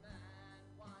Spiegelman.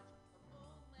 Watch a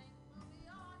full-length movie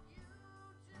on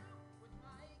YouTube with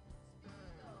Mike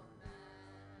Spiegelman.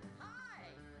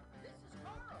 Hi, this is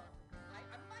Carl.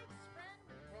 I'm Mike's friend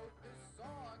who wrote this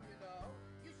song, you know.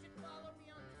 You should follow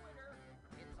me on Twitter.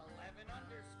 It's 11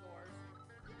 underscores.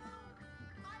 You know,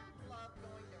 I love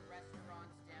going to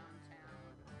restaurants downtown,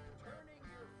 turning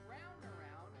your frown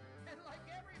around, and like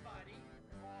everybody,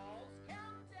 Paul's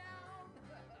Countdown.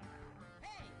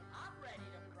 Hey, I'm ready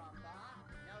to rumba.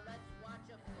 Now let's watch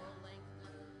a full-length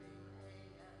movie.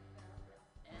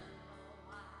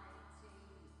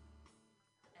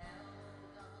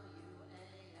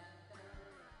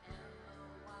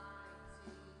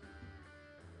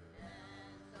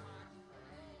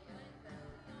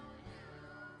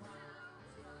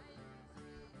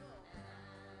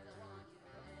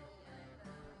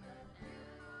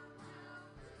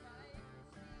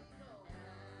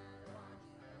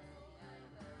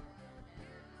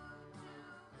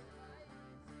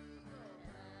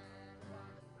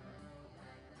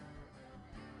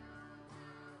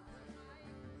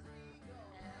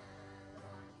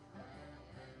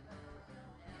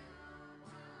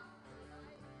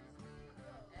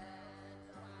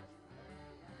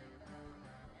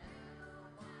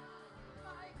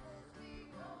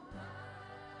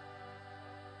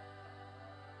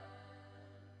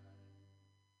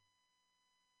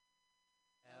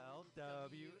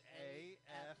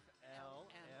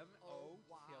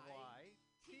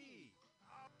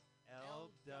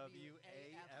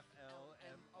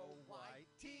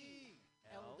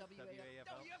 Lwaflmoyt.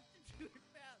 You have to do it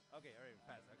fast. Okay, all right,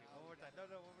 fast. Okay, one more time. No,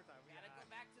 one more time. We gotta go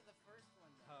back to the first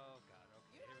one. Oh, God.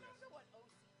 Okay. You don't know what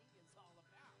OCD is all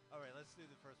about. All right, let's do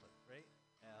the first one. Right?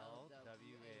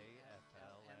 Lwaflmoyt.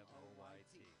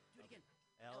 Do it again.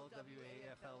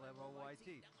 Lwaflmoyt. Lwaflmoyt.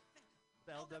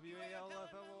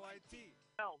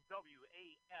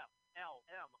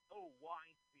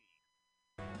 LWAFLMOYT.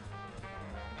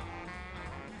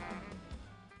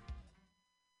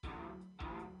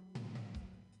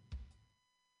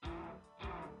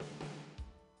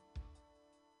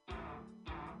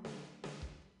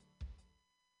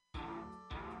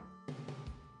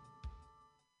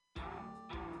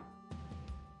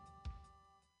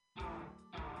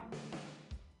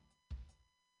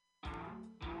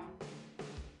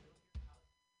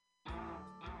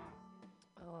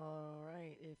 All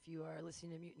right. If you are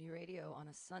listening to Mutiny Radio on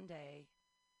a Sunday,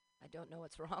 I don't know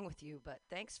what's wrong with you, but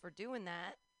thanks for doing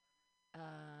that.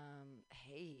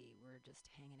 Hey, we're just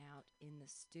hanging out in the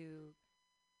stew,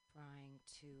 trying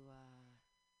to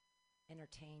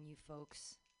entertain you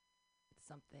folks with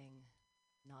something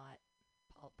not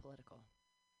political.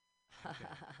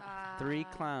 Three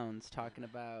clowns talking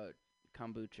about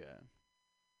kombucha.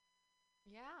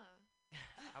 Yeah.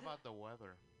 How about the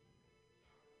weather?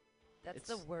 That's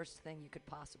the worst thing you could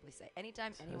possibly say.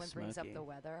 Anytime so anyone brings up smoky. the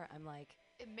weather, I'm like,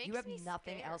 It makes you have me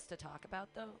nothing scared. else to talk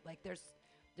about, though? Like, there's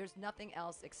nothing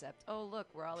else except, oh, look,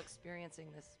 we're all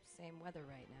experiencing this same weather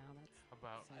right now. That's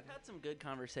About I've had some good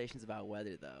conversations about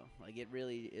weather, though. Like, it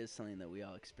really is something that we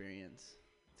all experience.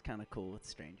 It's kind of cool with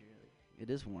strangers. It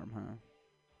is warm, huh?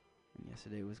 And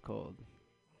yesterday was cold.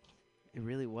 It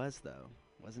really was, though,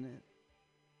 wasn't it?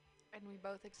 And we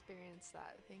both experienced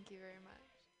that. Thank you very much.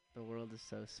 The world is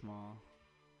so small.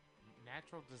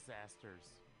 natural disasters.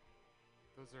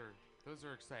 Those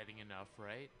are exciting enough,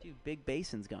 right? Dude, Big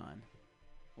Basin's gone.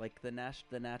 Like the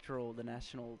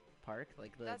national park,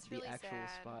 like the That's really actual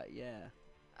sad. spot. Yeah.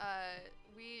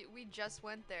 We just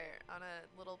went there on a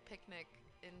little picnic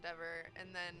endeavor,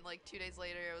 and then like 2 days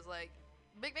later, it was like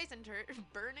Big Basin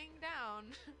burning down,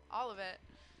 all of it.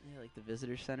 Yeah, like the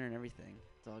visitor center and everything.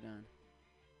 It's all gone.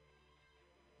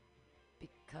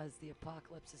 because the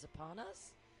apocalypse is upon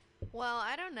us? Well,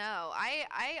 I don't know. I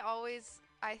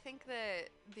think that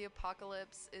the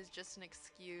apocalypse is just an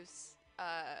excuse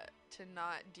to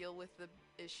not deal with the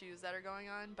issues that are going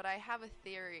on. But I have a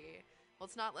theory. Well,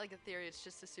 it's not like a theory. It's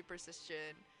just a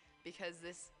superstition, because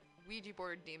this Ouija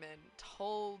board demon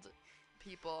told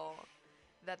people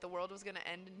that the world was going to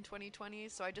end in 2020.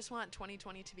 So I just want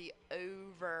 2020 to be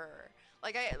over.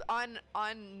 Like on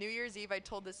New Year's Eve, I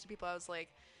told this to people. I was like,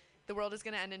 the world is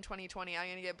going to end in 2020. I'm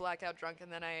going to get blackout drunk.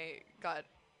 And then I got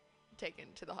taken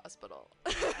to the hospital.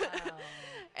 Wow.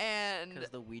 And Because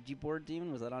the Ouija board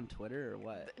demon, was that on Twitter or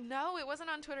what? no, it wasn't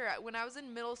on Twitter. When I was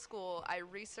in middle school, I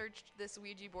researched this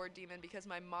Ouija board demon because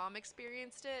my mom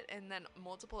experienced it, and then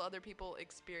multiple other people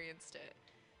experienced it.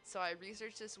 So I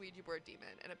researched this Ouija board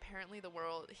demon, and apparently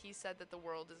he said that the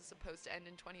world is supposed to end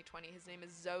in 2020. His name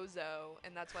is Zozo,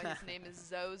 and that's why his name is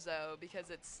Zozo, because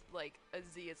it's like a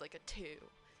Z is like a 2,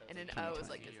 and an O is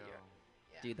like a 0.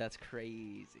 Yeah. Dude, that's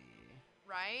crazy.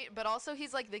 Right? But also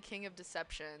he's like the king of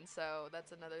deception, so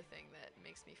that's another thing that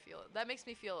makes me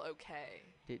feel okay.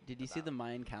 Did you see the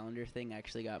Mayan calendar thing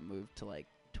actually got moved to like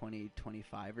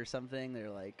 2025 or something? They're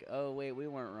like, oh wait, we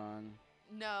weren't wrong.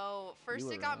 No, first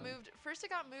You it were got wrong. moved. First it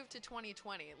got moved to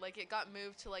 2020. Like it got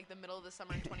moved to like the middle of the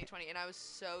summer in 2020, and I was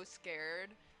so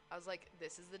scared. I was like,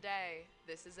 "This is the day.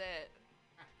 This is it."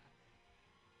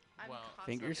 Well,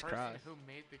 Fingers the person crossed. who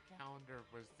made the calendar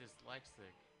was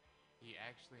dyslexic. He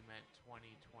actually meant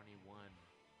 2021.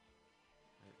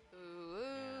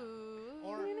 Ooh.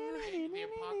 Or the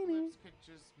apocalypse could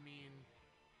just mean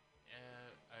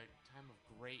a time of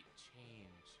great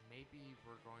change. Maybe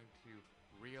we're going to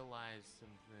realize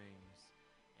some things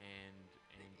and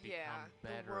become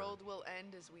better. The world will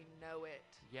end as we know it.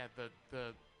 Yeah,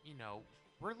 the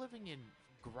we're living in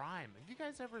grime. Have you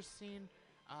guys ever seen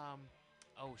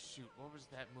oh shoot, what was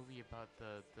that movie about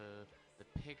the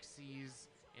pixies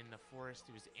in the forest?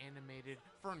 It was animated.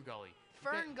 Fern Gully.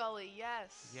 Fern Gully,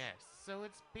 yes. Yes. So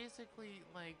it's basically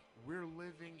like we're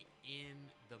living in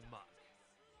the muck.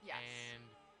 Yes. And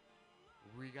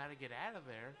we got to get out of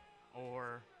there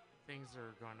or things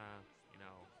are going to,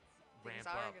 Things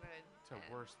ramp are up gonna to end.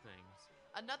 worse things.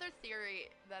 Another theory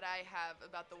that I have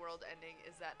about the world ending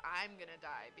is that I'm gonna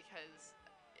die because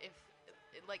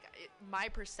my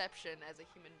perception as a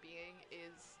human being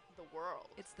is the world.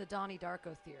 It's the Donnie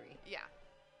Darko theory. Yeah.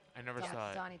 I never saw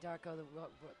it. Donnie Darko, the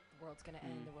world's going to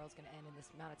end, the world's going to end in this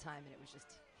amount of time, and it was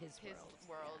just his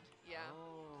world. Yeah.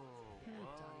 Oh.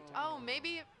 Oh,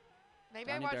 maybe I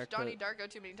Donnie watched Darko- Donnie Darko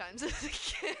too many times as a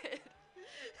kid.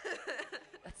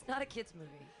 That's not a kid's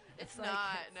movie. It's not.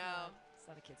 not, It's no. not. It's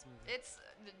not a kid's movie. It's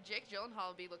Jake Gyllenhaal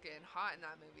will be looking hot in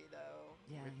that movie though.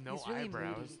 Yeah, With no he's really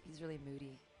eyebrows. moody. He's really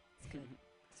moody. It's good.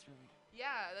 It's really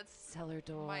Yeah, that's cellar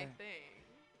door. my thing.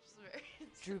 Just very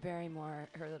Drew Barrymore,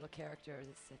 her little character,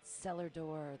 it said cellar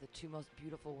door, the two most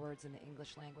beautiful words in the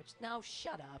English language. No,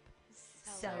 shut up.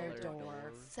 Cellar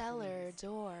door. Cellar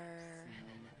door.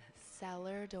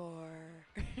 Cellar door.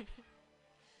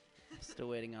 Still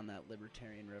waiting on that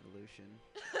libertarian revolution.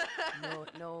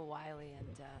 Noah Wiley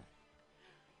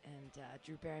and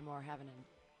Drew Barrymore having an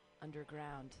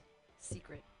underground,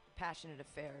 secret, passionate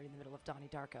affair in the middle of Donnie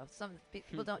Darko. Some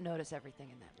people don't notice everything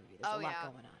in that movie. There's a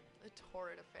lot going on. A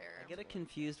torrid affair. I get it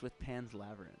confused with Pan's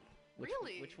Labyrinth.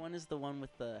 Really? Which one is the one with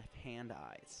the hand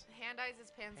eyes? Hand Eyes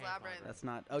is Pan's Labyrinth. That's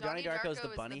not. Oh, Donnie Darko's the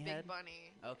is bunny the head. Big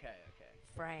bunny. Okay.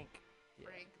 Frank. Yeah.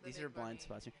 Frank, the These big are blind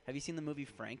bunny. spots. Have you seen the movie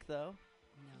Frank though?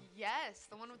 Yes,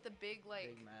 the one with the big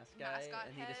Big mascot,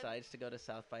 and he head. decides to go to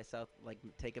South by South, like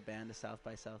take a band to South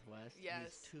by Southwest. Yes.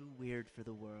 He's too weird for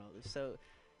the world. So,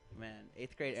 man,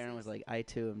 8th grade Aaron was like, I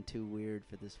too am too weird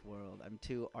for this world. I'm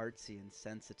too artsy and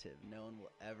sensitive. No one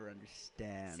will ever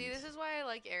understand. See, this is why I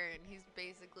like Aaron. He's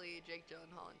basically Jake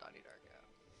Gyllenhaal and Donnie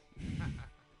Darko.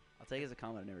 I'll take it as a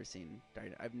compliment.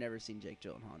 I've never seen Jake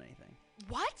Gyllenhaal in anything.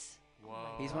 What? Whoa.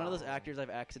 He's one of those actors I've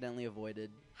accidentally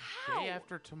avoided. How? Day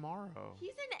After Tomorrow.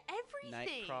 He's in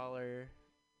everything. Nightcrawler.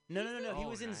 No. He Oh,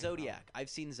 was in Nightcrawler. Zodiac. I've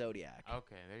seen Zodiac.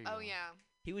 Okay, there you go. Oh yeah.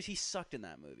 He sucked in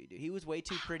that movie, dude. He was way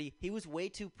too pretty. He was way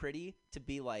too pretty to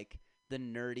be like the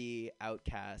nerdy,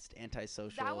 outcast,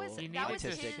 antisocial. He needed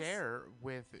to share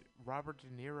with Robert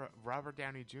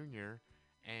Downey Jr.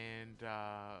 and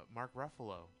Mark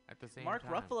Ruffalo at the same Mark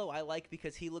time. Ruffalo I like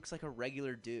because he looks like a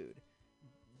regular dude.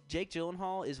 Jake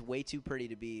Gyllenhaal is way too pretty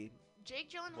to be. Jake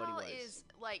what he Gyllenhaal was. is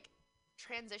like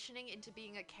transitioning into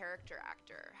being a character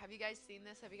actor. Have you guys seen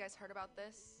this? Have you guys heard about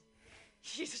this?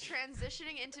 He's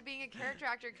transitioning into being a character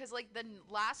actor because like the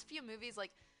last few movies,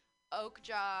 like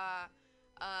Oakjaw,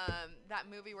 that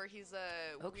movie where he's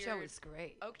a Oakjaw weird, was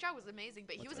great. Oakjaw was amazing,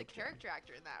 but he What's was a Oakjaw? character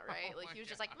actor in that, right? Oh like my he was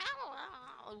just like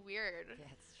weird. Yeah,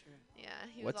 it's true. Yeah,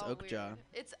 he What's was all Oakjaw? weird.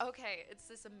 It's okay. It's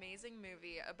this amazing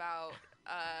movie about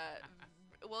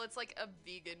well, it's like a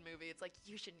vegan movie. It's like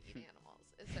you shouldn't eat animals,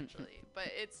 essentially.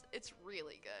 But it's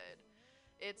really good.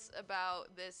 It's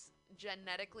about this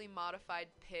genetically modified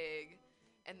pig,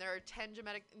 and there are 10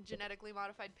 genetically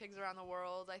modified pigs around the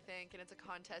world, I think, and it's a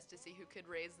contest to see who could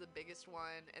raise the biggest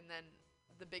one, and then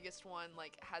the biggest one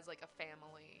like has like a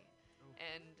family,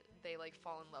 and they like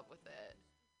fall in love with it,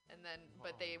 and then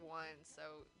but they won, so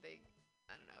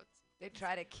I don't know. They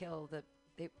try to kill the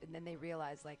and then they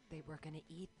realized like they were gonna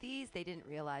eat these. They didn't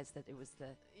realize that it was the.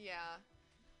 Yeah.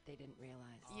 They didn't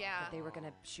realize Yeah. that they were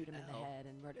gonna shoot him in the Oh. head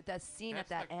and murder. The scene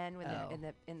That's at that the- end when Oh.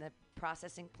 they're in the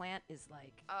processing plant is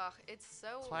like. Ugh, it's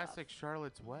so Classic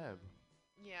Charlotte's Web.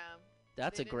 Yeah.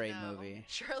 That's They a great didn't know. movie.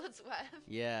 Charlotte's Web.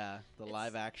 Yeah, the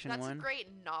live action That's one. a great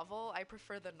novel. I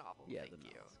prefer the novel. Yeah, Thank the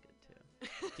you. novel's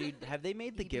good too. Dude, have they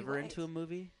made The E.B. Giver White. into a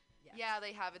movie? Yeah,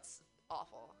 they have. It's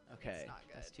awful. Okay, It's not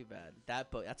good. that's too bad. That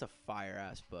book, that's a fire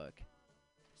ass book.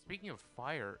 Speaking of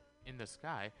fire in the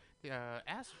sky, the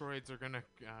asteroids are gonna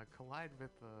collide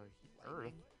with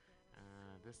Earth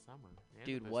this summer. the end of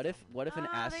Dude, this what if summer. an They already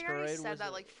asteroid said was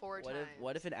that like 4 what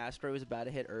times. if an asteroid was about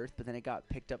to hit Earth, but then it got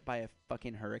picked up by a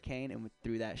fucking hurricane and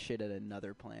threw that shit at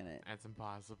another planet? That's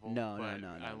impossible. No, but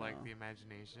no. I like the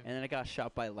imagination. And then it got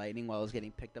shot by lightning while it was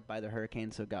getting picked up by the hurricane,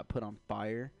 so it got put on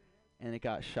fire, and it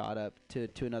got shot up to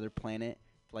another planet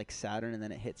like Saturn, and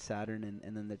then it hit Saturn,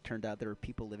 and then it turned out there were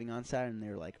people living on Saturn, and they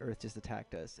were like, Earth just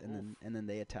attacked us, and then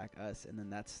they attack us, and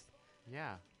then that's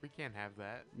Yeah, we can't have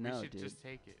that. No, we should dude. just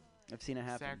take it. I've seen it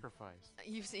happen. Sacrifice.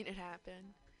 You've seen it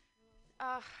happen.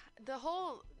 The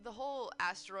whole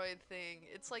asteroid thing.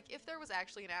 It's like if there was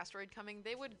actually an asteroid coming,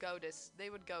 they would go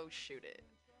shoot it.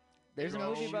 There's a Go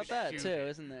movie about that shoot too, it.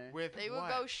 isn't there? With They would what?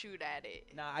 go shoot at it.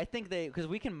 Nah, I think because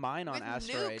we can mine on With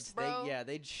asteroids. nukes, bro.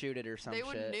 They'd shoot it or some They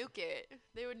would shit. nuke it.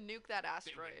 They would nuke that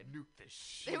asteroid. Nuke the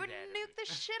shit They would out of nuke the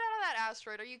shit out of that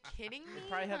asteroid. Are you kidding me? They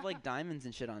probably have like diamonds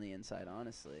and shit on the inside,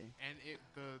 honestly. And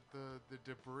the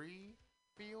debris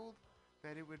field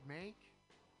that it would make.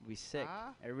 Be sick.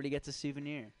 Huh? Everybody gets a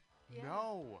souvenir. Yeah.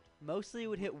 No. Mostly it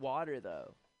would hit water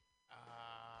though.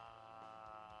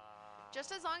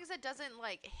 Just as long as it doesn't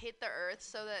like hit the earth,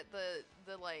 so that the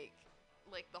like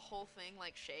the whole thing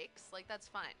like shakes, like that's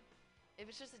fine. If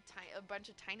it's just a bunch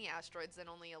of tiny asteroids, then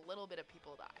only a little bit of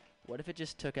people die. What if it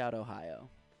just took out Ohio?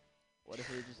 What if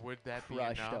it just Would that be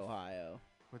crushed enough? Ohio?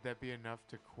 Would that be enough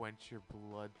to quench your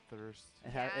bloodthirst?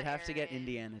 It'd have to get Aaron.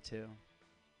 Indiana too.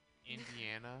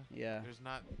 Indiana? Yeah. There's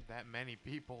not that many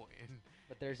people in.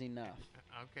 But there's enough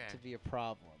Okay. to be a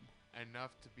problem.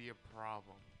 Enough to be a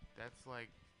problem. That's like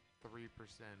 3% of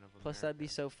America. Plus, that'd be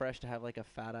so fresh to have like a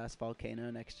fat ass volcano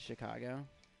next to Chicago.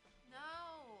 No,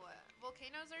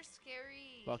 volcanoes are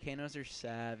scary. Volcanoes are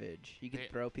savage. You can They-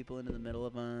 throw people into the middle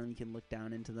of them. You can look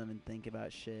down into them and think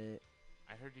about shit.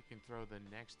 I heard you can throw the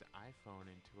next iPhone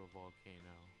into a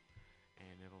volcano,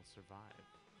 and it'll survive.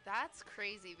 That's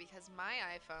crazy because my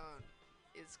iPhone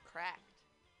is cracked.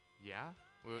 Yeah?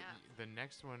 Well, Yeah. the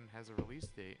next one has a release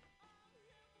date.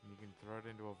 And you can throw it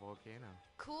into a volcano.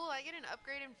 Cool, I get an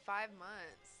upgrade in 5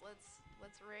 months.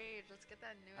 Let's rage. Let's get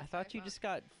that new. I thought you just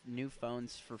got new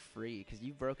phones for free because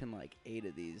you've broken like 8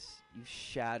 of these. You've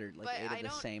shattered like But 8 I of the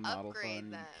don't same model upgrade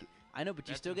phone. them. I know, but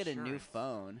you That's still get a new insurance.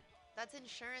 phone. That's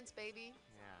insurance, baby.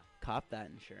 Yeah. Cop that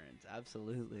insurance,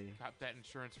 absolutely. Cop that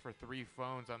insurance for 3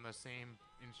 phones on the same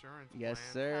insurance Yes,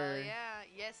 plan. sir. Hell yeah.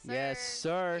 Yes, sir. Yes,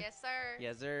 sir. Yes, sir.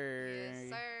 Yes, sir. Yes,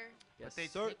 sir. But Yes, they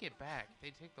sir. take it back. They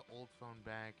take the old phone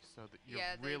back so that you're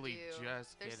Yeah, they really do.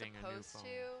 just They're getting a new supposed phone.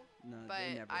 to, No, but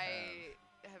they never I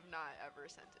have not ever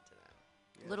sent it to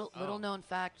them. Little Oh. known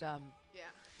fact. Yeah.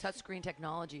 Touchscreen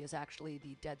technology is actually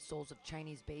the dead souls of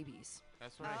Chinese babies.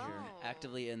 That's what I hear. Oh.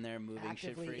 Actively in there moving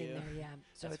shit Actively for you. in there, yeah.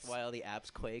 So That's it's why all the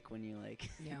apps quake when you like.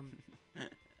 yeah.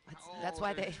 Oh, That's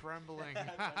why they're they. trembling.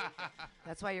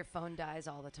 That's why your phone dies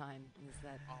all the time. Is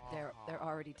that they're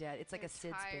already dead? It's like They're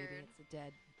a SIDS baby. tired. It's a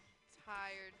dead.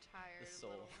 Tired. The soul.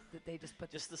 little- That they just put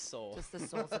Just the soul. just the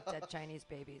souls of dead Chinese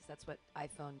babies. That's what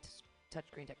iPhone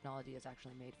touchscreen technology is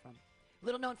actually made from.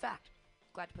 Little known fact.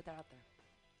 Glad to put that out there.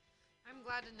 I'm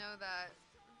glad to know that.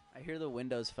 I hear the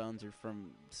Windows phones are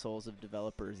from souls of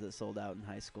developers that sold out in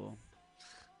high school.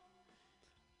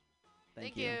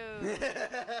 Thank you.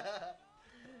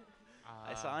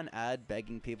 I saw an ad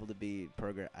begging people to be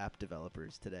app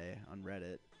developers today on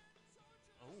Reddit.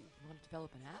 Oh. You want to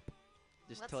develop an app?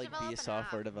 Just Let's to like develop be an a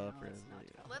software app. developer. No, let's not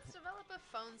develop. Let's develop a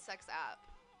phone sex app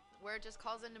where it just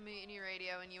calls into Mutiny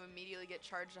Radio and you immediately get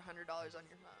charged $100 on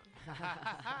your phone.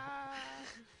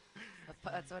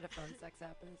 That's what a phone sex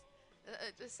app is.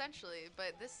 Essentially,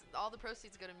 but all the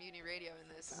proceeds go to Mutiny Radio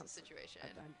in this Sounds- situation.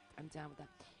 I'm down with that.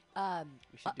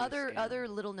 We should do a scam. Other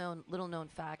little known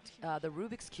fact: the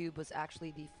Rubik's cube was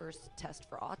actually the first test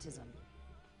for autism.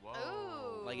 Whoa.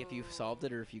 Ooh. Like if you solved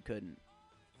it or if you couldn't,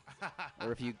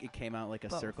 or if it came out like a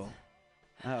Both. circle.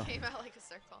 Oh, Came out like a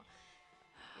circle.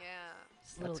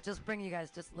 Yeah. Just bring you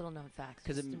guys just little known facts,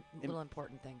 'Cause just it- little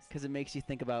important things. because it makes you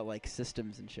think about like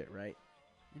systems and shit, right?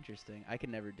 Interesting. I could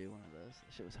never do one of those.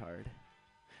 That shit was hard.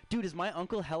 Dude, is my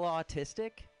uncle hella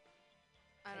autistic?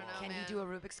 I don't know, Can man. he do a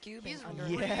Rubik's Cube? He's in under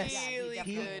Yes. really Yeah,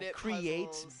 He good at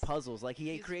creates puzzles. Like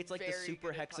he He's creates like the very super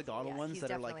good at hexagonal puzzles. Yeah, ones he's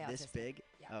that are like definitely this autistic. big.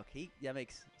 Yeah. Okay, that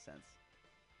makes sense.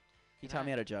 He Can taught I-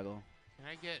 me how to juggle. Can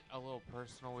I get a little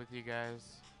personal with you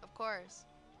guys? Of course.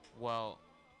 Well,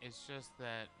 it's just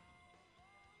that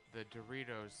the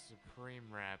Doritos Supreme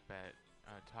Wrap at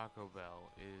Taco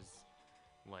Bell is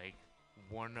like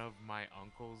one of my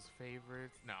uncle's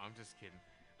favorites. No, I'm just kidding.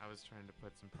 I was trying to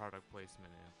put some product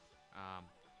placement in.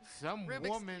 Some Rubik's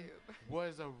woman Cube.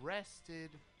 was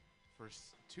arrested for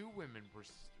two women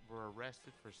were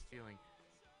arrested for stealing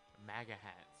MAGA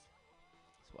hats.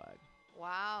 Swag.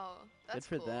 Wow. That's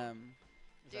Good for cool. them.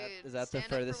 Dude, Is that the stand up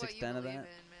for furthest what you extent of believe that?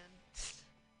 in, man.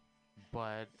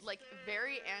 But Like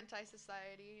very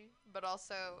anti-society, but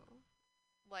also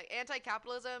like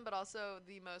anti-capitalism, but also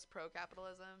the most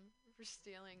pro-capitalism for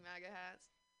stealing MAGA hats.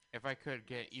 if I could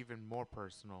get even more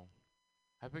personal,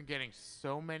 I've been getting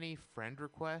so many friend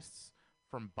requests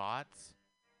from bots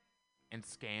and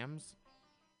scams.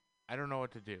 I don't know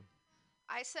what to do.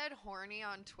 I said horny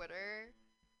on Twitter,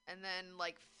 and then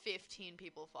like 15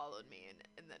 people followed me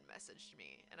and then messaged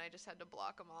me, and I just had to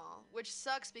block them all, which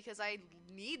sucks because I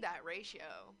need that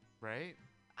ratio. Right?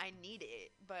 I need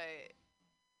it, but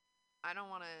I don't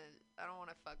want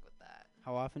to fuck with that.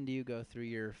 How often do you go through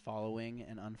your following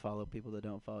and unfollow people that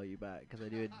don't follow you back? Because I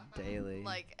do it daily.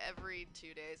 Like every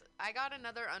 2 days. I got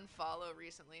another unfollow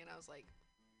recently, and I was like,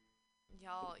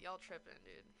 y'all tripping,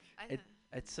 dude.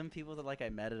 It's some people that like I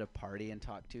met at a party and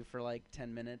talked to for like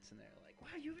 10 minutes, and they're like,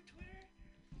 "Wow, you have a Twitter?"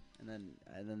 And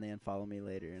then they unfollow me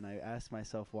later, and I ask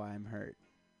myself why I'm hurt.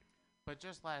 But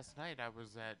just last night, I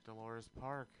was at Dolores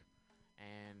Park,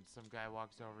 and some guy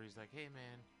walks over. He's like, "Hey,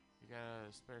 man, you got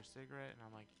a spare cigarette?" And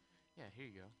I'm like, "Yeah, here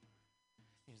you go."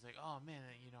 He's like, "Oh, man,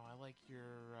 I like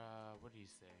your, what did he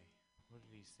say? What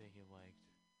did he say he liked?"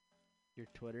 Your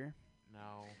Twitter?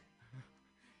 No.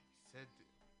 He said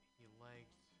he liked,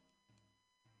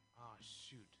 oh,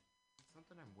 shoot.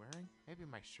 Something I'm wearing? Maybe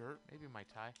my shirt, maybe my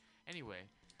tie. Anyway.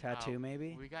 Tattoo,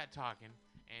 maybe? We got talking,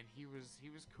 and he was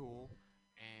cool,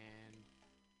 and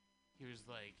he was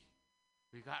like,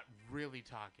 we got really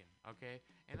talking, okay?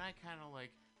 And I kind of like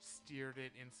steered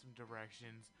it in some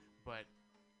directions, but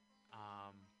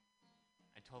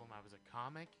I told him I was a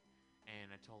comic,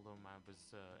 and I told him I was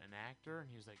an actor, and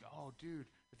he was like, "Oh, dude,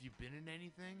 have you been in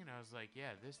anything?" And I was like,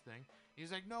 "Yeah, this thing." He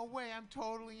was like, "No way, I'm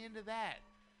totally into that."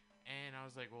 And I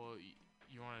was like, "Well,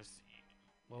 you want to see?"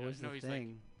 What was the he's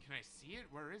thing? like, "Can I see it?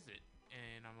 Where is it?"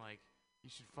 And I'm like, "You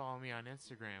should follow me on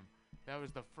Instagram." That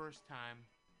was the first time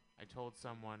I told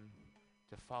someone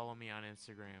to follow me on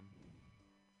Instagram.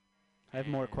 I have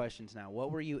more questions now.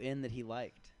 What were you in that he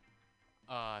liked?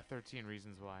 13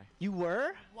 Reasons Why. You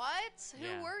were? What?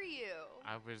 Yeah. Who were you?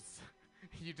 I was.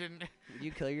 You didn't. Did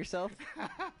you kill yourself?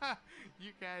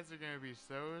 You guys are going to be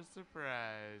so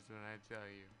surprised when I tell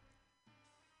you.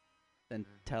 Then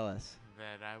tell us.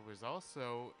 That I was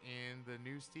also in the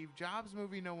new Steve Jobs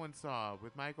movie no one saw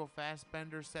with Michael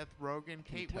Fassbender, Seth Rogen,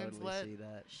 Can Kate totally Winslet. see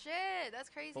that. Shit, that's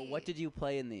crazy. But what did you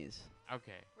play in these?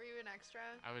 Okay. Were you an extra?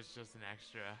 I was just an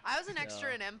extra. I was an extra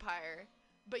No. in Empire,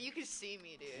 but you could see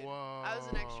me, dude. Whoa. I was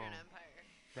an extra in Empire.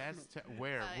 That's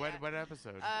where? Yeah. What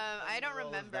episode? I don't role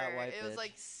of remember. that white It was bitch.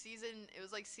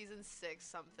 like season 6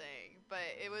 something, but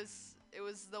it was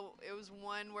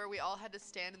one where we all had to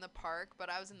stand in the park, but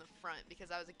I was in the front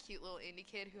because I was a cute little indie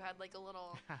kid who had like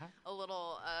a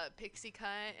little pixie cut,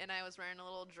 and I was wearing a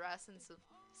little dress and some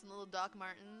little Doc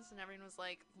Martens, and everyone was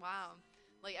like, "Wow!"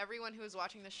 Like everyone who was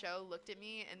watching the show looked at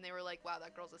me and they were like, "Wow,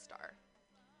 that girl's a star."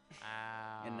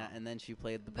 And then she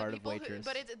played the The part of people who- waitress.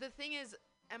 but the thing is,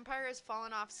 Empire has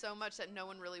fallen off so much that no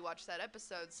one really watched that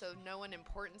episode, so no one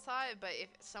important saw it. But if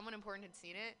someone important had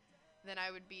seen it, then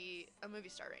I would be a movie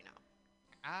star right now.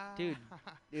 Dude,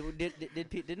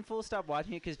 didn't fools stop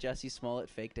watching it because Jussie Smollett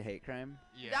faked a hate crime?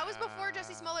 Yeah. That was before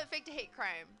Jussie Smollett faked a hate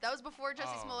crime. That was before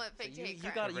Jussie Smollett faked a hate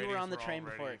crime. You were on the train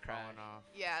before it crashed.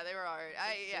 Yeah, they were already.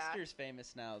 His sister's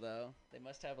famous now, though. They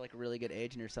must have like a really good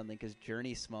agent or something because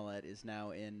Journey Smollett is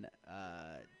now in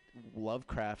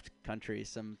Lovecraft Country,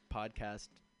 some podcast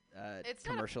It's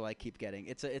not a- commercial I keep getting.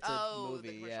 It's a the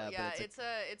movie, commercial. yeah. Yeah, But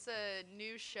it's a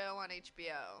new show on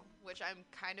HBO, which I'm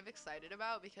kind of excited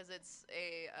about because it's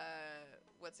a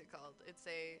what's it called? It's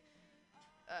a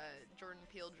Jordan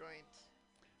Peele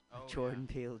joint. Jordan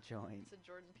Peele joint. It's a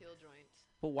Jordan Peele joint.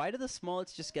 But why do the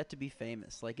Smollets just get to be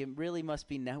famous? Like, it really must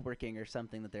be networking or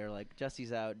something that they're like,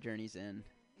 Jussie's out, Journey's in.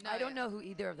 I don't know who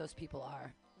either of those people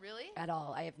are. Really? At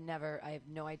all. I have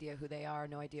no idea who they are,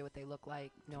 no idea what they look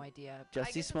like, no idea.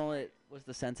 Jussie Smollett was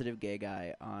the sensitive gay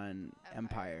guy on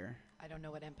Empire. I don't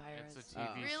know what Empire It's is. a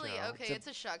TV Really? show. Okay, it's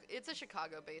a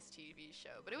Chicago-based TV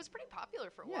show, but it was pretty popular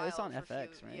for a while. Yeah, it's on for a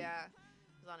FX, few- right? Yeah, it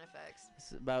was on FX.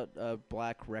 It's about a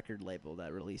black record label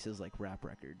that releases like rap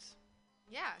records.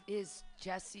 Yeah. Is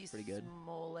Jesse Pretty good.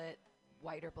 Smollett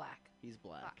white or black? He's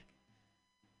black.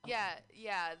 Yeah.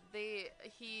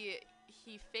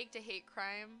 He faked a hate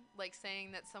crime, like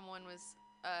saying that someone was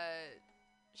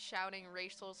shouting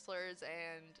racial slurs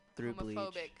and Through bleach.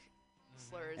 homophobic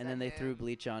slurs. And then at they him. threw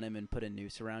bleach on him and put a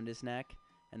noose around his neck.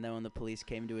 And then when the police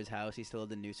came to his house, he still had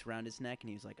the noose around his neck. And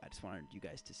he was like, I just wanted you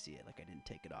guys to see it. Like, I didn't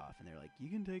take it off. And they were like, you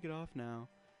can take it off now.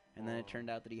 And then it turned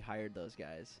out that he hired those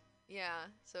guys Yeah,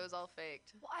 so it was all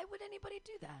faked. Why would anybody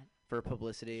do that? for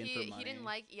publicity and for money.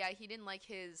 He didn't like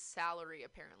his salary.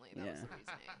 Apparently, that was the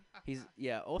reasoning.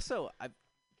 Also, I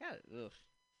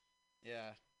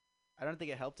don't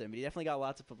think it helped him, but he definitely got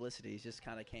lots of publicity. He just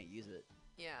kind of can't use it.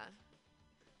 Yeah.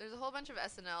 There's a whole bunch of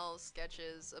SNL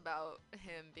sketches about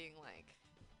him being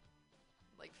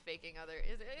like faking other.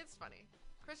 It's funny.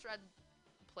 Chris Redd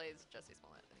plays Jesse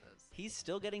Smollett in those. He's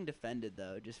still getting defended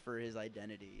though, just for his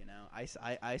identity. You know,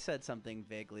 I said something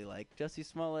vaguely like Jesse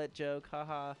Smollett joke,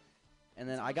 haha, and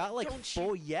then I got like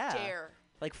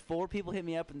like 4 people hit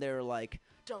me up and they were like,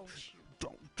 Don't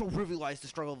trivialize the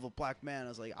struggle of a black man. I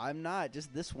was like, I'm not.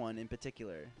 Just this one in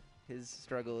particular. His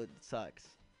struggle sucks.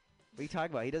 What are you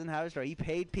talking about? He doesn't have a struggle. He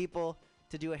paid people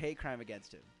to do a hate crime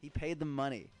against him. He paid them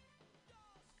money.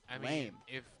 I mean,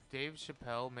 if Dave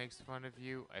Chappelle makes fun of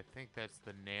you, I think that's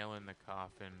the nail in the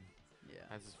coffin. Yeah.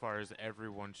 As far as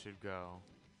everyone should go.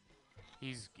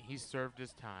 He's served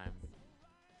his time.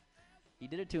 He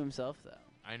did it to himself, though.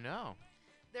 I know.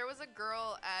 There was a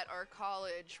girl at our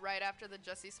college right after the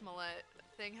Jussie Smollett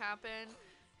thing happened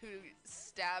who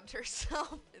stabbed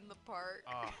herself in the park.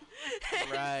 Oh,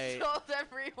 and right. told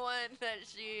everyone that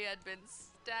she had been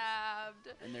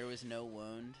stabbed. And there was no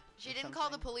wound. She didn't call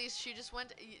the police. She just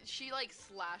went. She like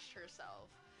slashed herself.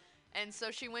 And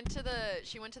so she went to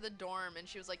the dorm and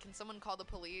she was like, "Can someone call the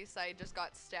police? I just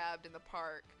got stabbed in the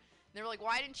park." And they were like,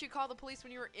 "Why didn't you call the police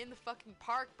when you were in the fucking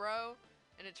park, bro?"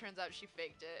 And it turns out she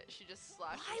faked it. She just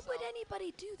slashed herself. Why would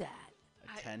anybody do that?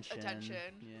 Attention.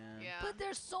 Yeah. But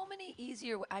there's so many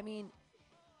easier. I mean,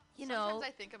 Sometimes I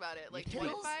think about it. Like, what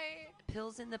if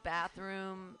pills in the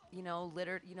bathroom?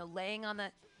 Littered. Laying on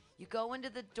the. You go into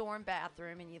the dorm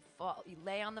bathroom and you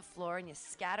lay on the floor and you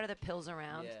scatter the pills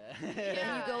around. Yeah.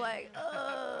 And you go like,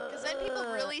 ugh. Because then people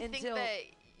really think that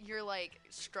you're like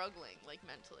struggling, like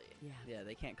mentally. Yeah. Yeah,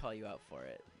 they can't call you out for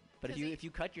it. But 'Cause if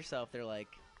you cut yourself, they're like,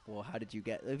 well, how did you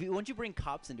get? Once you bring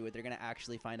cops into it, they're gonna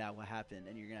actually find out what happened,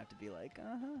 and you're gonna have to be like,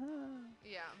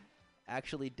 Yeah.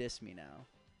 actually diss me now.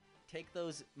 Take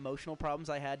those emotional problems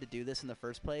I had to do this in the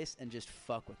first place, and just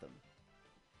fuck with them.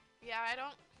 Yeah,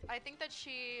 I think that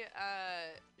she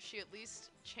at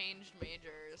least changed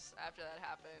majors after that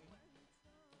happened.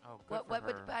 Oh, good for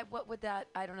her. What would that?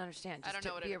 I don't understand. Just I don't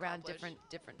know to what be it around accomplished.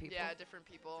 different people. Yeah, different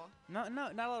people. Not a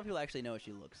lot of people actually know what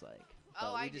she looks like.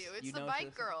 Oh, But I we do. just- It's you the know what she bike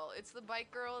looks like? girl. It's the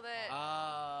bike girl that.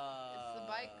 It's the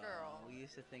bike girl. We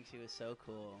used to think she was so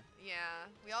cool. Yeah,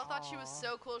 we all thought she was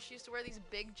so cool. She used to wear these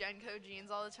big Genko jeans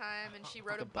all the time, and she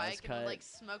rode Like a a buzz bike and would cut. like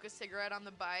smoke a cigarette on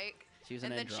the bike. She was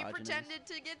and an then she androgynous. pretended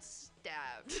to get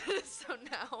stabbed. So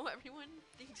now everyone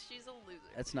thinks she's a loser.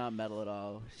 That's not metal at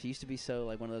all. She used to be so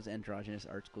like one of those androgynous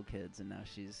art school kids, and now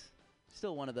she's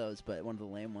still one of those, but one of the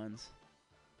lame ones.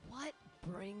 What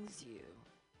brings you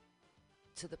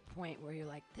to the point where you're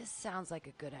like, this sounds like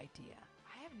a good idea?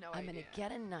 I have no I'm idea. gonna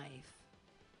get a knife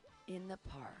in the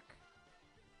park.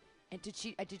 And did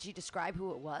she describe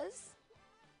who it was?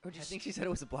 Or I think she said it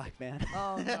was a black man.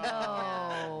 Oh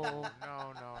no.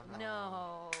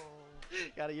 No.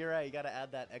 You're right. You gotta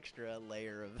add that extra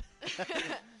layer of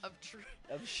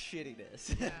of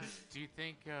shittiness. Yeah. Do you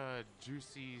think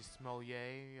Juicy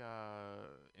Smollett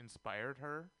inspired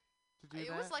her to do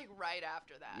that? It was like right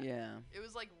after that. Yeah. It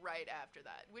was like right after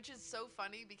that, which is so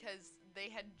funny because they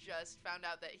had just found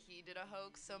out that he did a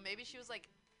hoax. So maybe she was like,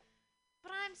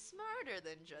 but I'm smarter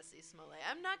than Jussie Smollett.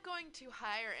 I'm not going to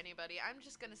hire anybody. I'm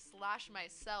just going to slash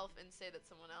myself and say that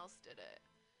someone else did it.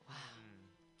 Wow.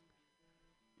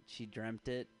 She dreamt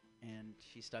it, and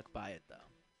she stuck by it, though.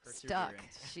 Stuck.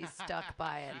 Perseverance. She stuck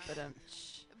by it.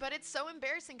 But it's so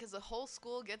embarrassing because the whole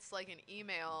school gets like an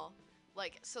email.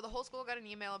 So the whole school got an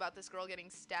email about this girl getting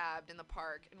stabbed in the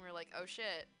park, and we're like, oh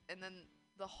shit. And then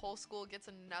the whole school gets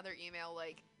another email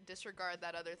like, disregard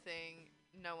that other thing.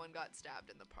 No one got stabbed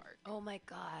in the park. Oh my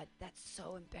god, that's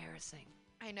so embarrassing.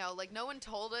 I know, like no one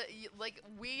told it. Like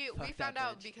we Fuck found that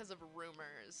out bitch. because of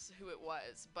rumors who it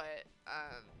was, but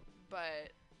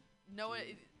no one.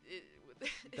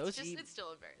 It's Those just it's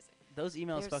still embarrassing. Those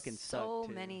emails There's fucking suck, so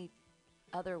too. many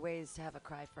other ways to have a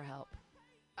cry for help.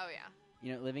 Oh yeah.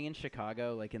 You know, living in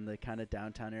Chicago, like in the kind of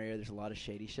downtown area, there's a lot of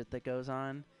shady shit that goes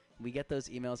on. We get those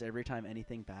emails every time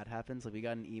anything bad happens. Like we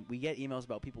get emails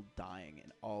about people dying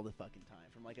and all the fucking time.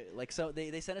 From so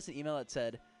they sent us an email that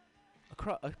said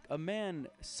a man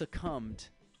succumbed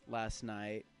last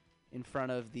night in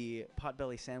front of the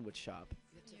Potbelly sandwich shop.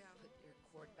 You have to put your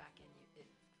cord back in. It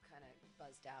kind of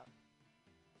buzzed out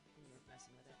when you were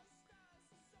messing with it.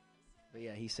 But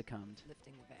yeah, he succumbed.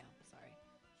 Lifting the veil. Sorry.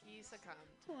 He succumbed.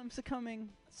 Oh, I'm succumbing.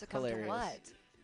 Succumbed to Hilarious. what?